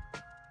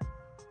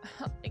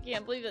 I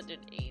can't believe that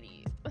did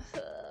 80.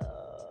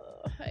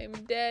 I'm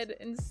dead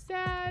and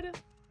sad.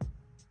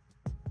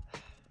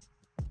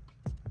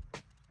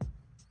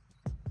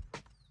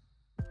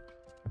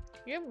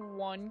 You have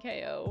 1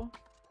 KO.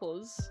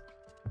 Plus.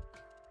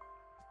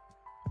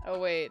 Oh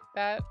wait,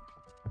 that...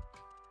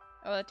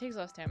 Oh, that takes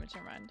less damage,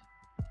 never mind.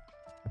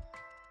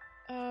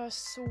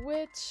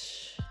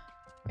 Switch...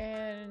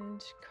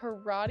 And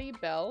karate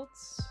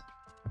belts,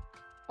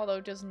 although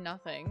it does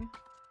nothing.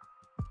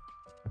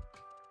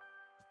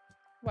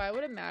 Why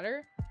would it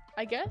matter?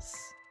 I guess.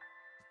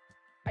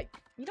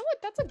 You know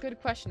what? That's a good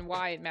question.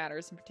 Why it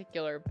matters in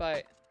particular,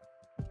 but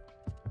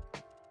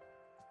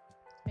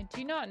I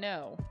do not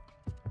know.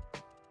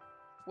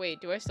 Wait,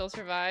 do I still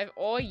survive?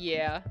 Oh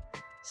yeah,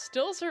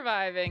 still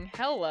surviving.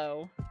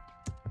 Hello.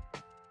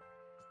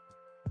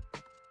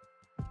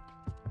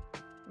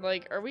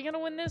 Like, are we gonna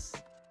win this?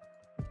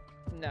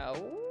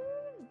 No,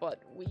 but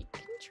we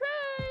can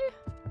try.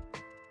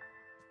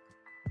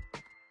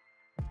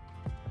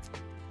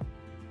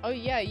 Oh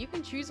yeah, you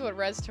can choose what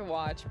res to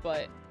watch,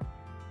 but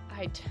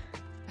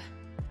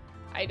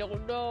I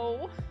don't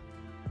know.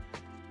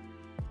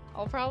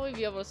 I'll probably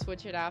be able to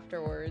switch it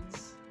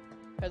afterwards.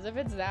 Because if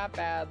it's that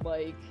bad,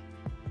 like,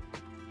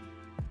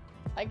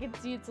 I can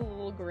see it's a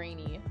little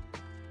grainy.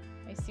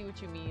 I see what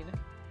you mean.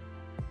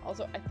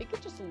 Also, I think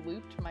it just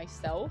looped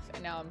myself,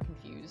 and now I'm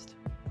confused.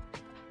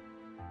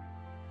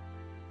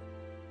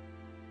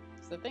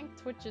 I think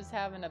Twitch is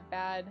having a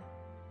bad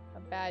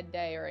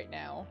day right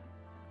now.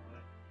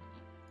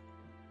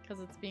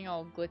 Because it's being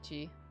all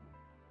glitchy.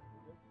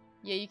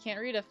 Yeah, you can't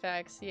read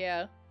effects,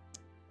 yeah.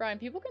 Brian,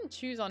 people can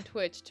choose on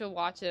Twitch to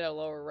watch it at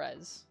lower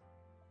res.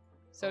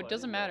 So it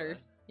doesn't matter.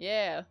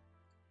 Yeah.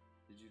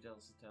 Did you tell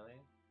Satalia?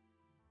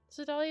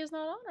 Satalia is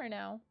not on right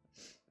now.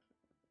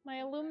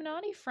 My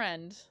Illuminati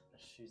friend.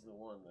 She's the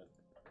one that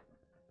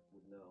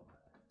would know.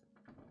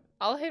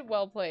 I'll hit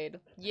well played.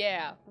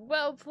 Yeah,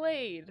 well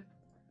played.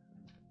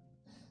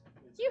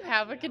 You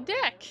have a good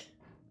deck. It's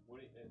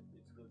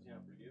glitching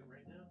out for you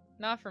right now?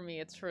 Not for me,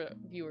 it's for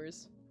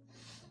viewers.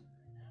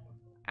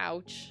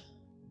 Ouch.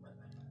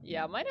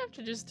 Yeah, I might have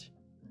to just...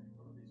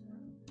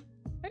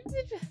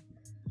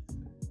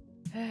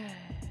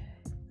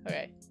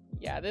 Okay.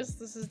 Yeah, this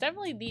is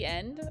definitely the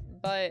end,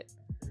 but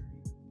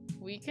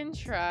we can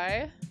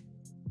try.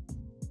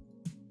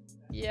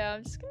 Yeah,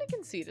 I'm just gonna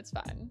concede, it's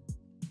fine.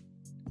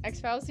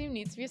 X-Files theme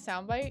needs to be a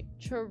soundbite.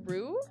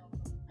 True?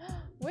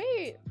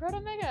 Wait, Proto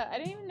Mega, I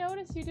didn't even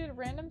notice you did a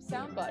random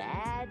soundbite.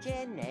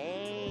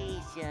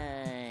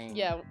 Imagination.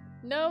 Yeah,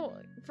 no,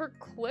 for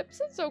clips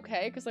it's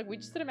okay, because like we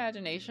just did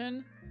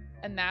Imagination,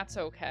 and that's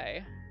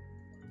okay.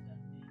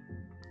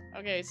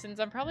 Okay, since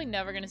I'm probably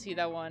never gonna see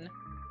that one,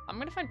 I'm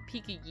gonna find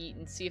Pika Yeet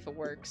and see if it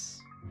works.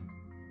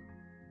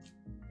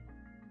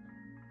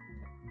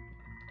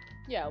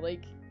 Yeah,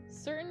 like,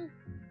 certain,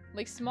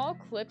 like, small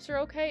clips are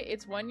okay.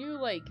 It's when you,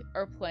 like,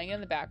 are playing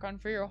in the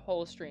background for your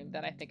whole stream,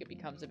 then I think it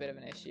becomes a bit of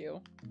an issue.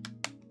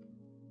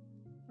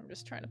 I'm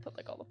just trying to put,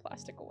 like, all the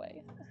plastic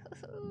away.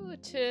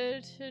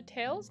 to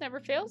Tails never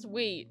fails?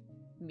 Wait,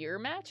 mirror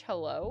match?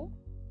 Hello?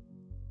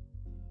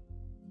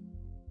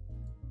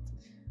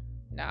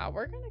 Nah,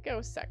 we're gonna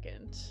go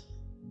second.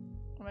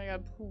 Oh my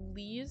god,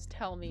 please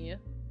tell me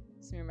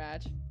it's mirror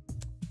match.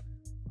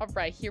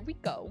 Alright, here we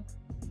go.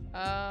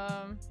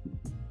 Oh,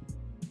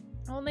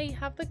 and they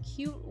have the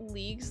cute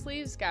League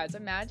sleeves. Guys,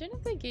 imagine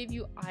if they gave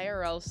you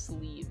IRL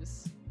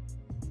sleeves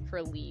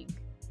for League.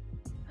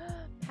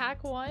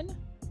 Pack 1?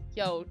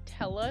 Yo,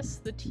 tell us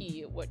the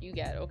tea, what you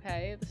get,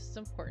 okay? This is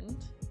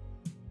important.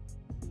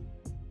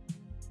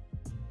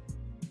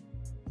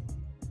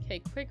 Okay,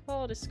 quick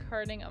ball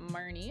discarding a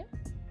Marnie.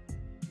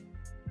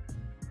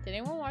 Did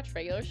anyone watch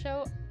Regular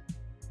Show?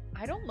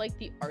 I don't like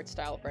the art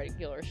style of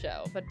Regular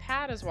Show, but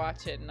Pat has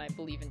watched it and I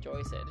believe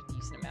enjoys it a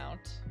decent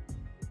amount.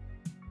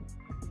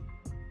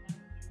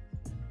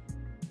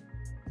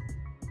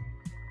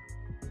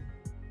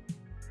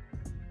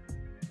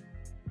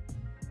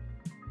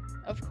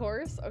 Of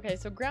course. Okay,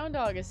 so Ground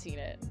Dog has seen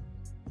it.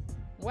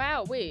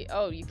 Wow, wait.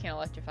 Oh, you can't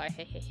electrify.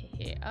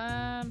 Hey.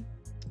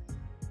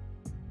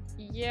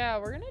 Yeah,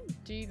 we're gonna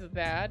do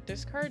that.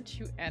 Discard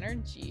 2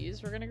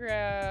 energies. We're gonna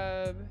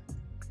grab...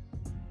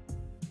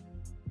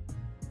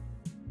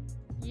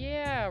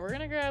 Yeah, we're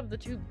gonna grab the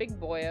 2 big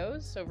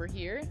boyos over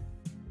here.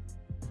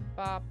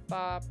 Bop,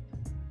 bop.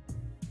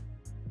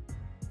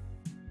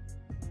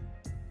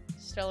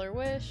 Stellar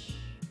Wish.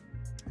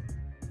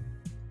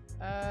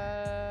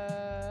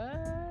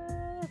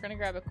 We're gonna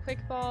grab a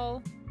Quick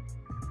Ball.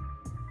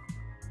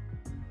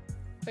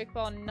 Quick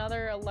Ball,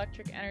 another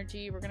electric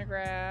energy. We're gonna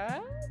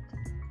grab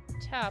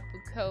Tapu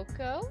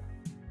Koko.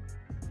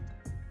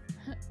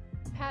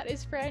 Pat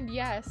is friend,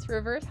 yes.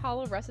 Reverse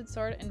Hollow Rusted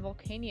Sword and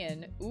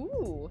Volcanion.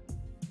 Ooh.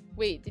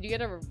 Wait, did you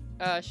get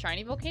a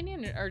shiny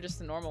Volcanion or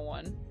just a normal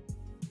one?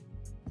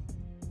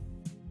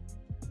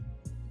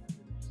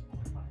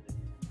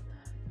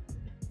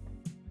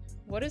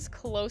 What is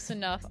close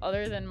enough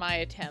other than my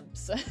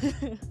attempts? Oh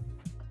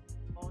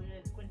yeah,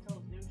 it's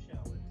Quintel's new show.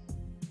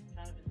 It's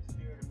kind of in the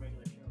spirit of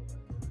regular show, but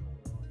for an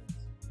older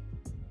audience.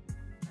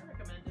 I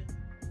recommend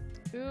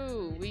it.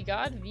 Ooh, we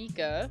got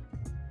Vika.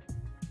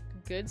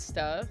 Good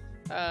stuff.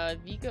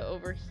 Vika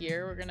over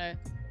here. We're gonna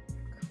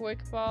Quick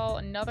Ball,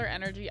 another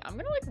energy. I'm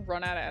gonna like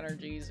run out of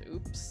energies.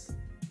 Oops.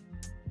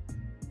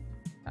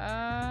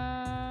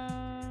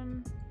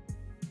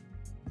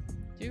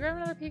 Do you grab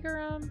another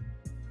Pikarom?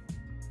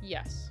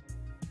 Yes.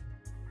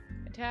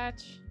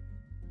 Attach.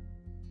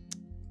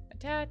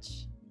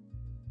 Attach.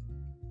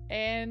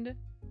 And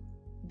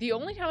the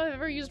only time I've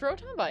ever used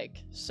Rotom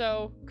Bike.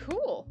 So,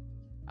 cool.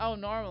 Oh,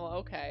 normal.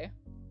 Okay.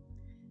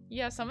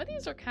 Yeah, some of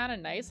these are kind of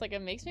nice. Like,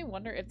 it makes me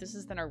wonder if this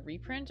is then a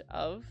reprint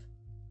of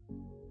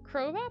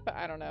Crobat, but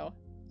I don't know.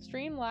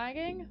 Stream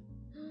lagging?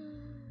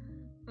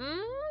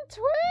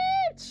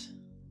 Twitch!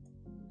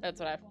 That's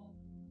what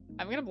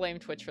I'm gonna blame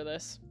Twitch for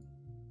this.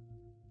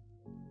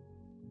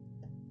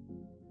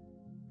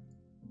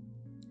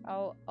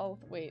 I'll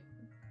wait.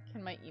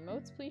 Can my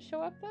emotes please show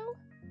up though?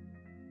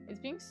 It's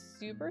being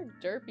super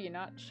derpy and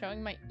not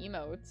showing my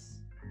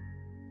emotes.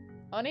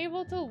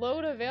 Unable to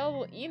load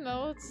available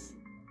emotes?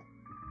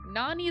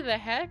 Nani the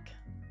heck?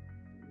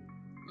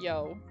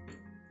 Yo.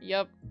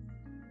 Yup.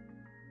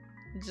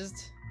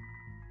 Just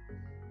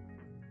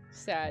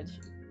Sag.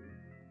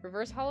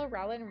 Reverse Hollow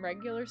Rowlet and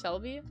regular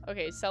Celebi?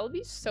 Okay,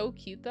 Celebi's so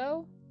cute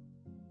though.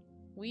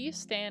 We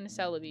stan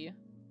Celebi.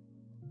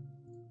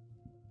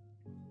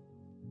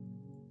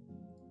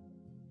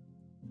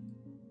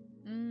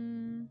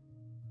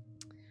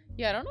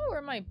 Yeah, I don't know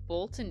where my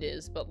Boltund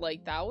is, but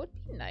like that would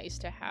be nice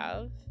to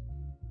have.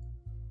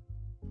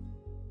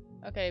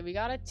 Okay, we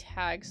got a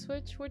tag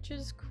switch, which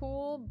is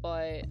cool,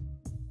 but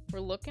we're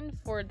looking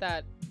for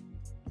that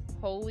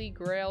Holy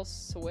Grail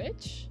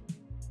switch.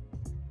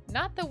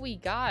 Not that we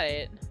got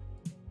it.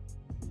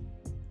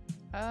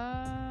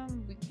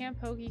 We can't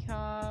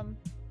Pokecom.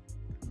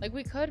 Like,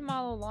 we could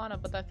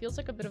Malolana, but that feels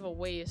like a bit of a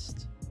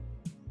waste.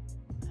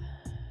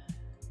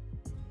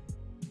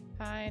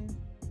 Fine.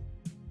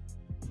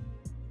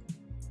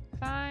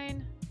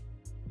 Fine.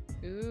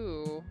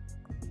 Ooh.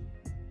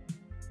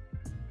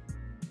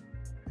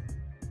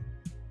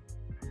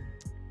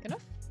 Gonna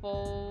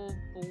full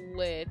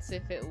blitz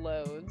if it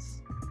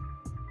loads.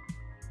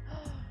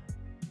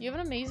 You have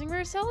an amazing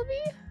rare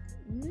Celebi?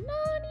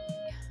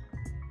 Nani?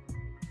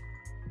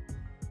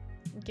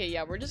 Okay,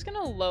 yeah, we're just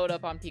gonna load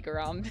up on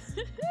Pikarom.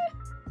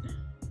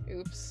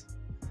 Oops.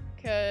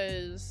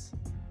 Because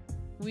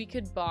we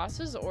could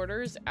boss's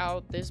orders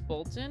out this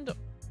Boltund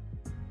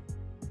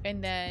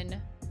and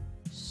then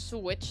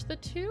switch the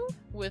two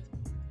with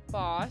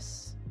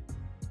boss.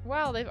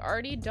 Wow, they've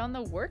already done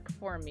the work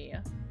for me.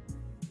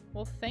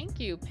 Well, thank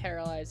you,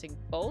 Paralyzing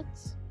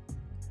Bolt.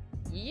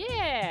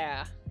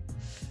 Yeah!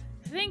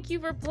 Thank you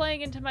for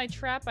playing into my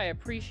trap. I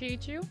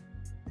appreciate you.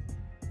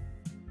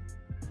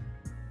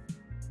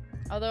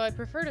 Although I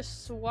prefer to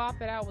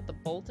swap it out with the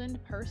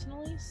Boltund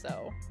personally,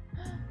 so.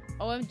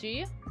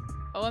 OMG?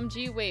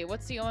 OMG, wait,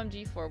 what's the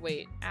OMG for?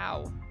 Wait,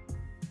 ow.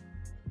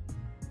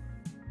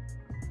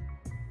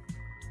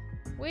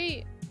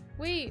 Wait,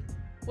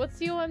 what's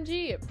the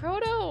OMG?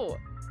 Proto!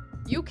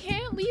 You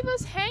can't leave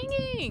us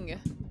hanging!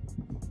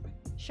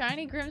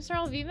 Shiny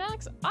Grimmsnarl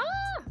VMAX?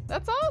 Ah!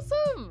 That's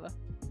awesome!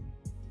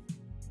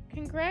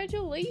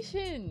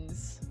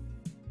 Congratulations!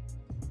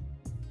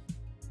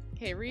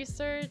 Okay,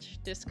 research,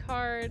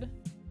 discard,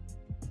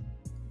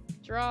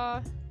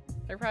 draw.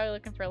 They're probably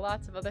looking for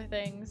lots of other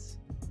things.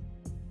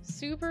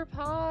 Super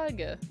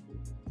Pog!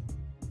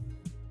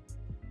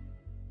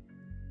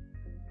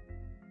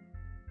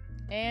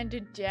 And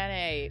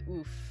Dedenne.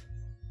 Oof.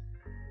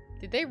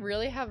 Did they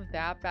really have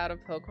that bad of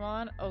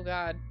Pokemon? Oh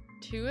god.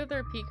 2 of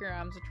their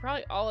Pikaroms, which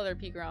probably all of their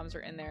Pikaroms are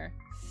in there.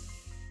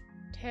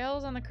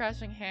 Tails on the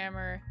Crushing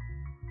Hammer.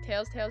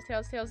 Tails.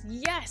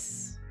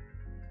 Yes!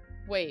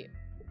 Wait.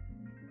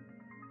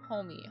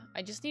 Homie,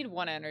 I just need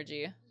 1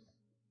 energy.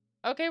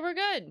 Okay, we're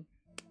good.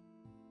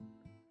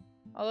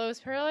 Although his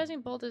Paralyzing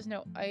Bolt is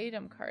no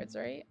item cards,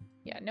 right?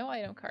 Yeah, no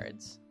item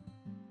cards.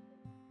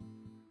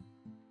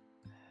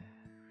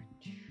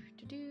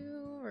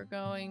 we're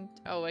going...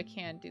 Oh, I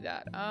can't do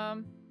that.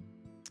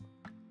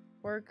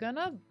 We're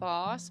gonna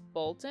boss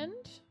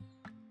Boltund.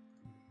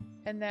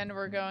 And then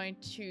we're going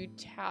to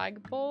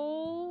tag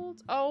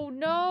Bolt. Oh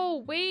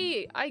no,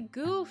 wait, I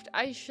goofed.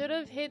 I should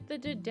have hit the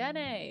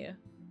Dedenne.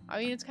 I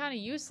mean, it's kind of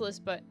useless,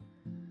 but...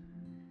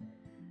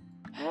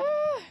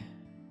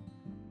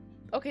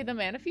 Okay, the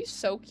Manaphy's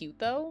so cute,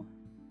 though.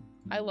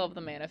 I love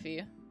the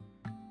Manaphy.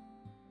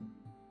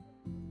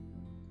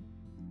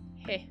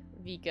 Hey,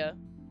 Vika.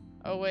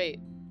 Oh, wait.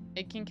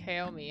 It can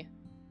KO me.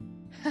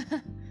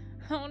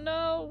 Oh,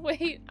 no.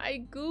 Wait, I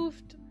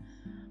goofed.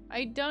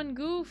 I done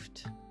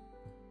goofed.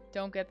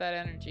 Don't get that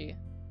energy.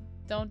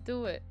 Don't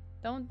do it.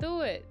 Don't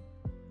do it.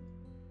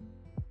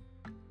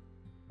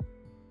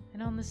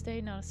 And on this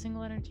day, not a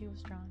single energy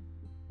was drawn.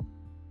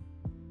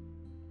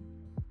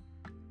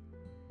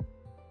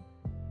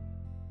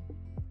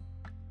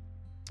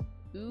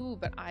 Ooh,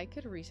 but I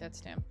could reset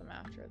stamp them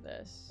after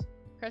this.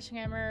 Crushing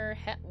Hammer,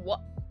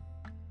 what?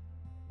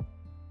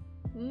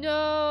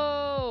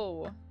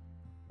 No!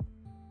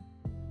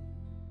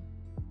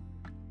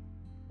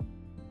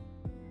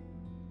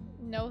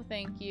 No,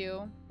 thank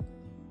you.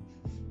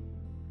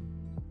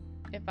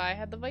 If I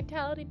had the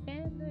Vitality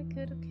Band, I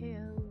could have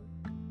KO'd.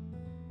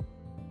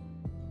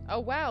 Oh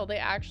wow, they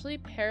actually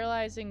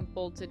paralyzing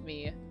bolted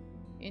me.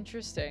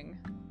 Interesting.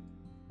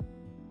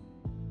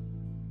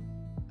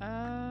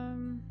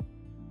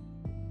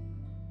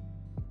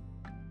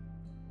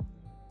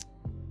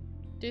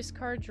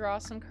 Discard, draw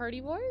some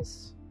cardy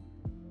boys.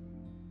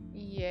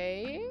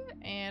 Yay.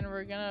 And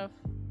we're gonna...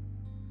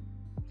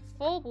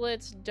 Full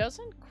Blitz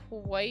doesn't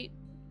quite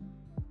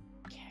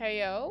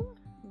KO,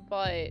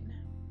 but...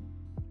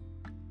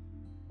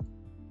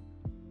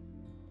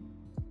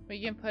 we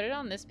can put it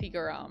on this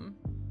Pikarom.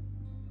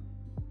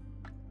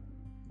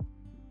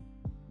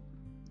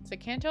 So I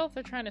can't tell if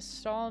they're trying to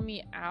stall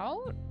me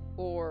out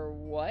or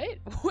what.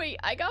 Wait,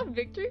 I got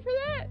victory for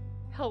that?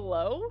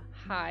 Hello?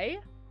 Hi?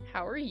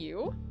 How are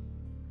you?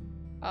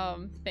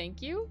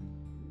 Thank you.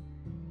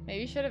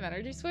 Maybe you should have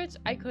energy switched.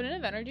 I couldn't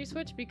have energy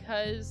switched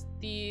because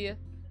the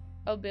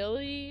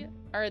ability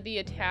or the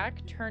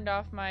attack turned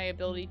off my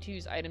ability to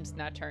use items in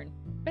that turn.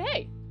 But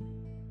hey,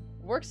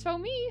 works for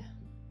me.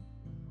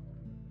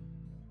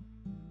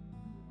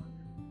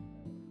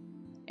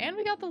 And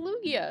we got the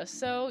Lugia,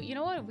 so you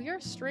know what? We are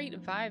straight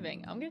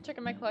vibing. I'm gonna check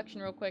in my collection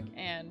real quick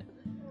and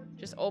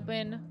just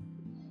open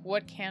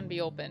what can be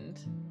opened.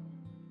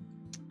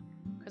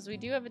 Because we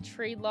do have a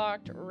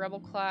trade-locked Rebel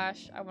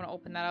Clash. I want to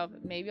open that up.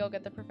 Maybe I'll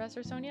get the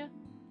Professor Sonia.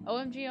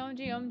 OMG,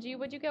 OMG, OMG.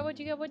 What'd you get? What'd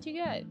you get? What'd you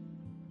get?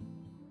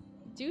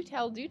 Do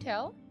tell, do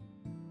tell.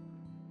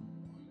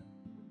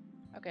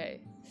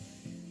 Okay.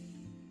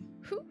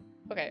 Whew.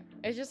 Okay,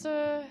 it's just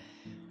a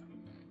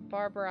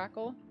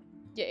Barbaracle.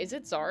 Yeah, is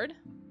it Zard?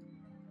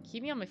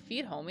 Keep me on my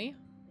feet, homie.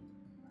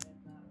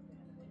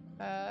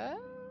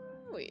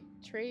 Wait.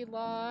 Trade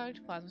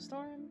locked. Plasma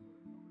Storm.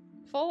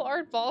 Full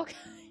art ball guy.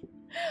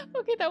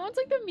 Okay, that one's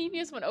like the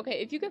memeiest one.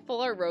 Okay, if you get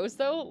full art Rose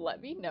though, let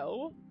me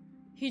know.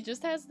 He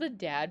just has the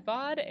dad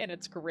bod and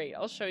it's great.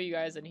 I'll show you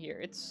guys in here.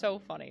 It's so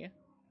funny.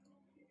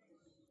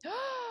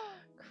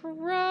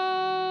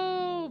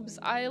 Crobes!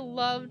 I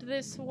loved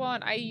this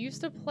one. I used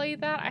to play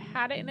that. I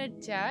had it in a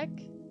deck.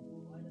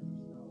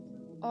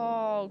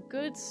 Oh,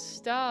 good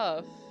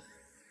stuff.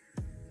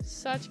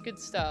 Such good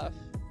stuff.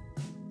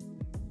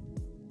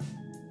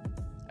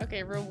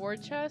 Okay,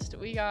 reward chest.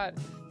 We got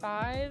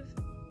 5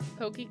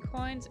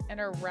 Pokecoins and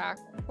a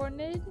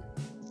Raquanid.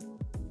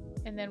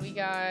 And then we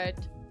got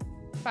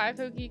 5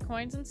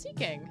 Pokecoins and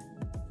Seeking.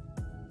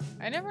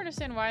 I never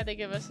understand why they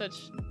give us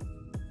such...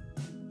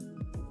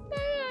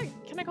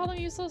 can I call them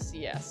useless?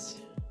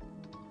 Yes.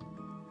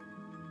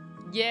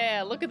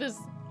 Yeah, look at this.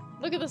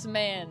 Look at this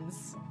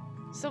man's.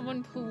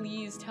 Someone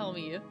please tell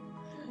me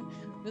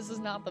this is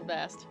not the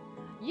best.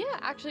 Yeah,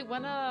 actually,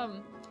 when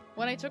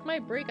I took my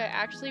break, I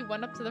actually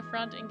went up to the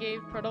front and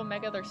gave Proto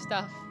Mega their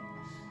stuff.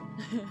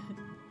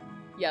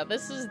 Yeah,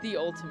 this is the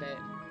ultimate.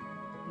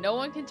 No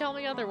one can tell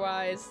me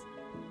otherwise.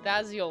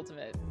 That's the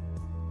ultimate.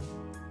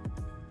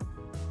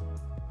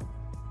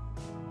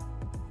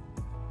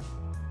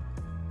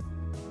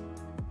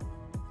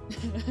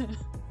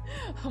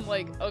 I'm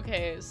like,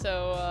 okay,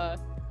 so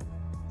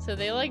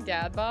they like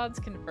dad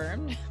bods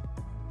confirmed?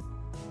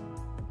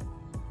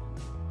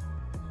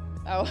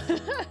 Oh.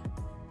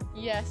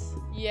 Yes.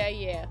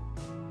 Yeah.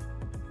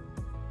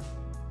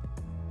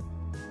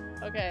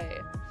 Okay.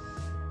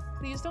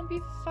 Please don't be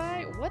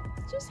fight. What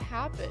just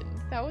happened?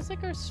 That was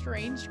like a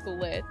strange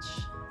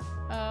glitch.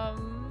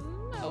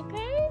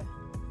 Okay.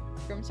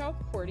 Grimshaw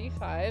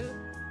 45.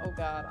 Oh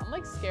god, I'm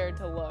like scared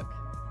to look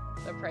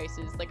the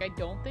prices. Like, I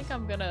don't think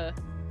I'm gonna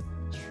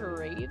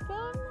trade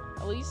them.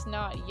 At least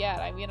not yet.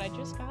 I mean, I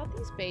just got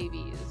these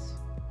babies.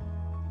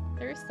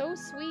 They're so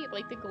sweet.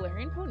 Like, the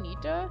Galarian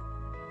Ponyta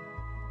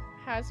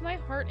has my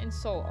heart and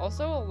soul.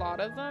 Also, a lot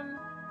of them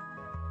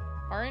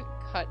aren't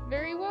cut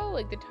very well.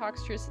 Like, the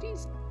toxicity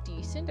is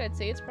decent. I'd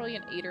say it's probably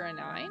an 8 or a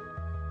 9.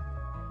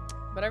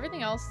 But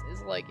everything else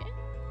is like,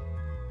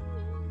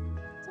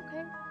 it's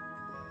okay.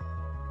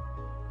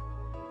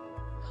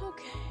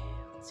 Okay,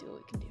 let's see what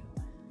we can do.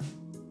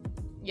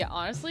 Yeah,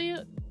 honestly,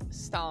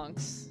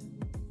 stonks.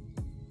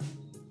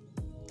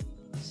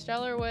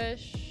 Stellar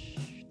Wish.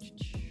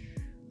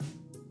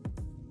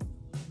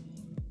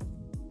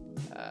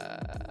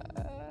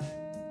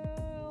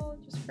 I'll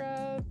just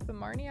grab the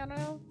Marnie, I don't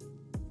know.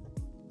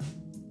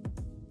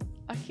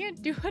 I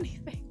can't do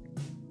anything.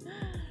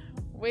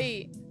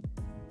 Wait,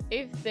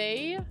 if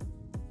they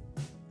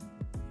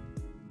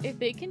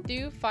can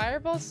do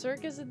Fireball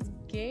Circus, it's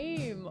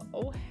game.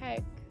 Oh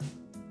heck.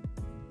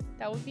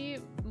 That would be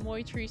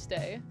muy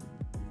triste.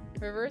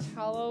 Reverse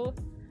Hollow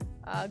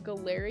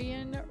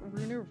Galarian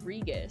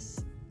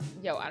Runerigus.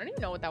 Yo, I don't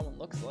even know what that one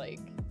looks like.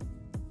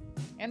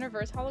 And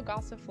Reverse Hollow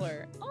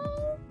Gossifleur.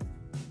 Oh!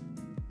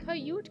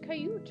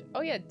 Cute.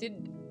 Oh yeah,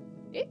 did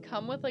it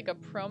come with like a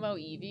promo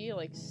Eevee?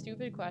 Like,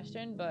 stupid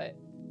question, but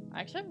I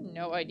actually have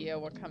no idea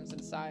what comes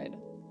inside.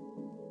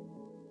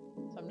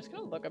 So I'm just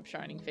gonna look up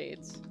Shining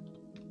Fates.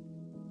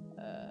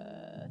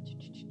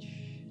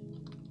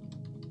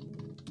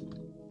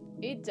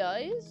 It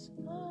does?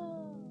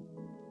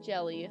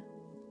 Jelly.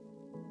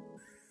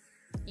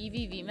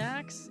 Eevee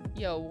VMAX?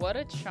 Yo, what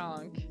a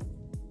chunk.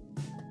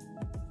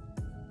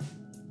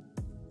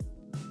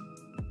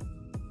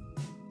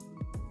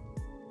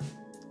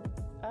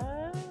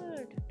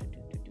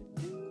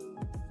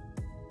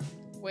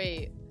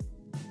 Wait.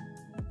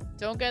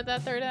 Don't get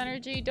that third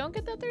energy. Don't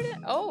get that third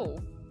oh.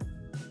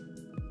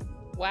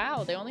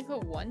 Wow, they only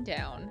put one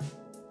down.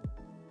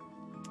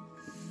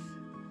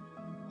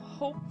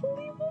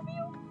 Hopefully we'll be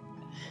okay.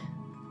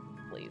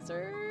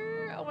 Blazer.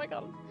 Oh my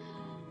god.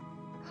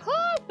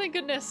 Oh, thank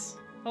goodness.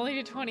 Only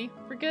did 20.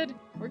 We're good.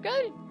 We're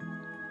good.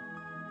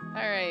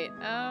 Alright,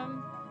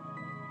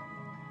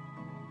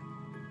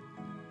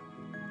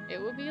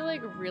 it would be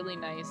like really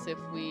nice if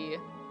we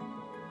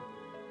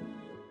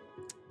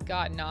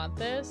got not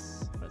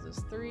this. What is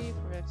this? 3, 4,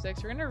 5,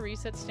 6. We're gonna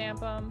reset stamp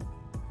them.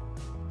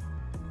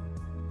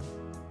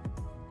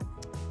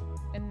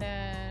 And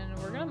then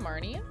we're gonna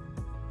Marnie.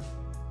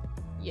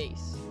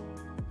 Yes.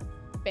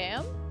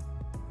 Bam.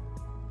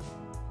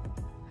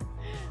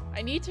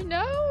 I need to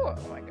know.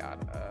 Oh my god.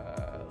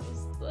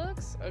 This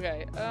looks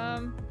okay.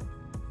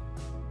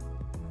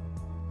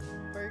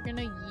 We're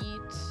gonna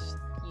yeet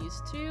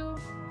these two.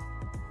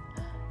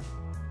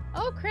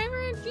 Oh,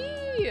 Kramer and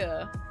V.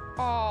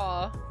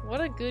 Aw,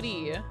 what a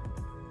goodie.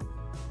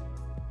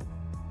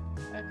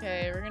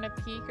 Okay, we're gonna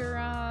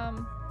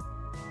Pikarom,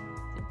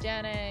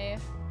 Dene,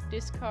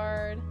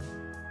 discard.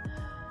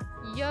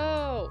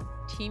 Yo,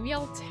 Team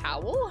Yell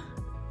Towel?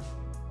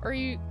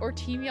 Or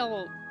Team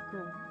Yell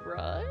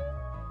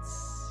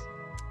Grunts?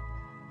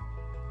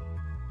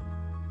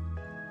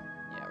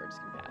 Yeah, we're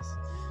just gonna pass.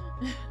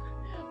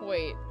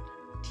 Wait,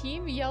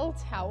 Team Yell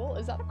Towel?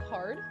 Is that a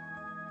card?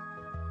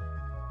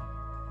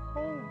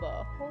 Hold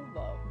up.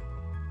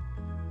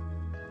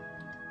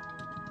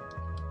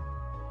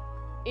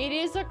 It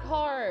is a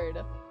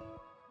card!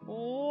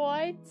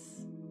 What?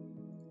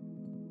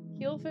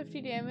 Heal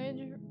 50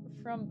 damage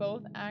from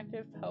both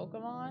active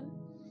Pokemon?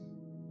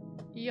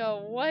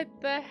 Yo, what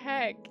the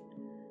heck?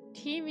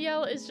 Team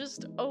Yell is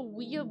just a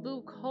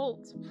weeaboo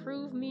cult.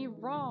 Prove me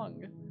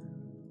wrong.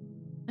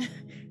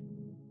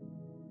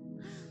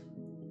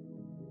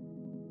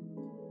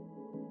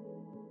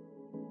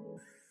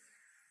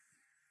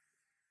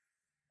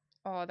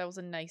 Oh, that was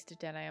a nice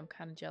Dedenne. I'm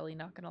kind of jelly,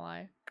 not gonna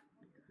lie.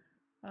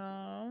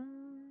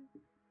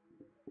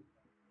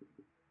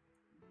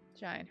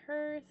 Giant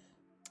Hearth.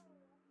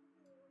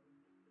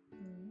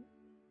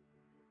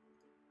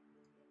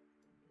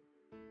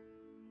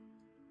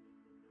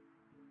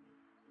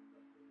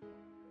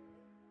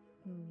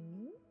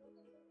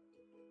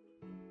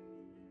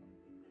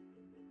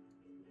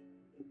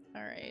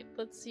 Alright,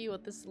 let's see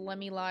what this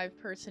Lemmy Live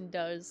person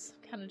does.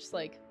 Kind of just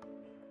like,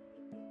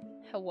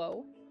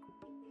 hello?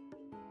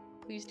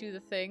 Please do the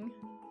thing.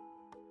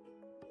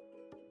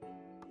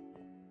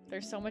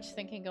 There's so much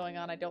thinking going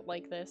on, I don't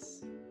like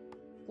this.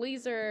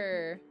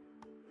 Blazer!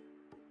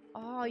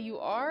 Oh, you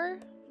are?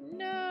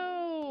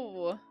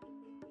 No!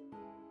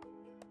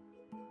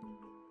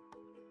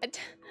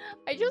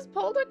 I just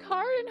pulled a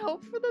card and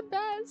hoped for the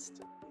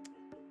best.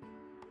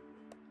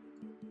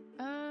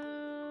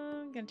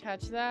 I'm gonna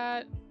attach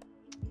that.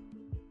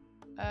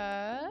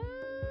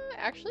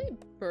 Actually,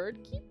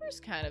 Bird Keeper's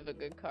kind of a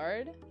good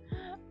card.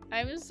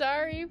 I'm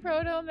sorry,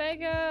 Proto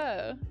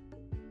Mega.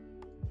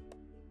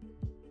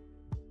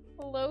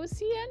 Hello,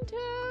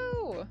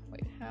 Ciento.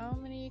 Wait, how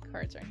many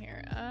cards are in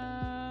here?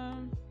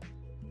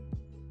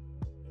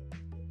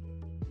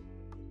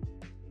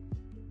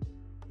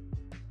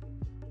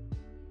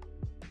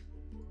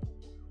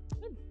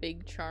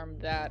 Big charm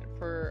that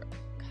for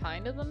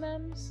kind of the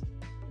mems.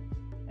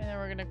 And then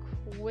we're gonna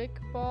quick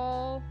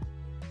ball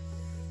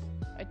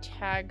a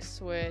tag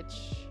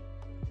switch.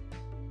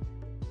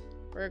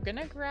 We're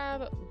gonna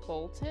grab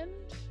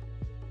Boltund.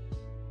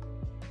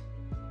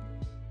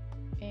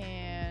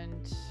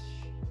 And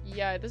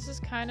yeah, this is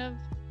kind of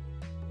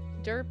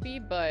derpy,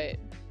 but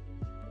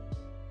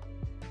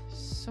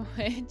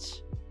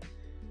switch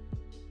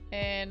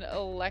and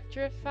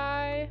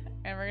Electrify,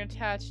 and we're gonna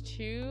attach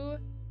 2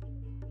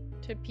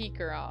 to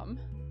Pikarom.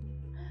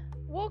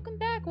 Welcome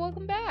back,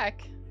 welcome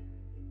back.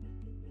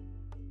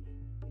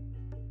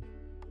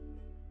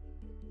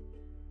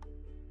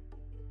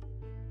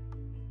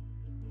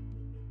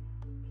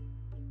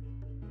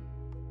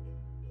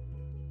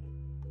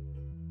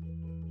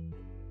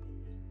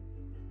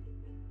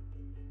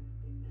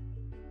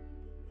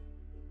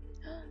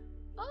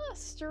 Oh,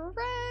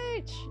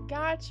 Stretch!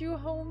 Got you,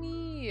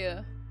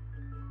 homie!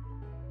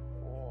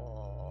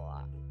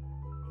 Oh.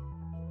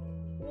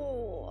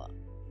 Oh.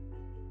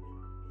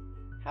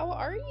 How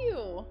are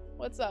you?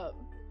 What's up?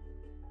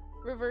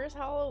 Reverse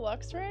Hollow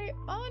Luxray?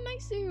 Oh,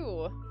 nice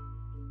you!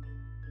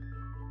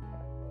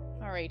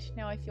 Alright,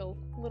 now I feel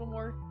a little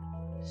more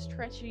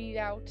stretched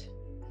out.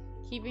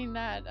 Keeping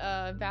that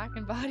back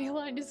and body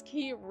line is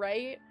key,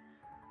 right?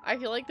 I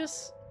feel like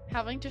this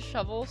having to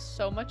shovel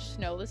so much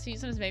snow this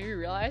season has made me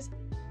realize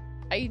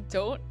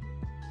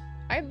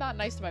I'm not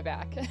nice to my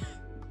back.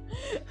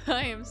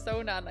 I am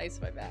so not nice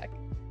to my back.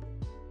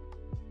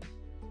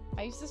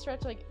 I used to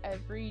stretch like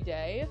every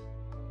day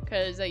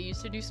because I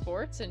used to do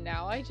sports, and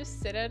now I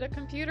just sit at a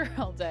computer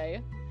all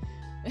day.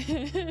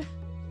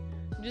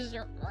 Just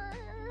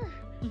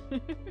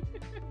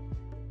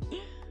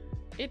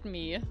it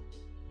me.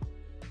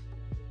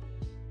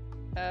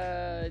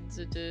 I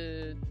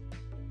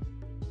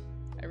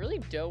really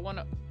don't want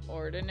an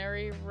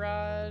ordinary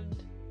rod.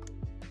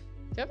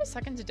 Do you have a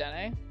second to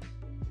Dene?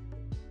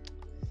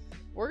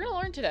 We're gonna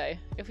learn today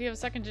if we have a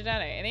second to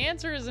Dene, and the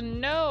answer is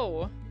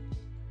no.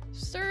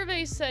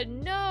 Survey said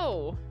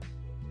no.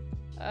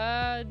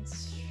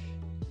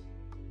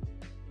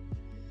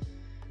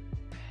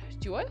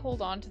 Do I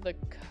hold on to the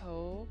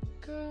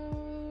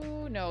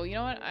Cocoa? No, you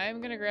know what?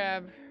 I'm gonna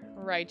grab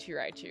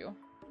Raichu.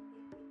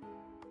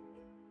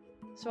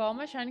 So all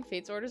my Shining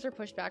Fates orders are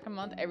pushed back a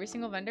month, every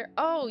single vendor.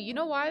 Oh, you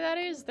know why that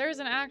is? There's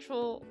an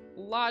actual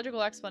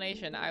logical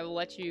explanation I will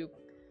let you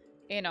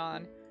in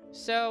on.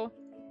 So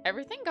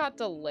everything got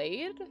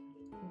delayed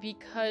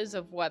because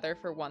of weather,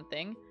 for one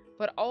thing,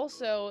 but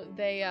also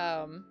they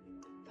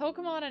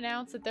Pokemon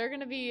announced that they're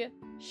going to be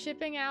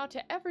shipping out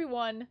to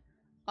everyone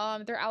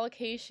their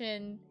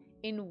allocation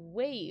in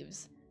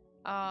waves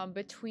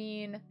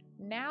between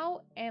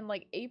now and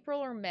like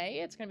April or May.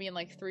 It's going to be in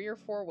like 3 or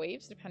 4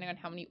 waves depending on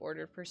how many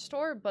ordered per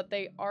store, but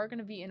they are going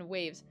to be in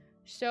waves.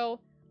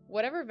 So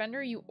whatever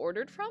vendor you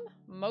ordered from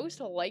most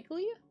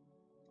likely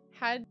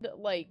had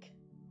like,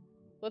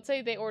 let's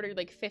say they ordered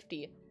like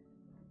 50.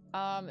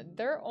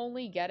 They're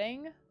only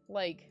getting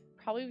like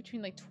probably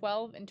between like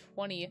 12 and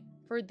 20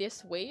 for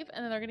this wave,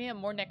 and then they're gonna get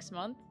more next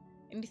month.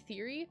 In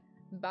theory,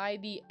 by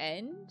the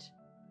end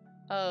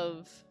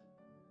of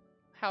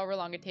however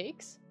long it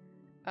takes,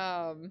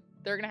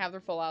 they're gonna have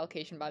their full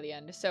allocation by the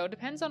end. So it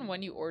depends on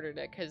when you ordered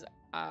it, because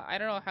I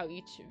don't know how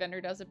each vendor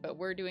does it, but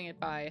we're doing it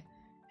by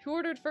who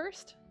ordered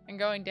first and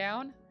going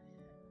down,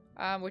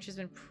 which has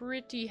been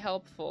pretty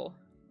helpful.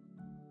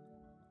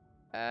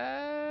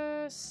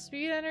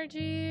 Speed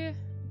energy.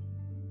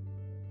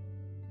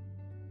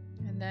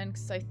 And then,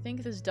 because I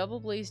think this Double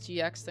Blaze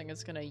GX thing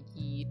is gonna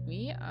yeet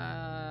me,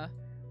 I'm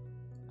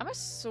gonna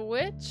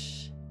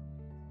switch.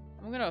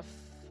 I'm gonna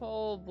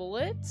full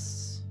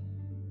Blitz.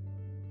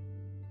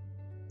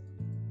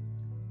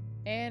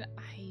 And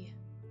I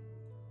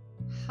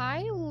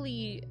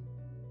highly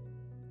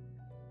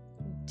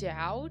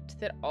doubt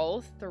that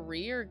all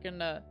 3 are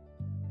gonna...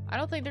 I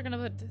don't think they're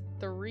gonna put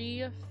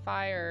 3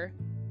 fire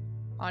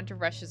onto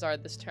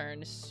Reshizard this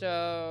turn,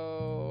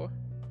 so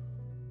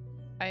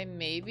I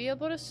may be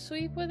able to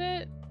sweep with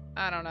it?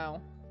 I don't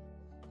know.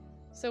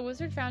 So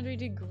Wizard Foundry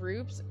did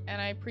groups, and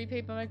I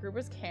prepaid, but my group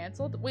was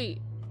canceled?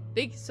 Wait,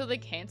 so they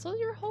canceled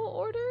your whole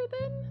order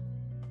then?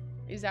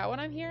 Is that what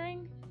I'm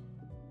hearing?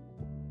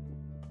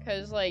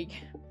 Because, like,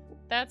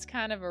 that's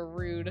kind of a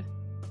rude...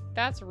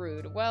 That's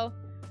rude. Well,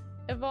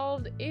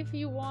 Evolved, if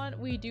you want,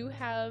 we do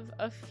have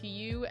a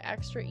few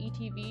extra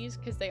ETVs,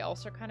 because they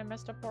also kind of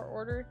messed up our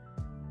order.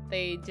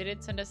 They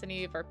didn't send us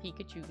any of our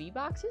Pikachu V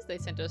boxes. They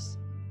sent us,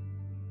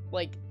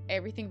 like,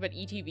 everything but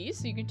ETVs,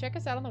 so you can check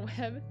us out on the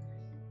web.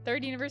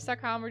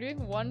 3rduniverse.com. We're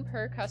doing 1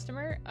 per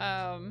customer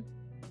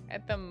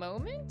at the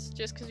moment,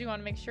 just because we want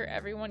to make sure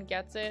everyone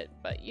gets it,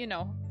 but, you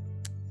know.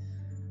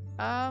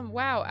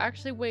 Wow,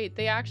 actually, wait,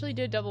 they actually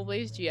did Double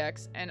Blaze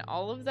GX, and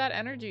all of that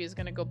energy is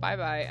gonna go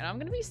bye-bye, and I'm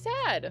gonna be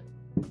sad.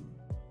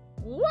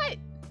 What?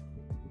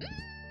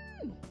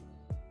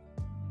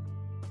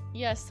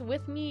 Yes,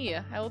 with me.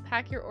 I will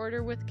pack your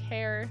order with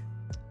care.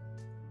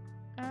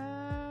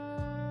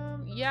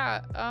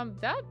 Yeah,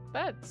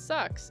 that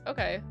sucks.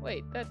 Okay,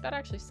 wait, that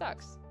actually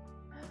sucks.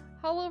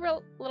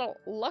 Hello, little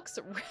Lux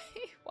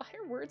Ray. Why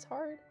are words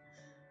hard?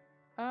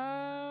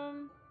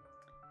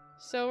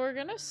 So we're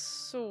gonna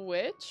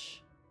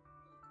switch.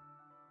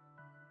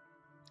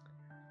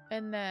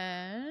 And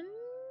then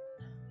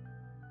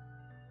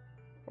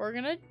we're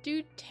gonna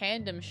do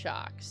Tandem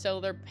Shock. So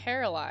they're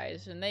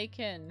paralyzed and they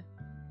can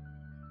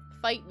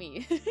fight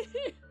me.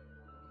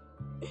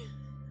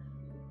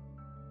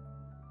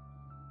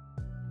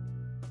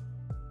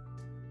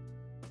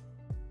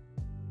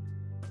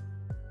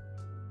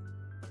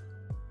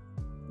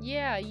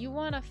 Yeah, you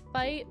wanna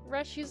fight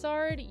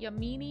Reshizard,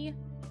 Yamini?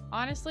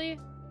 Honestly,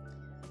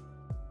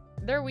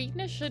 their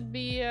weakness should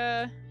be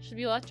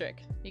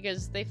electric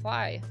because they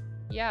fly.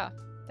 Yeah,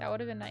 that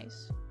would have been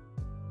nice.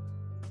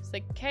 It's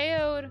they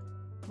KO'd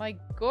my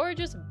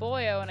gorgeous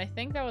boyo, and I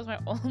think that was my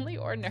only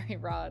ordinary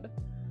rod.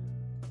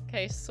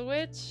 Okay,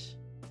 switch.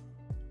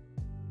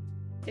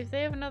 If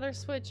they have another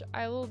switch,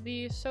 I will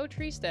be so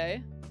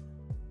triste.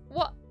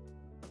 What?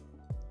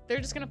 They're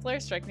just gonna flare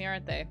strike me,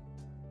 aren't they?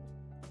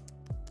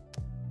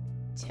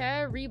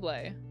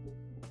 Terrible.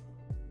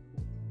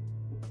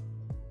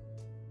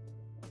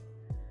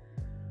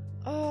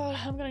 Oh,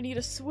 I'm gonna need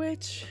a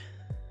switch.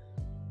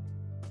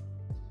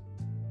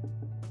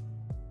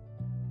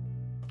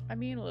 I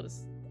mean, let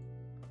us.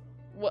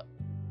 What?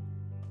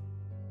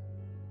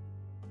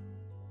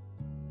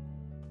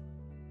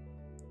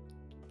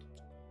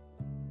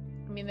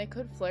 I mean, they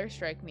could flare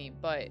strike me,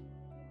 but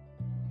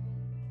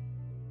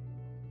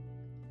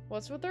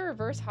what's with the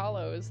reverse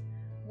hollows?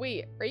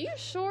 Wait, are you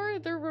sure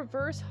they're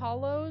reverse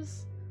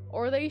hollows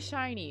or are they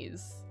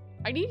shinies?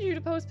 I need you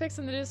to post pics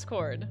in the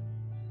Discord,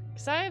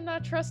 because I am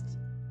not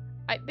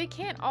they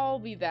can't all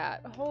be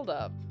that. Hold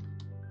up,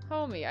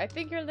 homie. I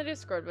think you're in the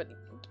Discord, but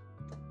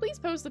please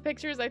post the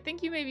pictures. I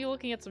think you may be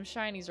looking at some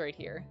shinies right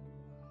here.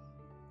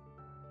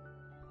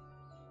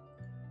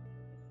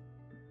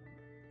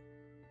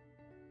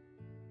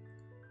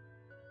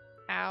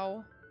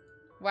 Ow.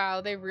 Wow,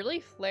 they really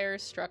flare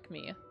struck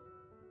me.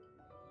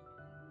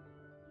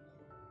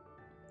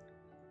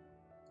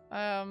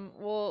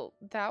 Well,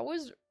 that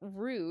was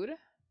rude.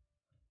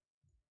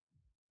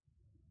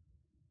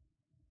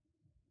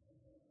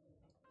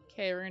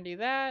 Okay, we're gonna do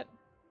that.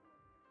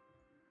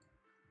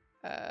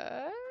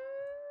 I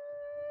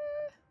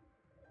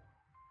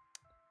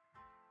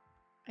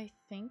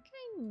think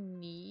I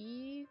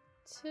need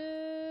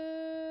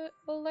to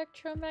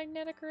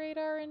electromagnetic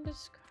radar and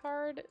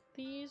discard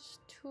these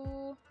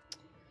two.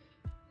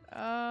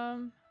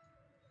 We're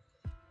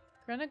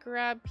gonna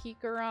grab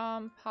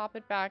Pikarom, pop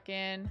it back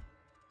in.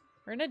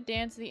 We're gonna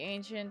dance the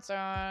ancients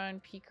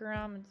on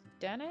Pikarom and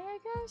Dene, I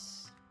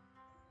guess?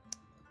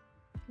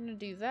 I'm gonna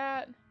do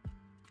that.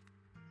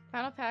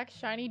 Final pack,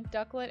 shiny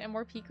Ducklet and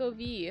more Pico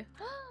V.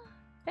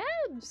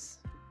 Babs!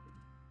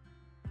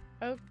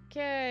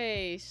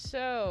 Okay,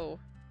 so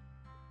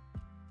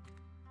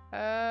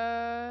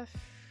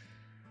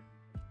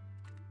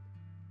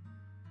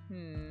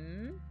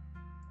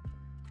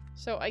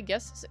so I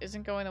guess this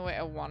isn't going the way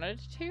I wanted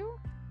it to.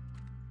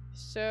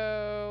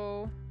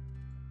 So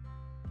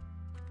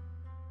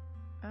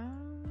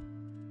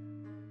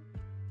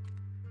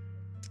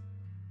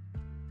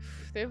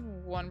they have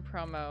one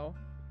promo.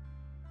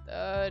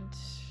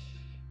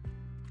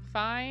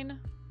 Fine.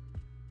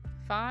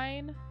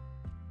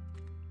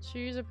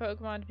 Choose a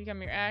Pokemon to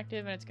become your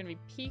active, and it's gonna be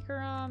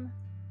Pikarom.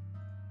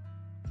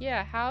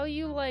 Yeah, how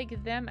you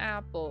like them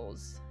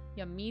apples?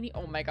 Yamini.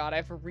 Oh my god, I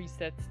have a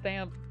reset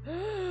stamp.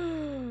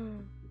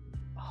 Oh,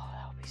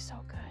 that would be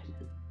so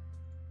good.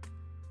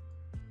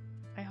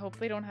 I hope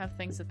they don't have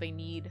things that they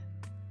need.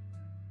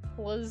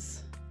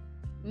 Please.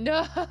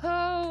 No!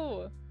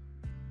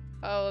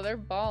 Oh, they're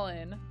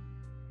ballin'.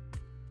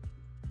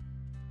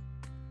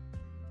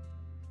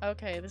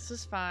 Okay, this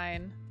is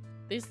fine.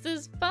 This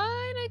is fine.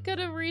 I could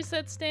have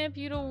reset stamp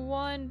you to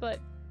 1, but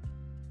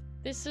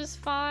this is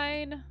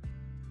fine.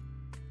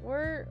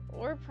 We're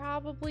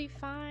probably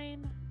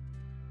fine.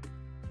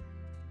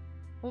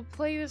 We'll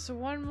play this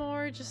one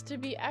more just to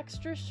be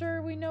extra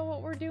sure we know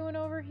what we're doing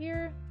over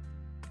here.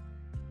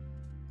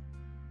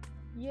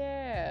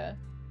 Yeah.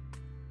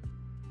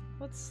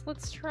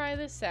 Let's try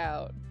this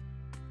out.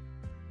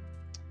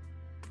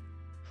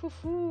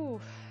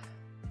 Whew.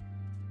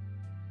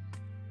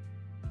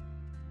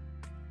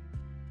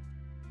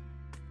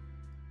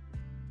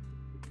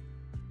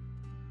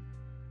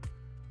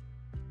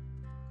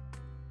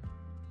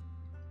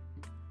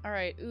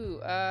 Alright,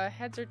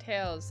 heads or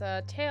tails?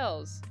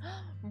 Tails.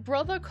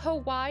 Brother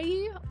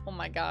Kawaii? Oh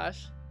my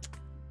gosh.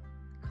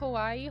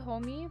 Kawaii,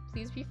 homie,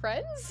 please be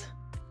friends?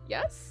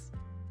 Yes?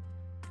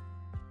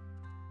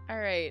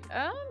 Alright,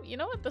 you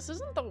know what? This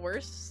isn't the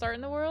worst start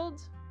in the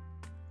world.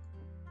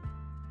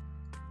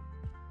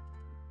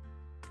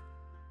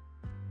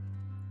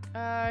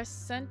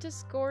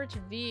 Centiscorch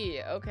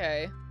V.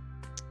 Okay.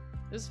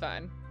 This is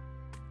fine.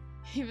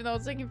 Even though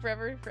it's taking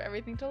forever for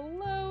everything to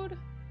load.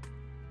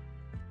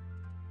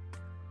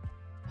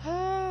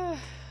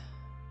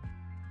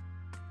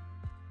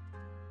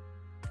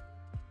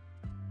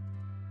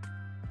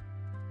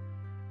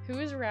 Who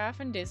is Raph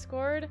in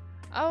Discord?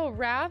 Oh,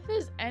 Raph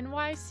is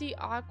NYC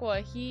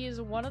Aqua. He is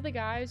one of the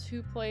guys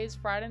who plays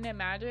Friday Night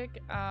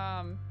Magic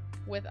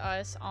with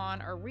us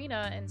on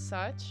Arena and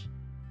such.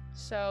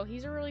 So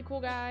he's a really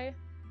cool guy.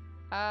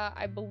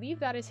 I believe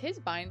that is his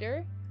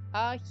binder.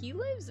 He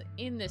lives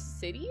in the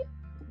city,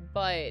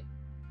 but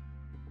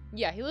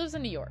yeah, he lives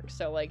in New York.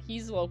 So like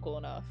he's local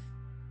enough.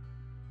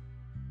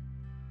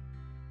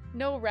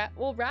 No,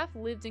 Raph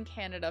lived in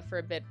Canada for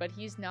a bit, but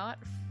he's not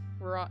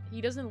he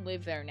doesn't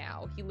live there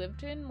now. He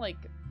lived in, like,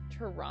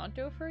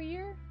 Toronto for a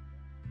year?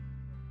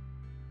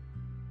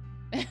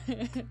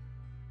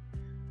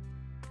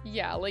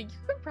 Yeah, like, you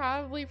could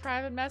probably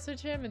private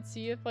message him and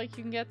see if, like,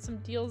 you can get some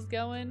deals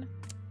going.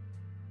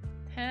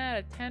 10 out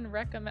of 10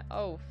 recommend-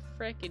 oh,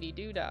 frickety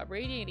doodah.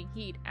 Radiating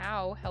heat,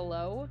 ow,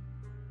 hello?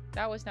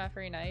 That was not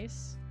very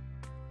nice.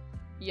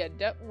 Yeah,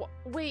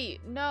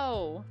 wait,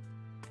 no.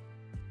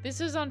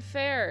 This is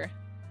unfair.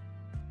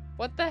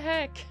 What the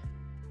heck?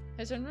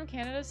 His friend from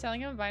Canada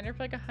selling him a binder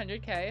for like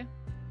 100k.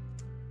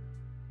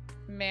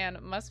 Man,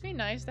 must be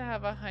nice to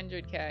have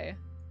 100k.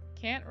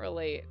 Can't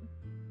relate.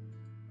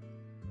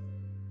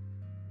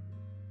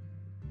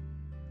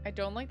 I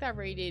don't like that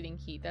radiating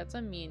heat. That's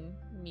a mean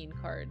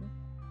card.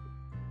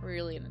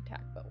 Really an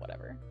attack, but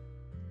whatever.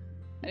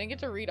 I didn't get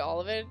to read all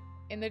of it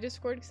in the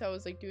Discord because I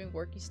was like doing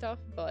worky stuff,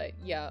 but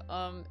yeah,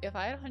 if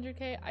I had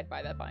 100k, I'd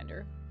buy that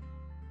binder.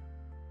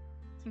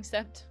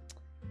 Except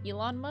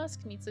Elon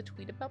Musk needs to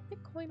tweet about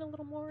Bitcoin a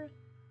little more.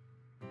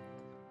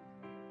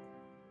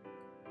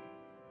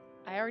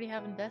 I already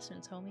have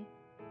investments, homie.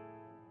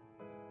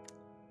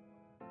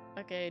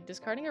 Okay,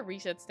 discarding a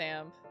reset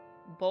stamp.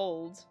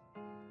 Bold.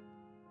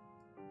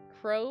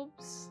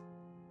 Probes.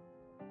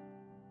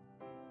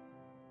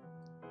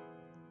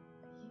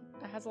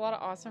 That has a lot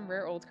of awesome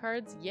rare old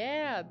cards.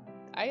 Yeah,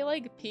 I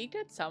like peeked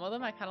at some of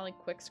them. I kind of like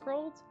quick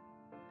scrolled.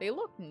 They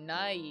look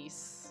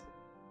nice.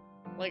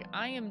 Like,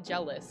 I am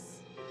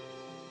jealous.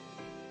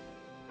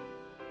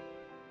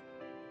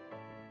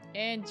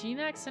 And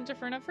GMAX sent a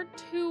friend up for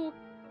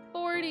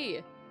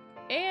 240.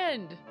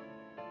 And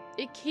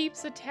it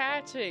keeps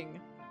attaching.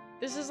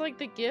 This is like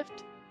the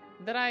gift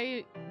that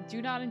I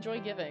do not enjoy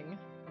giving.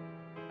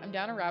 I'm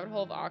down a rabbit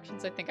hole of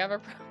auctions. I think I have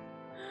a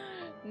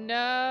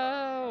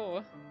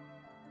No.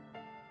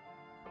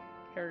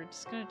 Okay, we're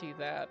just gonna do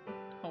that.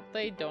 Hope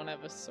they don't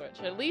have a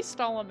switch. At least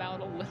stall them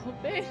out a little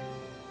bit.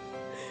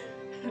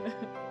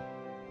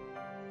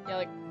 Yeah,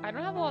 like, I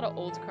don't have a lot of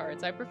old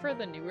cards. I prefer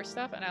the newer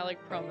stuff, and I like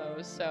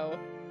promos. So,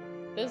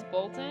 this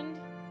Boltund,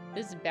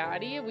 this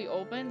baddie, we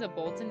opened a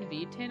Boltund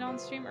V tin on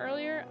stream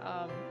earlier.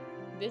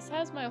 This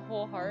has my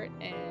whole heart,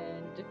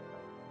 and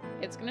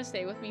it's gonna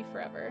stay with me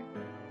forever.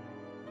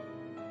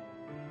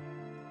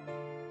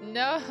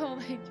 No,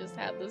 they just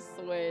had the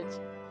switch.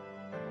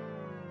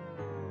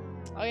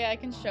 Oh yeah, I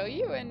can show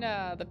you in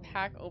the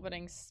pack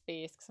opening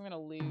space, because I'm gonna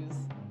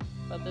lose.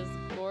 But this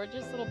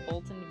gorgeous little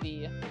Boltund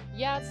V.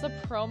 Yeah, it's the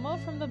promo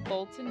from the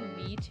Boltund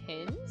V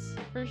tins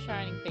for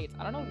Shining Fates.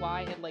 I don't know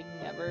why it like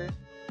never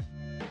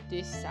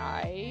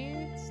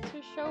decides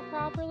to show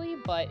properly,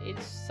 but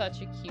it's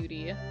such a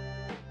cutie.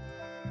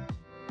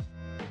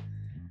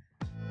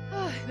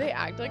 They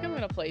act like I'm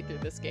gonna play through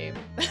this game.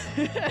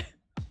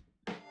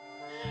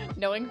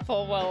 Knowing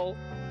full well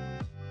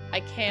I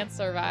can't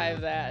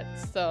survive that,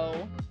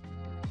 so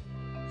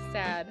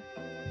sad.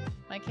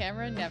 My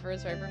camera never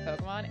is right for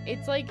Pokemon.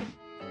 It's like,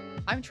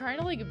 I'm trying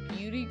to like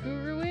beauty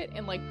guru it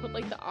and like put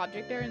like the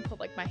object there and put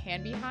like my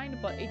hand behind,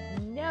 but it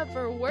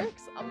never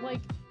works. I'm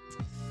like,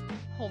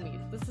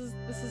 homies, this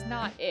is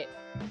not it.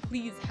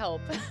 Please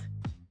help.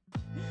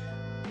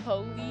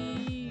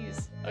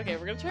 Please. Okay,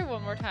 we're gonna try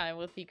one more time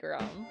with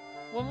Pikarom.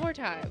 One more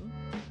time.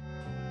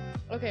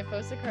 Okay,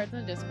 post the cards in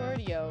the Discord.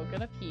 Yo,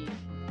 gonna peek.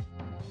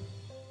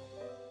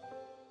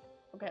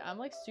 Okay, I'm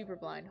like super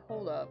blind.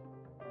 Hold up.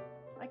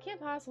 I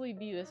can't possibly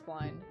be this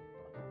blind.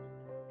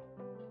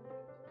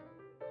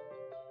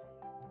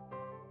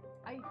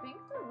 I think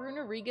the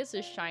Runerigus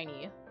is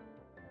shiny.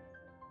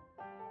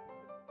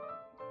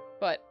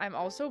 But I'm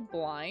also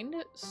blind,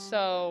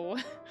 so...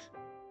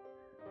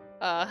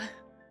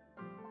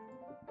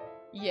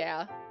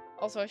 yeah.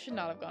 Also, I should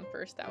not have gone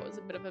first. That was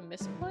a bit of a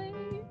misplay.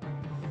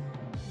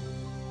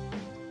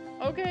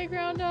 Okay,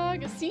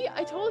 Groundhog. See,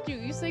 I told you.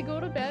 You say go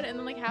to bed, and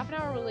then like half an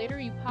hour later,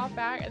 you pop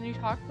back, and then you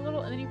talk for a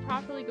little, and then you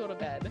properly go to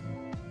bed.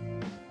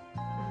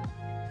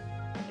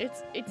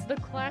 It's the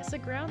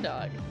classic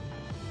Groundhog.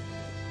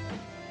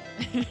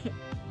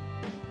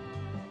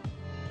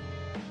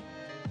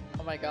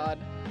 Oh my god.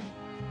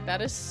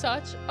 That is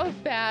such a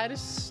bad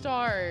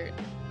start.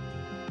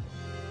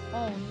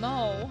 Oh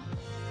no.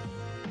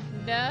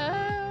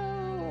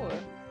 No!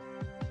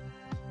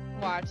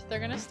 Watch, they're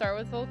gonna start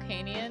with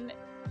Volcanion,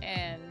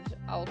 and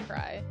I'll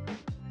cry.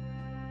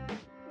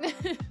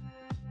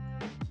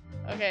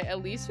 Okay,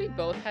 at least we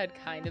both had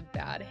kind of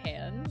bad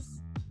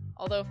hands.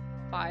 Although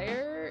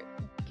Fire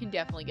can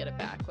definitely get it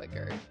back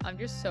quicker. I'm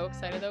just so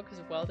excited though,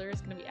 because Welder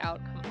is gonna be out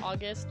come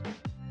August,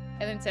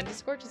 and then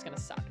Centiscorch is gonna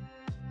suck.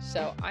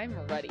 So I'm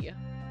ready.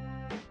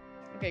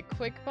 Okay,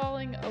 quick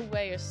balling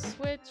away a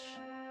switch.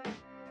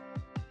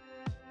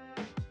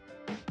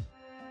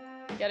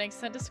 Getting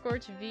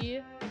Centiscorch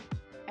V.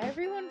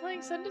 Everyone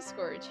playing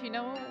Centiscorch. You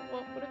know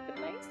what would have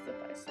been nice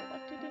if I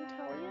selected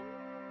Inteleon?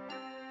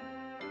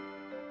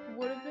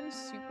 Would have been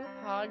super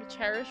pog.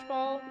 Cherish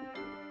Ball.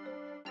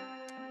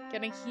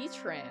 Getting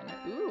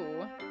Heatran.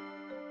 Ooh.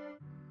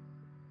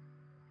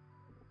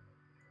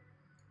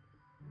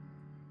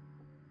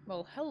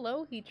 Well,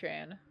 hello,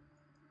 Heatran.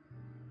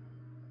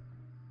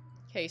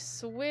 Okay,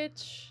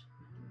 switch.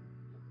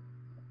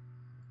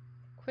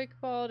 Quick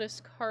Ball,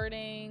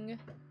 discarding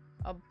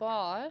a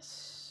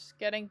boss.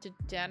 getting to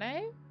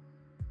Dene.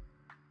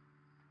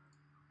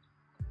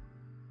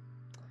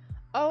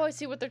 Oh, I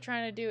see what they're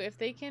trying to do. If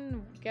they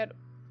can get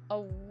a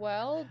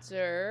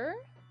welder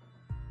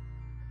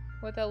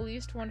with at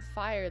least one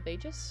fire, they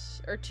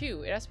just... Or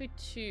two. It has to be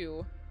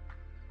two.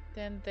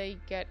 Then they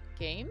get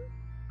game?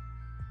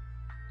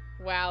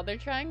 Wow, they're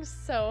trying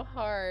so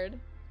hard.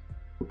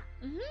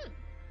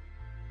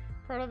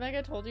 Proto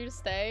Mega told you to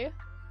stay?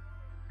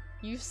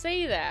 You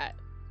say that.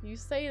 You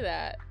say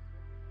that.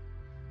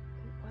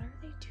 What are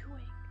they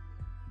doing?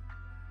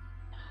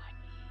 Nani?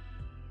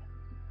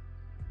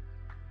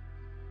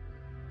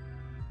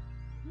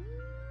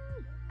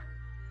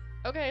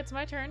 Okay, it's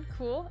my turn.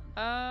 Cool.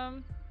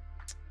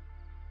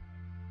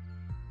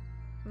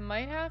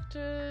 Might have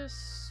to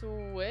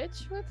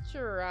switch with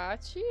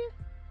Jirachi.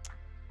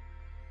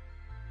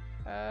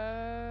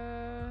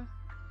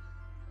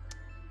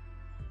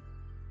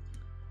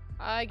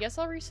 I guess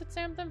I'll reset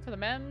Samtham for the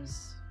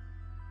mems.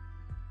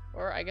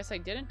 Or I guess I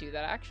didn't do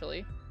that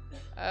actually.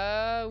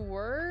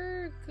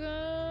 We're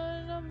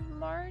gonna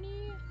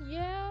Marnie?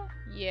 Yeah?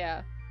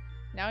 Yeah.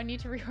 Now I need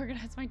to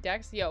reorganize my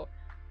decks. Yo,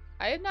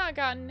 I have not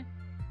gotten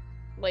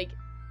like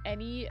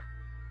any...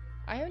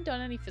 I haven't done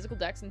any physical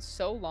decks in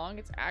so long,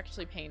 it's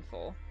actually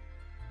painful.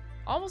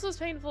 Almost as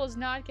painful as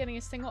not getting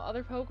a single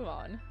other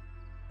Pokemon.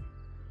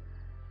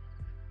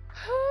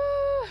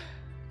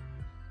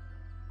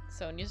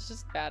 Sonia's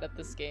just bad at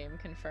this game,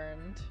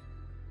 confirmed.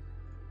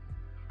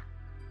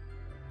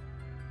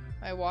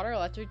 My water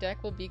electric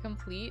deck will be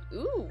complete.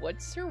 Ooh,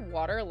 what's your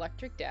water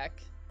electric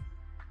deck?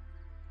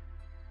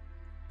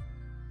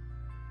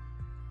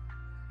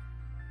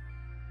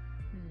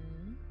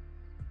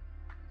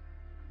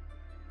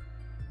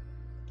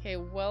 Okay,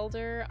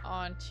 welder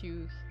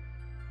onto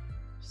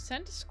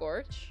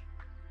Scorch.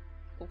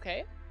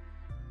 Okay.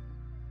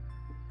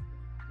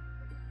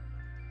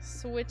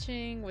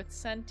 Switching with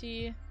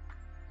Senti.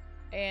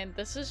 And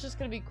this is just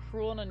gonna be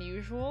cruel and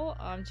unusual.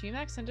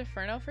 Gmax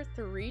Inferno for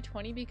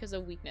 320 because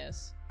of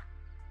weakness.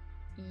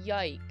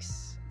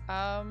 Yikes.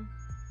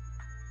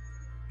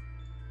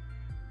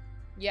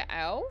 Yeah,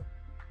 ow?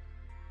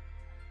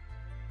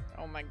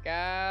 Oh my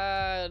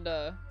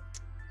god.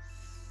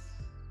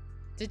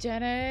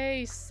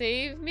 Dejene,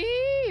 save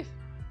me!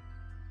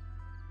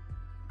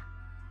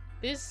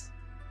 This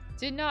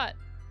did not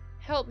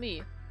help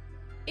me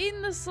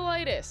in the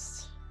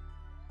slightest.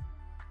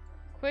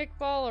 Quick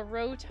Ball, a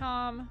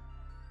Rotom.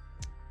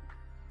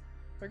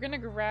 We're gonna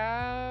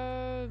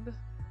grab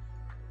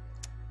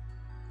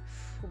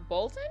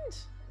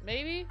Boltund?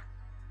 Maybe?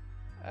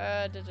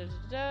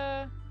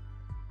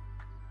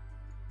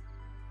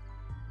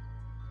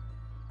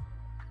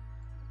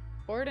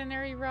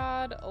 Ordinary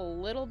Rod, a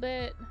little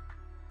bit.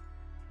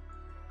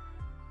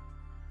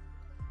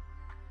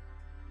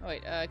 Oh,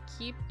 wait,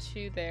 keep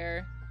two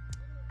there.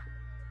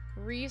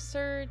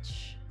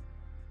 Research.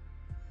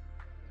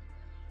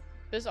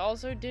 This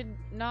also did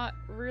not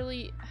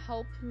really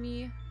help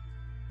me,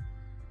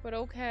 but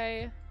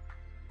okay.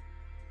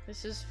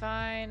 This is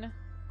fine.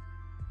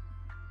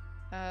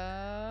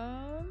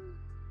 We're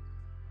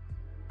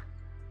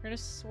gonna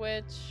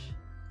switch.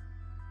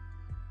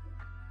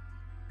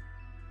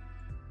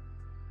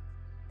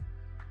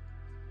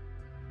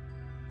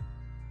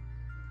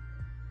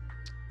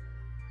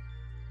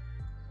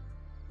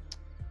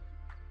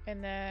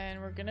 And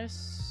then we're gonna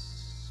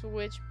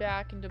switch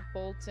back into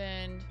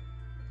Boltund.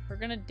 We're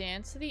gonna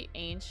dance to the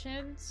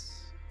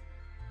Ancients.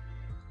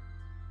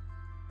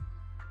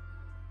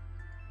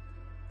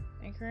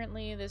 And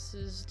currently this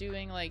is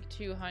doing like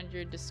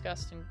 200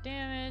 disgusting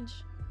damage.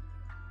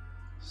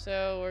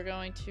 So we're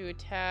going to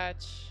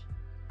attach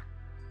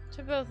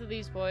to both of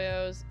these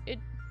boyos. It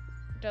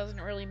doesn't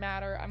really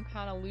matter. I'm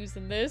kind of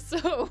losing this,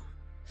 so...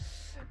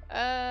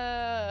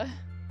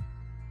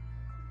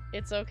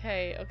 It's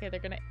okay. Okay,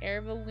 they're gonna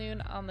air balloon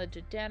on the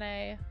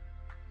Dedenne.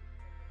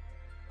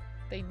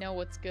 They know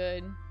what's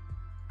good.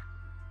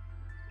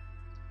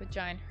 With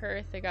Giant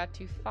Hearth, they got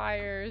 2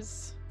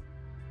 fires.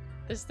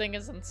 This thing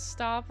is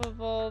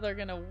unstoppable. They're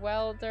gonna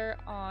welder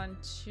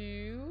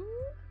onto...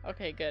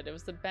 Okay, good. It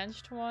was the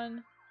benched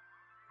one.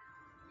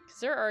 Because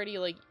they're already,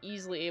 like,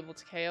 easily able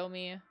to KO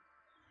me.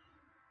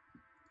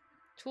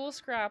 Tool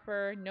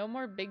Scrapper. No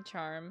more Big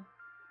Charm.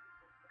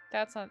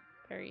 That's not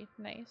very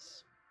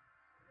nice.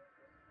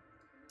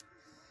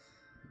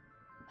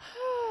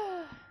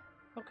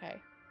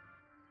 Okay.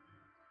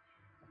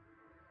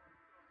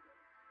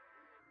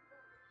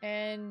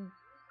 And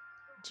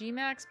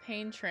Gmax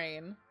Pain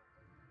Train.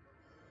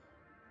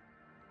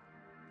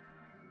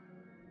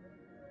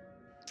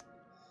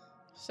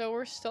 So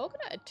we're still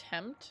gonna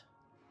attempt.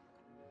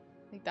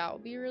 I think that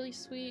would be really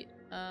sweet.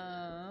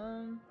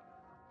 We're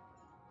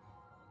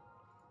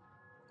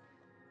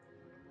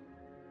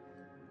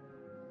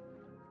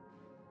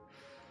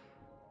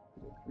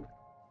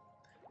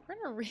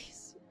gonna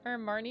or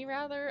Marnie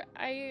rather.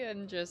 I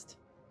am just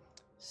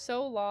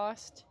so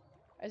lost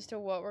as to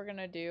what we're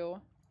gonna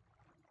do.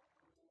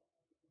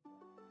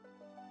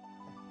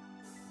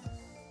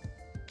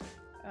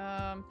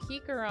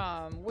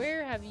 Pikarom,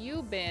 where have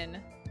you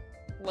been?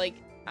 Like,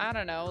 I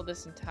don't know,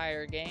 this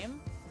entire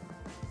game.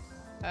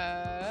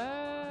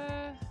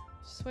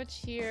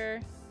 Switch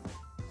here.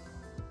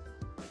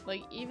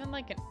 Like, even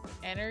like an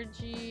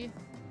energy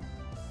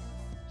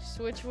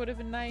switch would have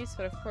been nice,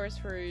 but of course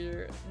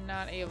we're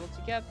not able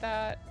to get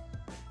that.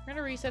 We're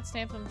gonna reset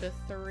stamp them to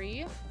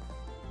 3,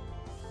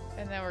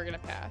 and then we're gonna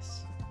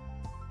pass.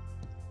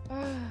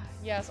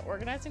 Yes,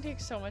 organizing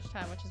takes so much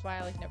time, which is why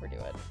I like never do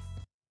it.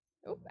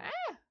 Oop,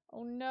 ah!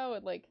 Oh no,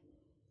 it like,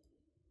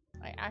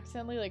 I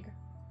accidentally like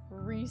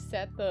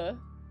reset the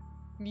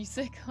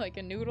music like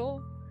a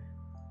noodle.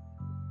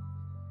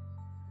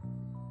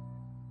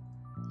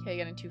 Okay,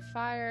 getting 2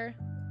 fire.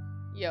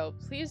 Yo,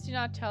 please do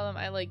not tell them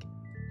I like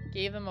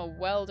gave them a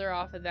welder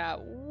off of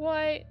that.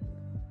 What?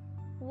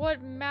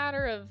 What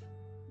matter of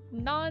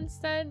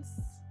nonsense?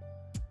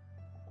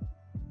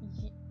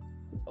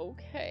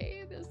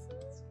 Okay, this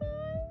is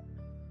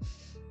fine.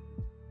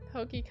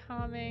 Pokey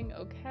calming,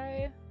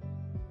 okay.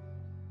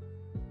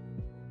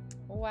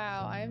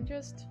 Wow, I'm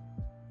just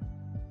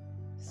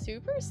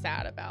super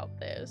sad about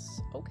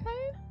this.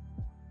 Okay.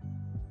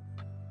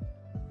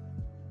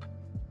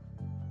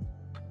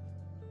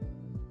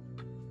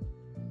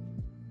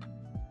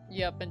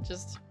 Yep, and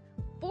just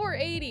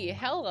 480.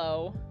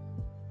 Hello.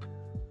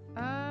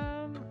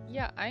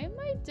 Yeah, I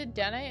might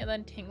Dedenne and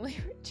then Tingly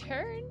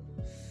return.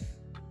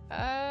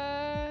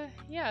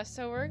 Yeah,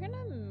 so we're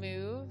gonna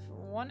move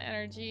 1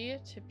 energy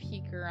to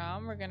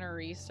Pikarom. We're gonna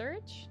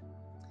research.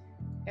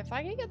 If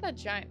I could get that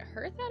giant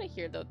hearth out of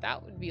here, though,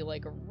 that would be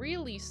like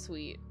really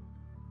sweet.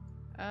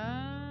 Oh,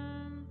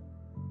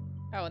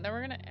 and then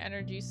we're gonna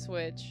energy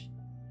switch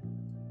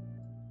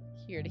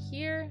here to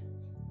here.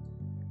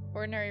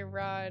 Ordinary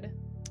Rod.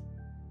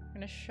 I'm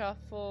gonna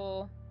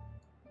shuffle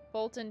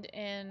Boltund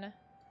in.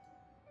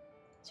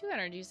 2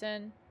 energies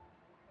in.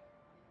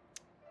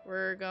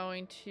 We're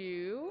going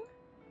to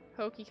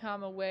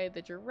Pokecom away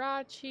the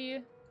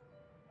Jirachi.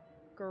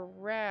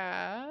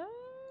 Grab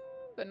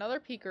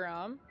another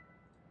Pikarom.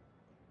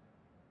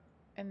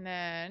 And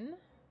then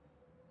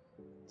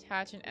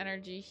attach an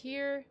energy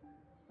here.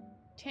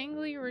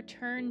 Tangly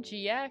return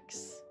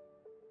GX.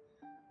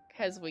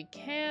 Because we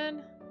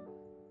can.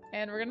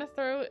 And we're gonna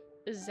throw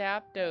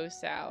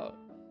Zapdos out.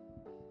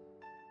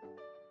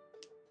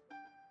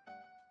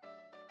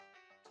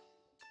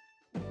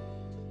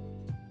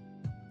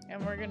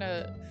 And we're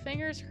gonna,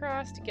 fingers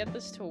crossed, to get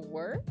this to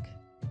work.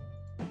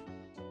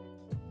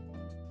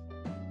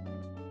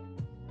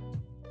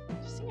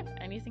 Just seeing if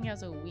anything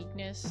has a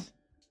weakness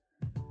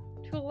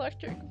to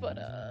electric, but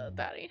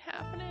that ain't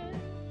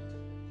happening.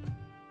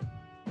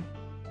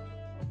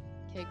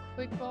 Okay,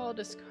 Quick Ball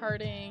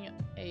discarding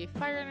a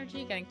fire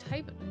energy, getting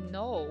type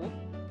null.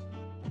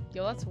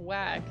 Yo, that's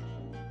whack.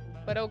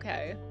 But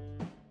okay.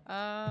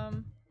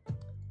 And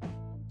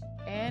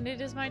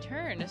it is my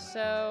turn,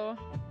 so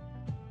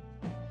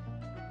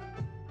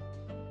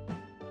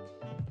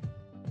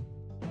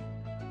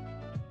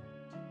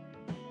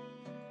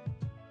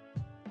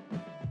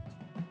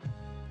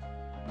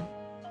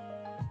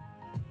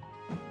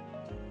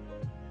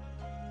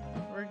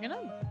we're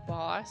gonna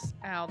boss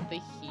out the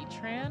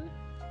Heatran.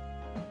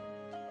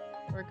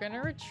 We're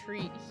gonna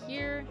retreat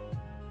here.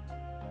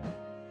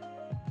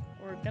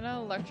 We're gonna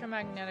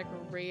electromagnetic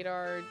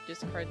radar,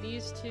 discard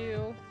these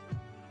 2.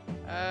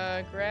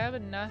 Grab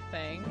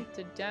nothing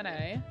to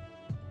Dene.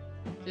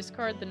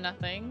 Discard the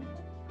nothing.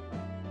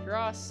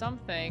 Draw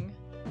something.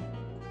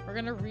 We're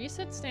gonna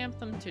reset stamp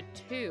them to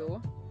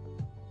 2.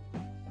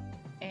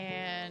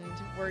 And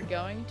we're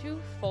going to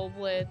full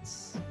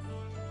blitz.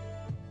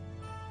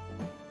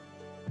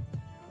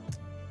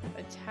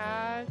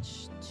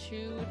 Attach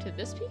 2 to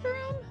this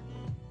Pikarom.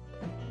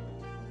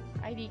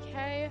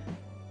 IDK.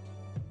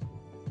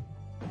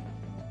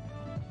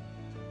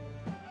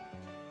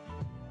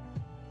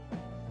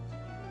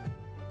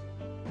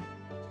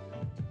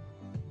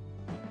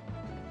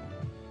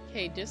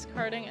 Okay,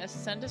 discarding a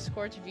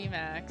Scorch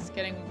VMAX,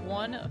 getting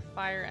 1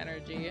 fire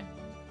energy.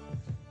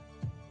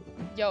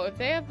 Yo, if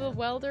they have the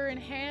welder in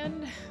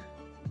hand,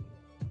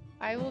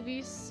 I will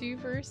be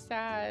super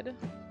sad.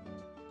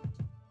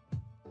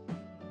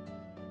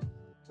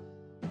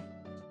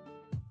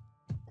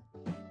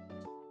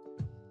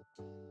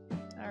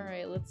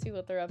 Alright, let's see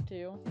what they're up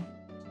to.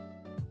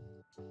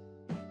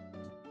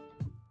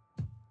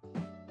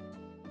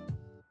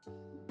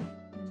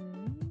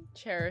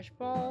 Cherish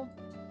Ball.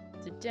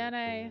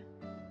 Dedenne.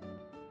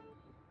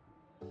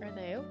 Are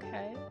they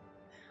okay?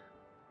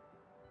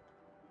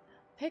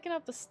 Picking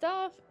up the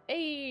stuff?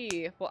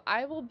 Hey! Well,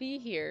 I will be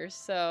here,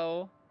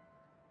 so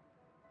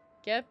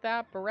get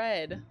that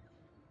bread.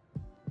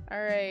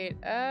 Alright,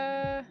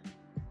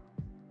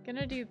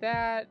 gonna do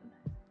that.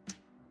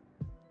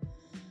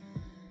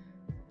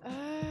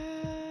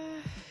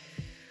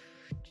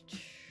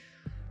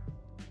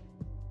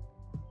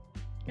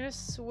 Gonna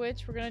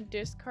switch. We're gonna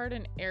discard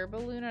an air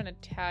balloon and a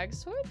tag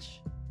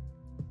switch.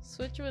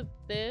 Switch with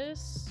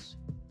this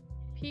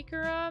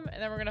Pikarom,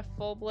 and then we're gonna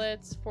full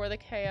blitz for the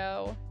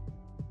KO.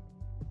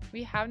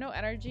 We have no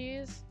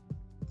energies.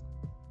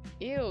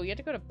 Ew, you have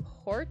to go to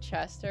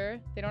Portchester.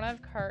 They don't have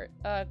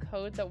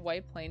codes at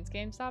White Plains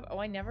GameStop. Oh,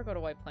 I never go to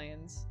White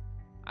Plains.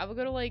 I would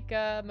go to like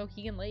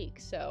Mohegan Lake,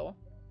 so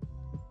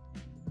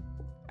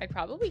I'd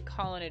probably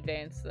call in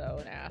advance though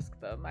and ask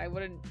them. I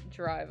wouldn't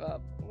drive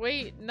up.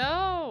 Wait,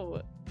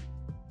 no.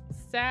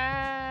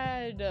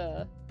 Sad.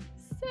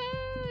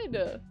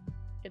 Sad.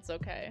 It's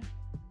okay.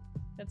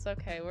 It's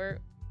okay.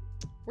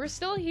 We're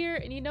still here,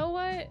 and you know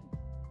what?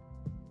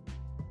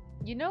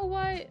 You know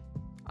what?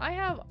 I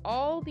have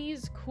all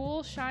these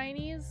cool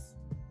shinies.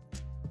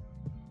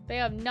 They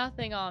have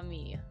nothing on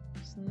me.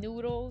 Just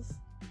noodles.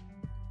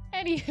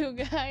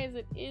 Anywho, guys,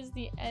 it is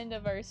the end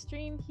of our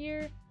stream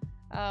here.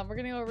 We're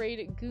gonna go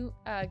raid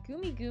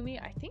Gumi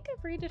Gumi. I think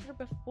I've raided her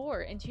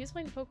before, and she is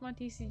playing Pokemon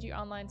TCG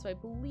Online, so I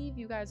believe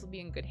you guys will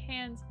be in good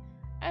hands.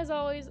 As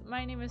always,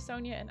 my name is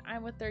Sonia, and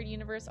I'm with Third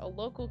Universe, a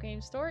local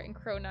game store in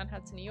Croton on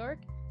Hudson, New York.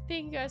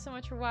 Thank you guys so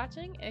much for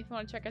watching, and if you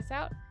want to check us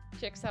out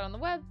on the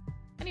web,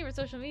 any of our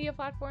social media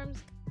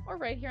platforms, or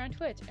right here on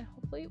Twitch, and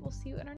hopefully we'll see you in our